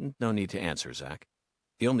need to answer, Zack.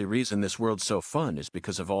 The only reason this world's so fun is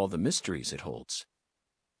because of all the mysteries it holds.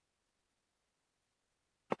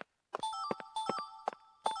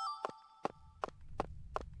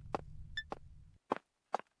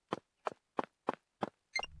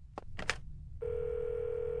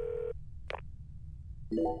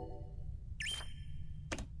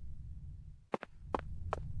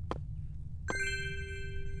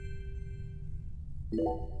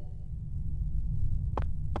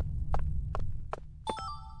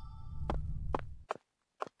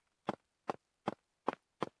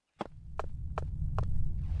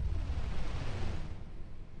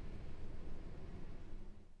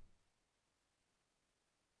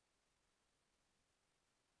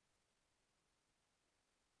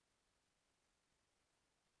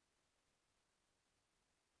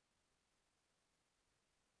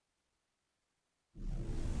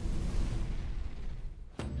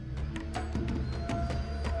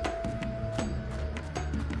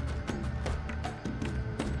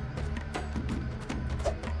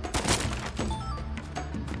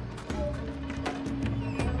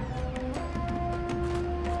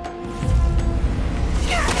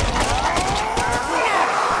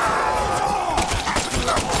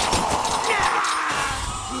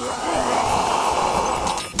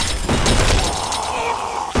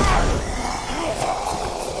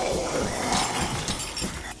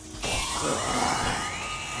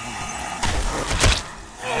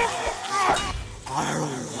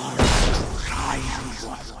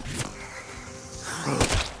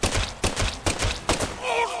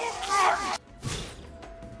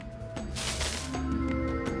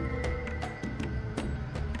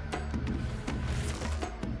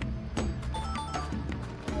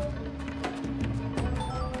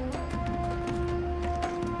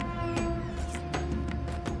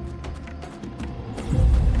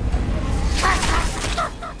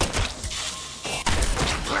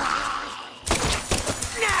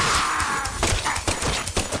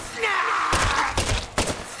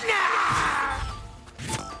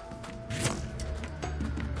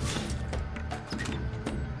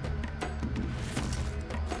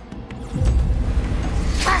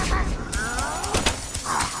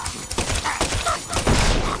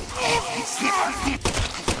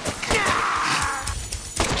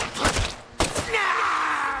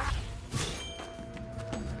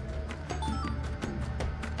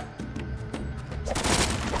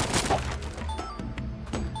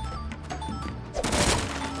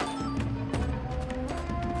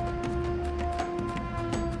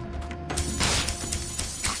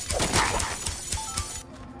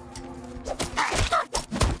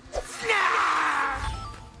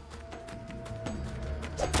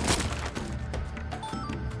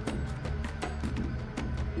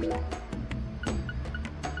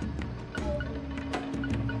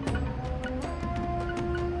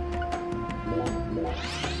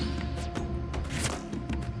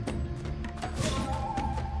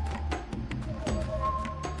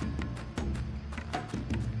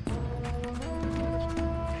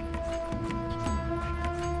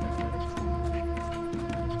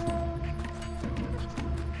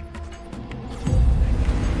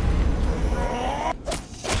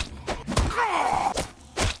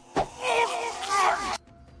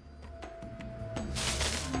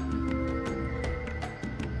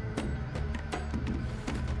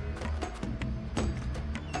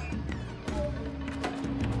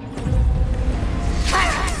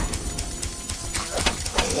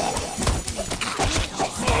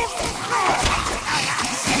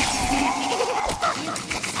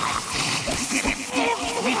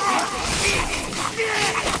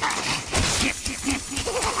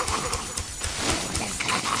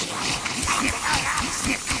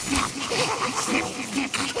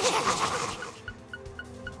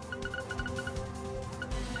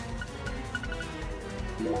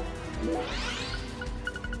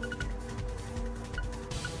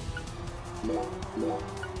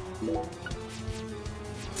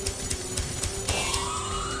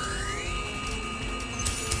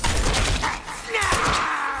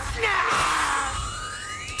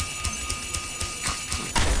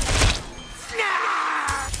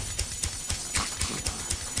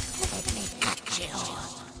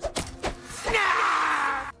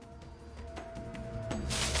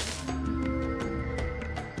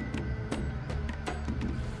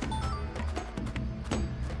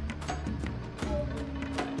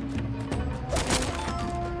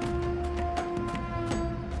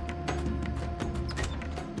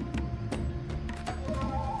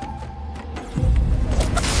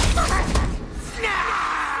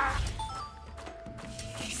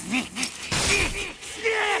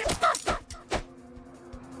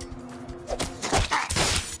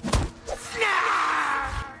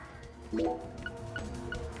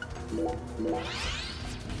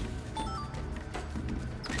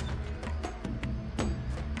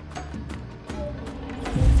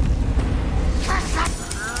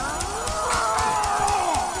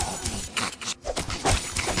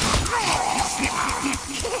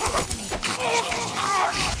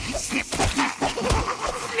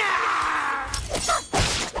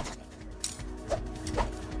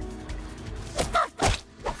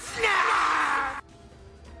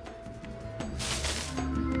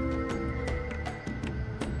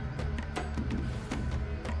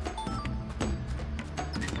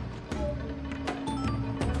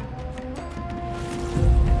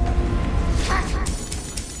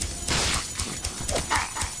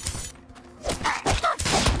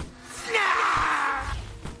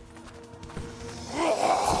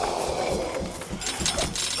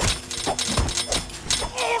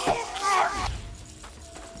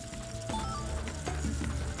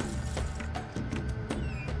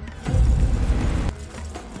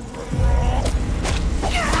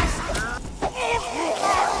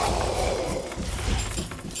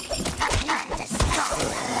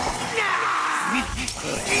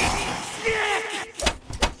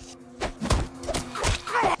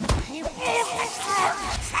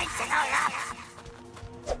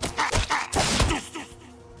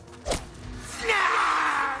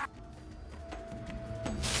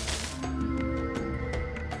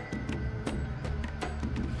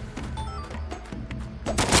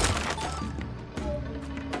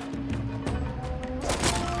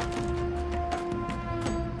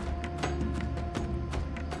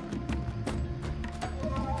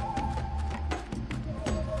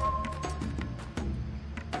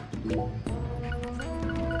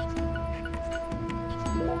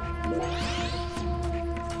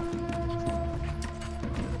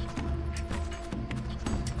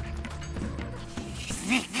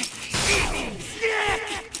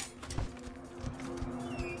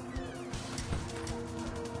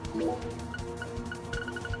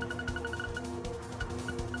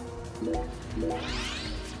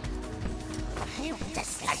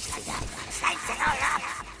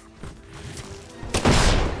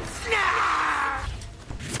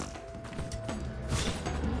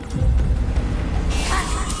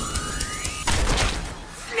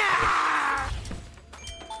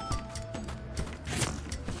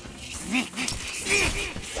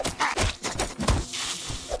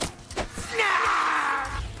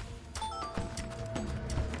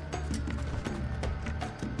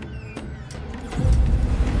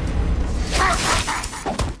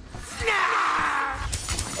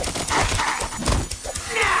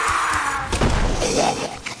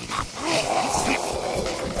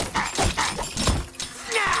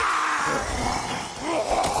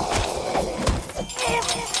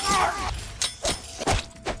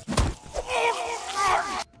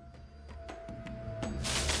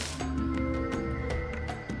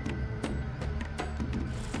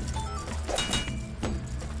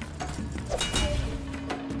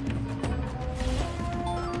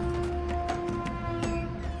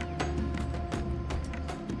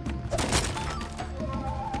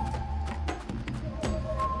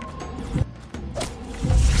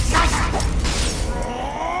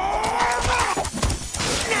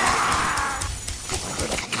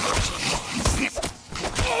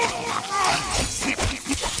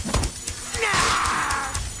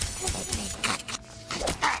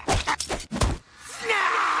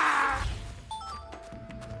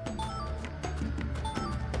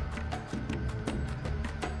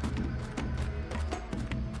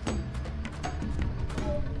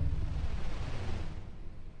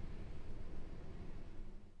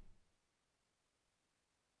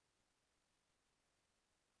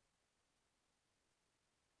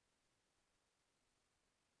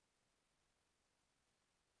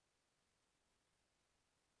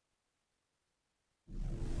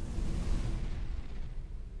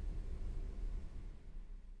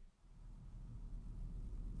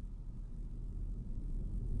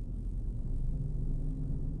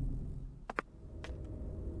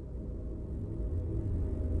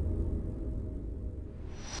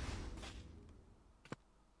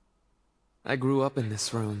 I grew up in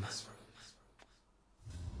this room.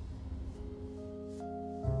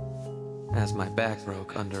 As my back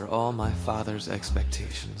broke under all my father's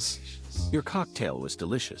expectations. Your cocktail was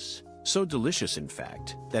delicious. So delicious, in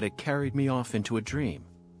fact, that it carried me off into a dream.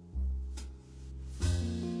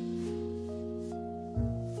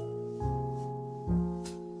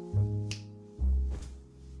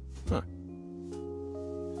 Huh.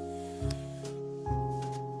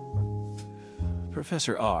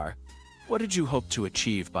 Professor R., what did you hope to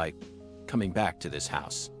achieve by coming back to this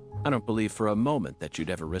house? I don't believe for a moment that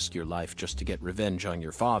you'd ever risk your life just to get revenge on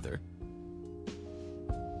your father.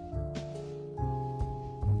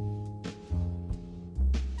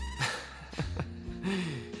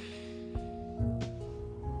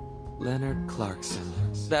 Leonard Clarkson.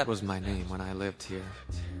 That was my name when I lived here.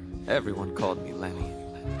 Everyone called me Lenny.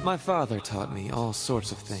 My father taught me all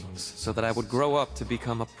sorts of things so that I would grow up to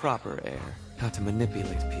become a proper heir. How to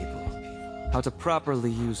manipulate people. How to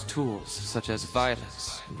properly use tools such as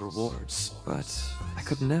violence and rewards. But I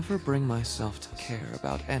could never bring myself to care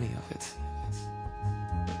about any of it.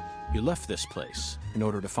 You left this place in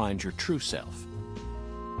order to find your true self.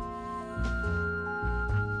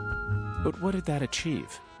 But what did that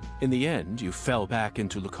achieve? In the end, you fell back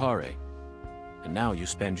into Le Carré. And now you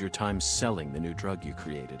spend your time selling the new drug you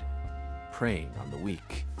created, preying on the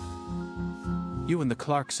weak. You and the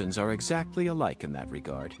Clarksons are exactly alike in that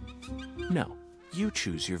regard. No, you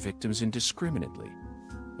choose your victims indiscriminately,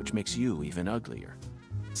 which makes you even uglier.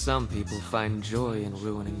 Some people find joy in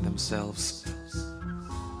ruining themselves,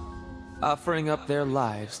 offering up their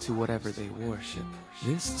lives to whatever they worship.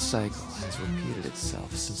 This cycle has repeated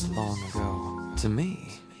itself since long ago. To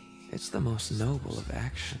me, it's the most noble of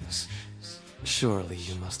actions. Surely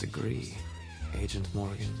you must agree, Agent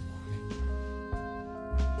Morgan.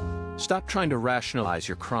 Stop trying to rationalize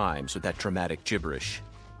your crimes with that dramatic gibberish.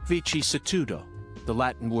 Vicissitudo, the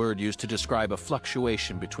Latin word used to describe a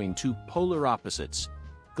fluctuation between two polar opposites.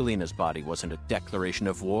 Galena's body wasn't a declaration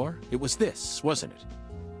of war. It was this, wasn't it?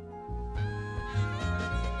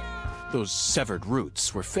 Those severed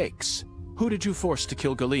roots were fakes. Who did you force to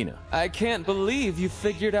kill Galena? I can't believe you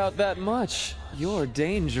figured out that much. You're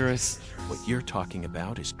dangerous. What you're talking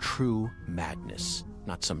about is true madness,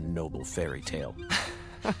 not some noble fairy tale.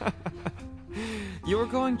 You're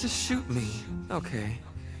going to shoot me. Okay.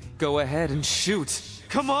 Go ahead and shoot.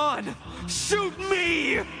 Come on! Shoot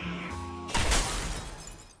me!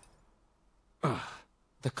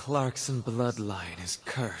 The Clarkson bloodline is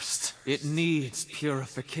cursed. It needs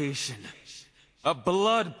purification. A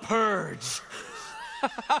blood purge!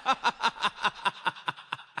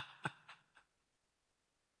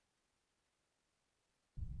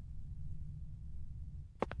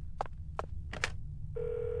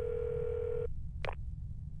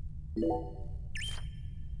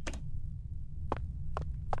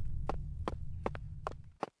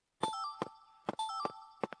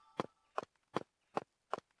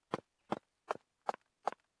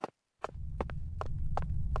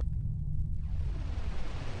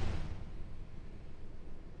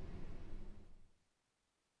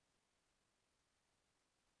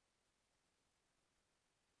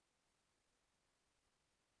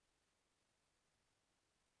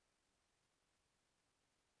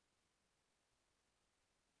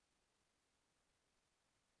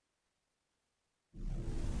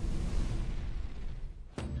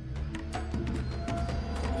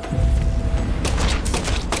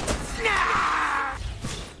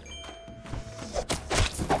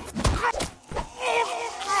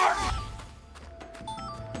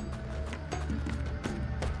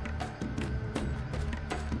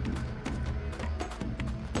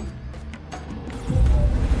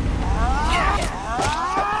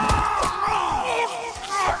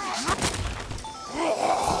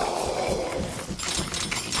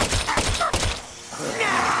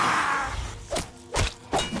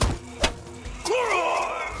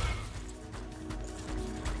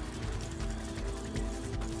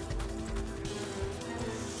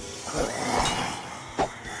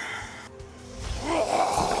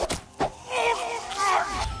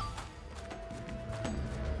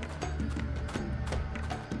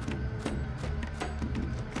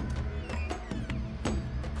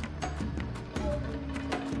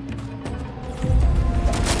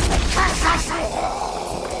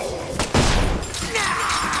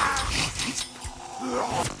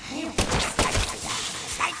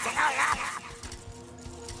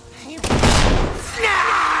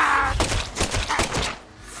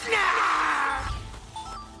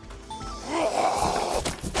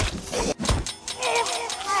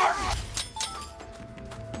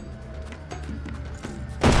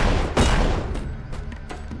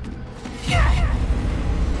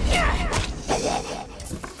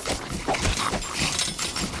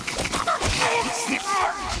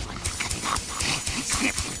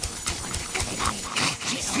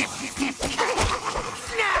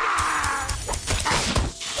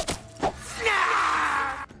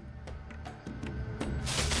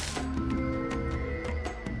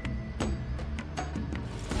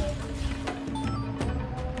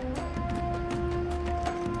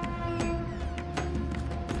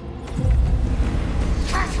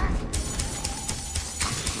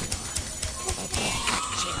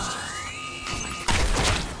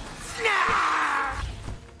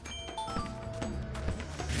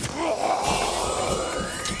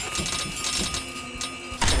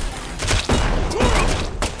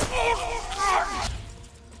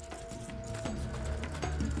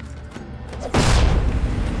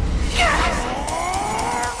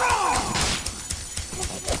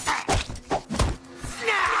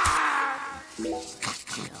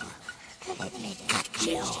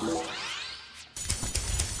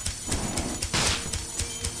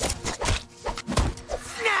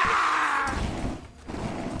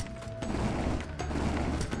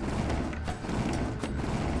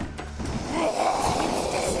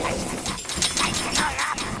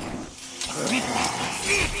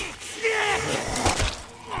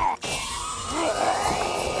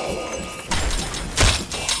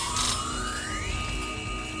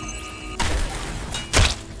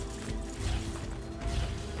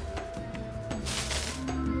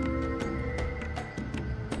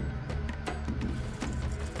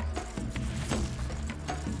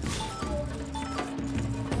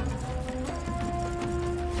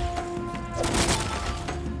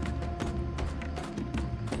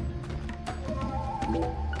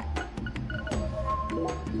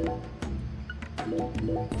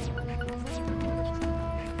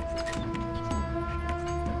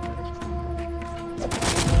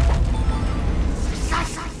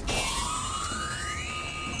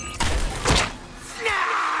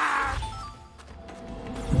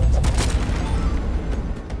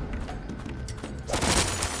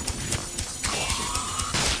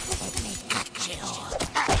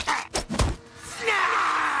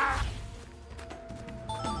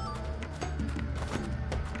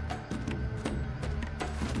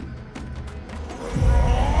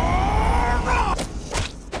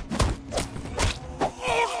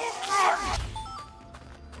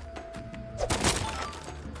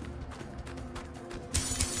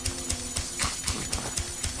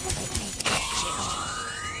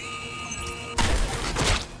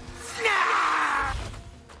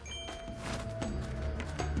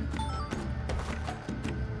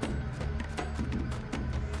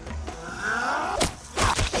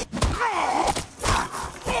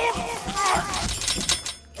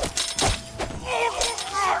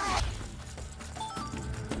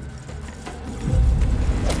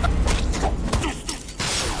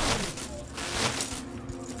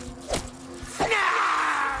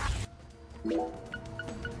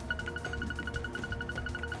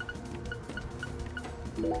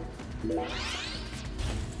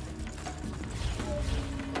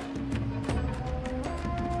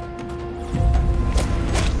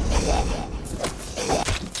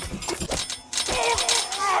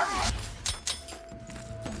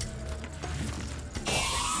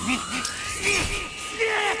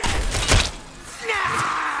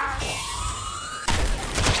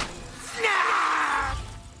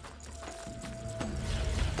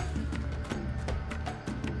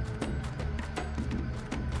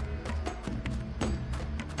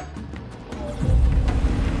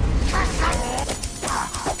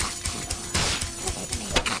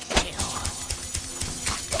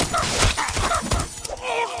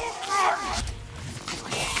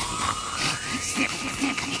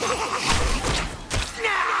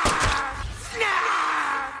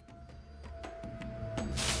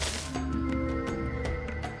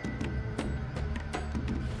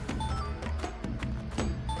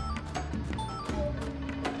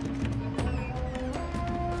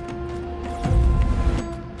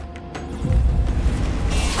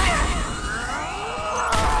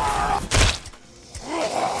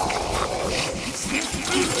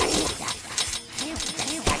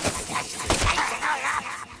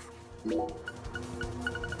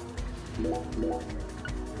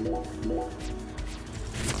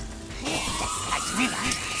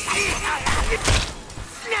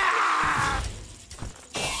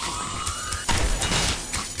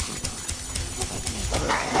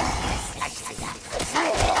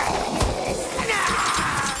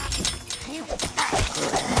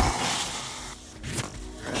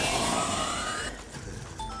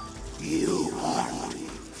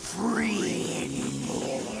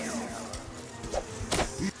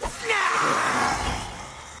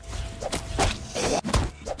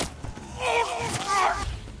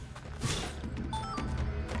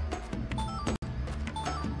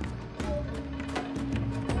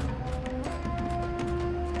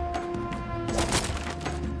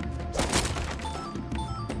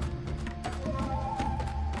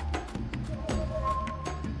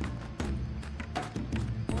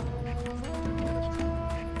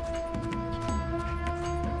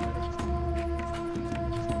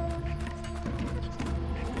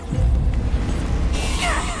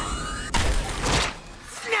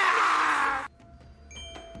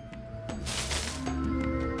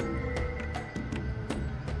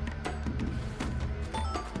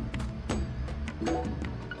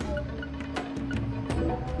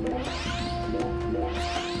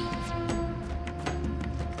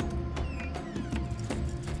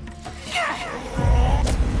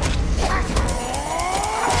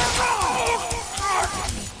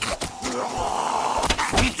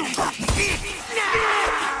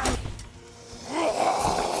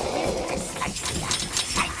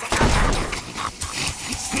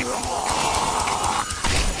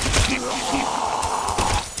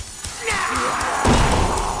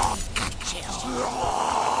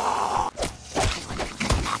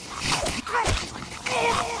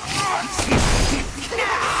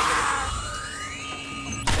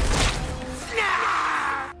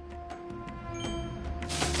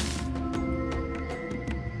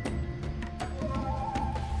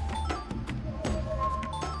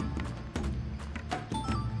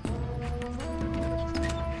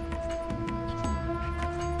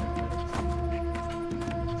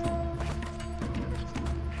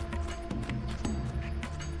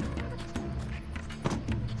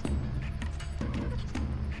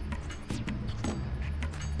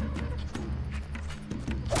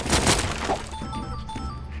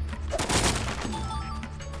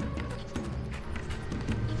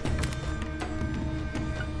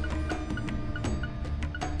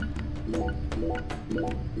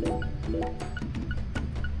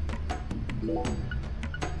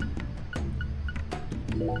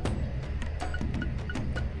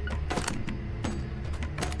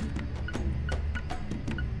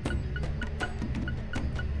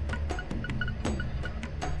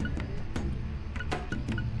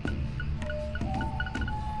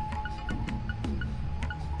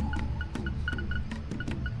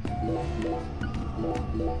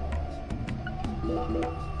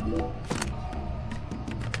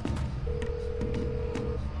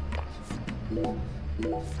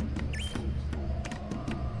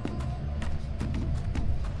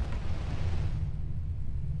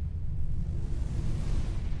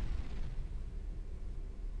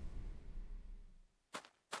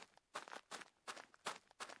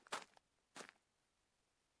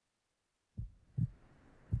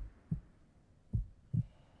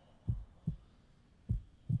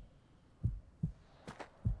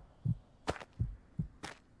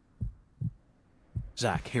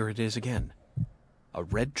 Zack, here it is again. A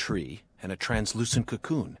red tree and a translucent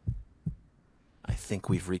cocoon. I think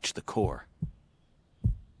we've reached the core.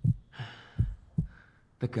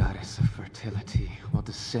 The goddess of fertility will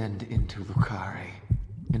descend into Lucare,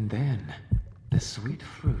 and then the sweet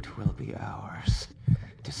fruit will be ours.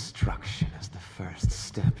 Destruction is the first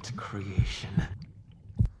step to creation.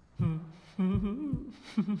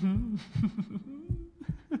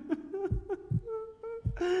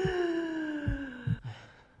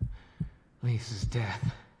 Lisa's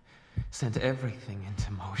death sent everything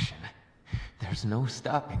into motion. There's no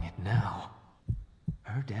stopping it now.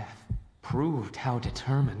 Her death proved how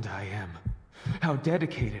determined I am, how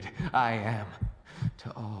dedicated I am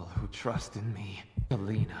to all who trust in me.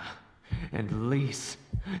 Galena and Lise,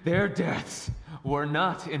 their deaths were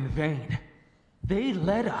not in vain. They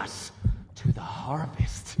led us to the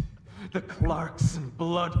harvest. The Clarkson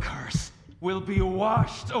blood curse will be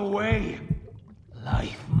washed away.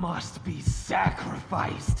 Life must be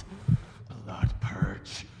sacrificed. Blood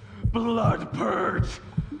purge. Blood purge.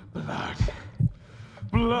 Blood.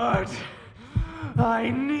 Blood.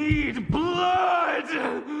 I need blood!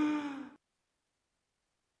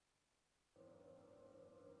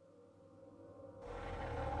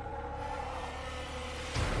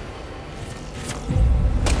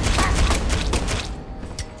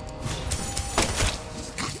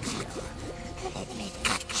 Let me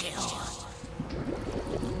cut you.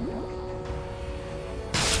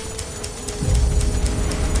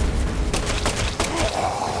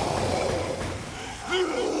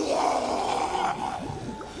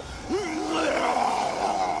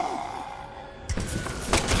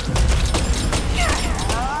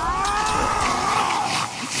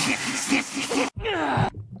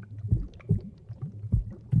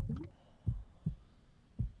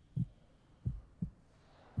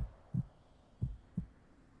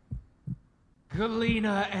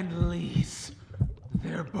 Galena and Lise,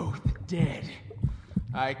 they're both dead.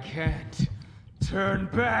 I can't turn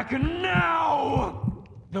back now!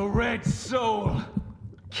 The Red Soul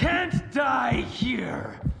can't die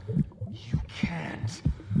here. You can't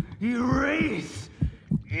erase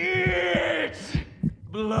it!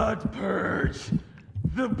 Blood Purge!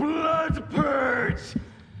 The Blood Purge!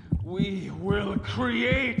 We will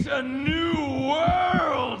create a new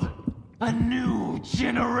world! A new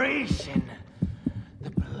generation! The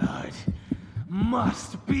blood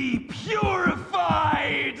must be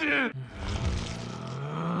purified!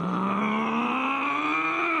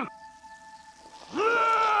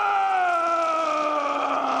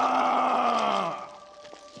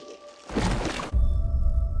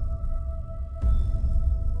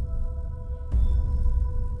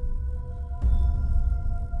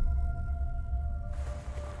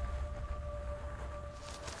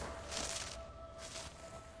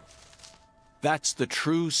 That's the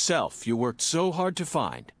true self you worked so hard to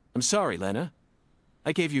find. I'm sorry, Lena.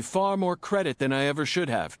 I gave you far more credit than I ever should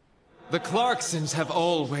have. The Clarksons have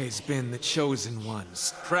always been the chosen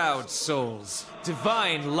ones, proud souls,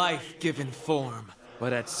 divine life-given form.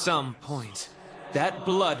 But at some point, that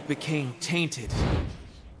blood became tainted.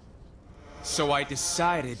 So I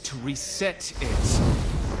decided to reset it.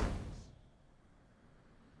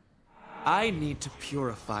 I need to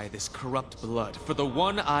purify this corrupt blood for the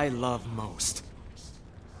one I love most.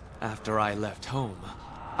 After I left home,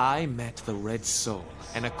 I met the Red Soul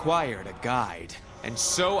and acquired a guide. And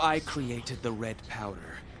so I created the red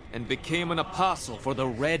powder and became an apostle for the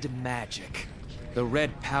red magic. The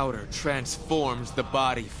red powder transforms the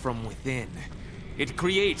body from within. It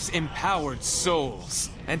creates empowered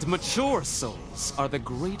souls, and mature souls are the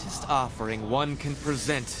greatest offering one can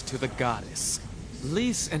present to the goddess.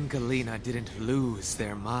 Lise and Galena didn't lose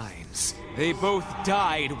their minds. They both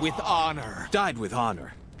died with honor. Died with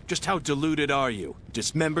honor? Just how deluded are you?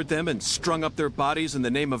 Dismembered them and strung up their bodies in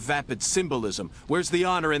the name of vapid symbolism. Where's the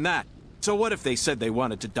honor in that? So what if they said they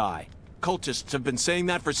wanted to die? Cultists have been saying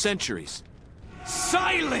that for centuries.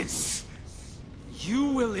 Silence! You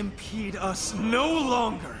will impede us no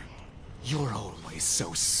longer. You're always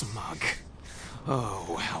so smug.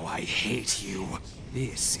 Oh, how I hate you.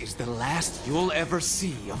 This is the last you'll ever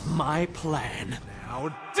see of my plan.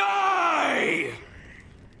 Now die!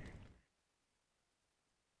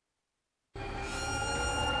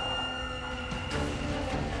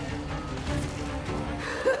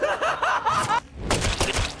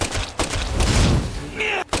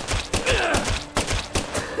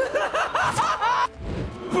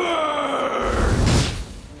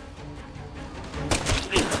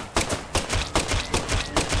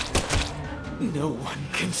 No one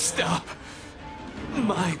can stop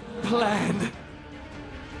my plan.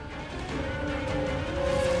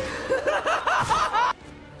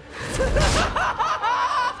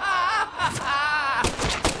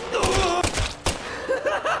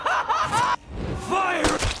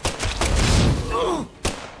 Fire!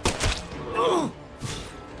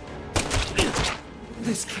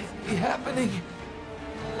 This can't be happening.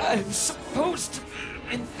 I'm supposed to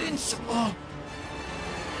be invincible.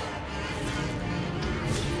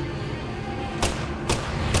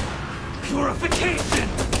 Purification!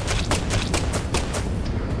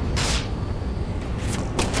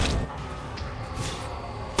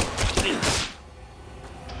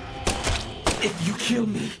 If you kill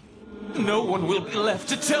me, no one will be left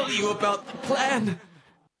to tell you about the plan.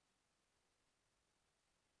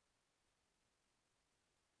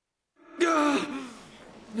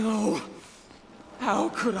 No. How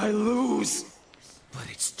could I lose? But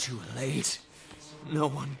it's too late. No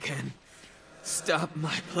one can stop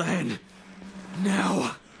my plan.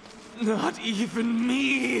 Now, not even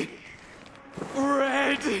me.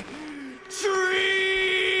 Red Tree!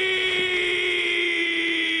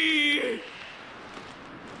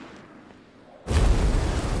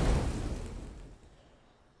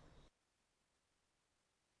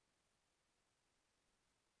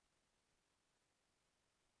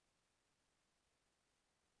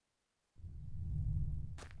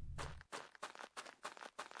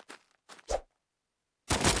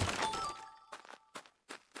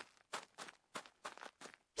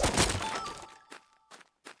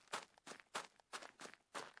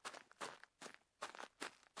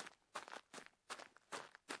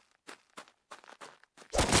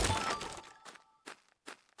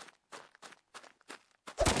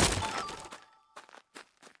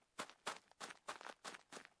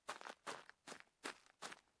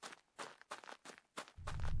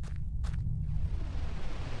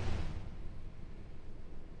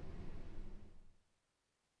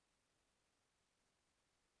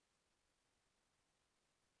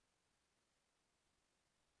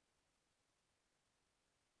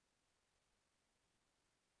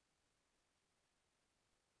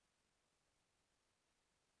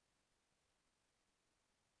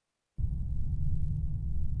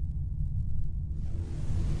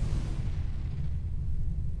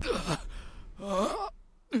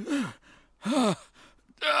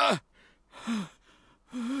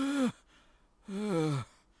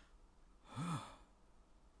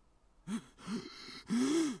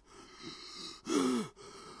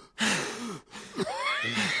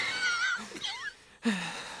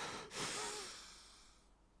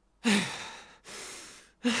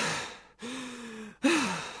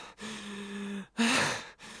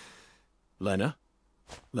 Lena,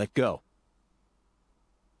 let go.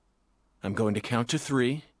 I'm going to count to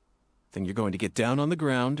 3, then you're going to get down on the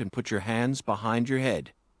ground and put your hands behind your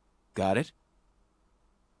head. Got it?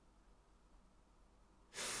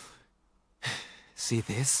 See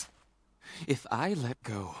this? If I let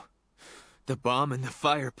go, the bomb in the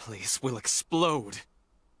fireplace will explode.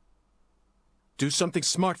 Do something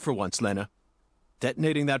smart for once, Lena.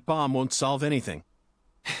 Detonating that bomb won't solve anything.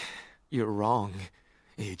 You're wrong,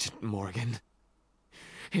 Agent Morgan.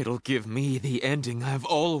 It'll give me the ending I've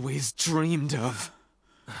always dreamed of.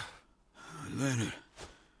 Leonard,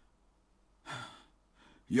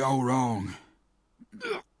 you're wrong.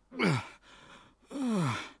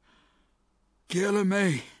 Killing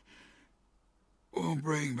me will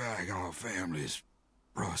bring back our family's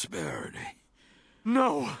prosperity.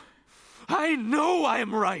 No! I know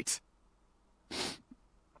I'm right!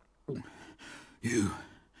 You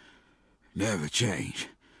never change.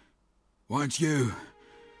 Once you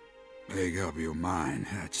make up your mind,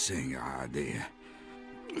 that single idea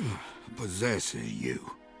possesses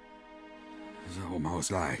you. It's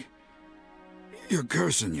almost like you're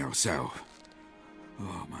cursing yourself.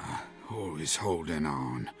 Oh, my, always holding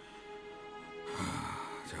on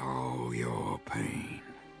to all your pain.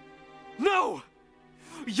 No!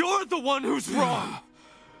 You're the one who's wrong!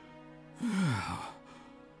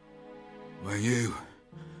 When you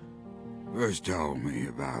first told me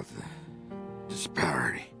about the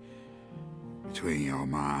disparity between your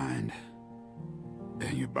mind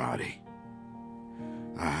and your body,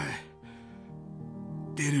 I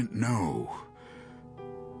didn't know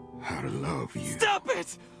how to love you. Stop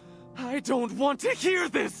it! I don't want to hear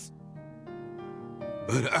this!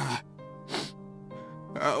 But I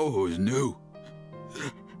always knew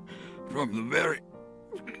from the very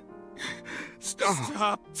start.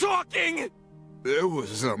 Stop talking! There was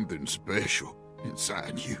something special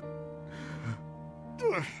inside you.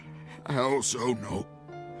 I also know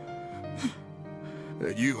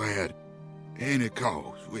that you had any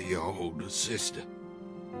cause with your older sister.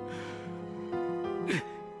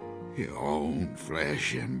 Your own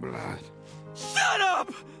flesh and blood. Shut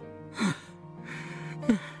up!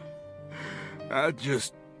 I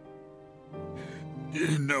just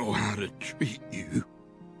didn't know how to treat you.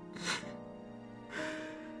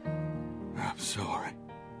 I'm sorry.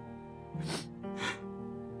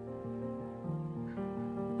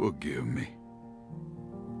 Forgive me.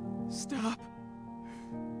 Stop.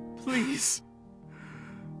 Please.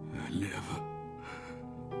 I never,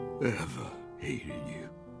 ever hated you.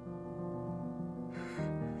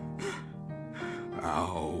 I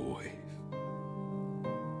always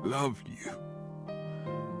loved you.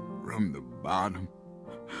 From the bottom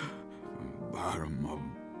of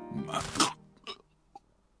my...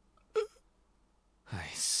 I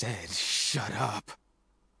said shut up.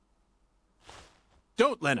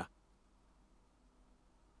 Don't, Lena!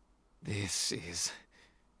 This is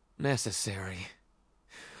necessary.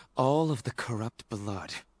 All of the corrupt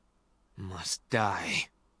blood must die.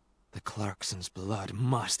 The Clarksons' blood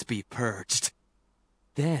must be purged.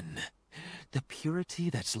 Then, the purity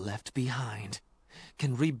that's left behind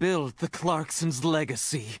can rebuild the Clarksons'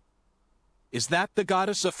 legacy. Is that the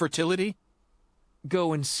goddess of fertility?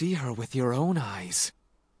 Go and see her with your own eyes.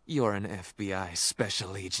 You're an FBI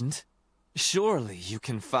special agent. Surely you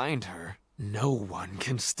can find her. No one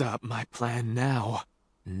can stop my plan now.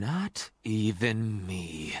 Not even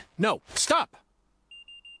me. No, stop!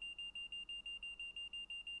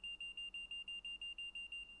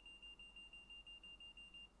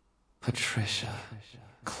 Patricia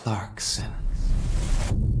Clarkson.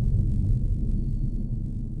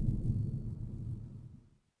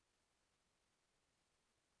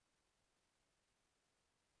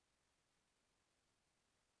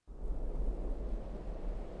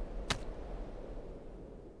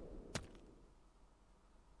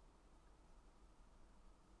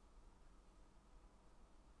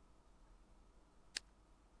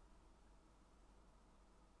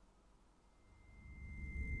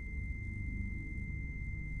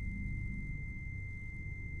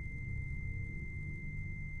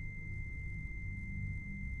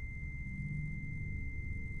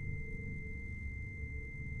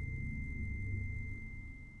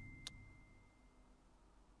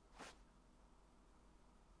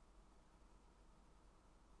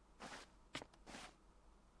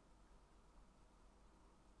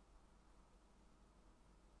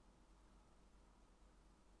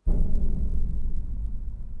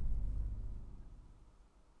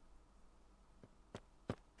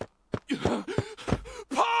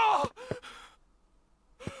 Paul!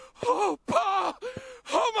 Oh, Paul!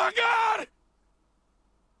 Oh, my God!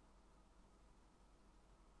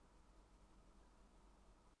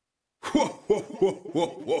 Whoa, whoa, whoa,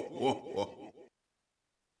 whoa, whoa, whoa.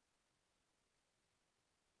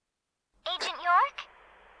 Agent York?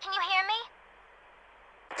 Can you hear me?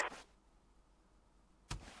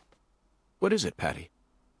 What is it, Patty?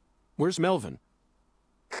 Where's Melvin?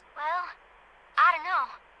 Well, I don't know.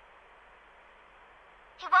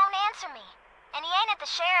 He won't answer me, and he ain't at the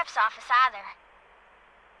sheriff's office either.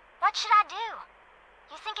 What should I do?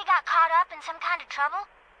 You think he got caught up in some kind of trouble?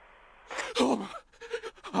 Oh,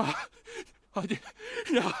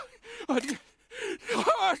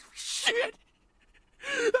 shit!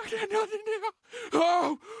 I got nothing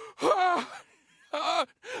now.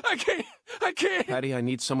 I can't. Patty, I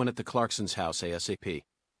need someone at the Clarksons' house ASAP.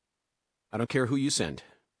 I don't care who you send.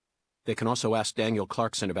 They can also ask Daniel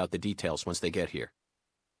Clarkson about the details once they get here.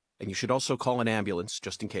 And you should also call an ambulance,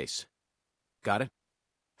 just in case. Got it?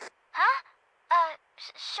 Huh?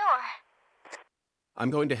 Sure.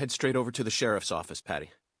 I'm going to head straight over to the sheriff's office,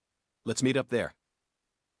 Patty. Let's meet up there.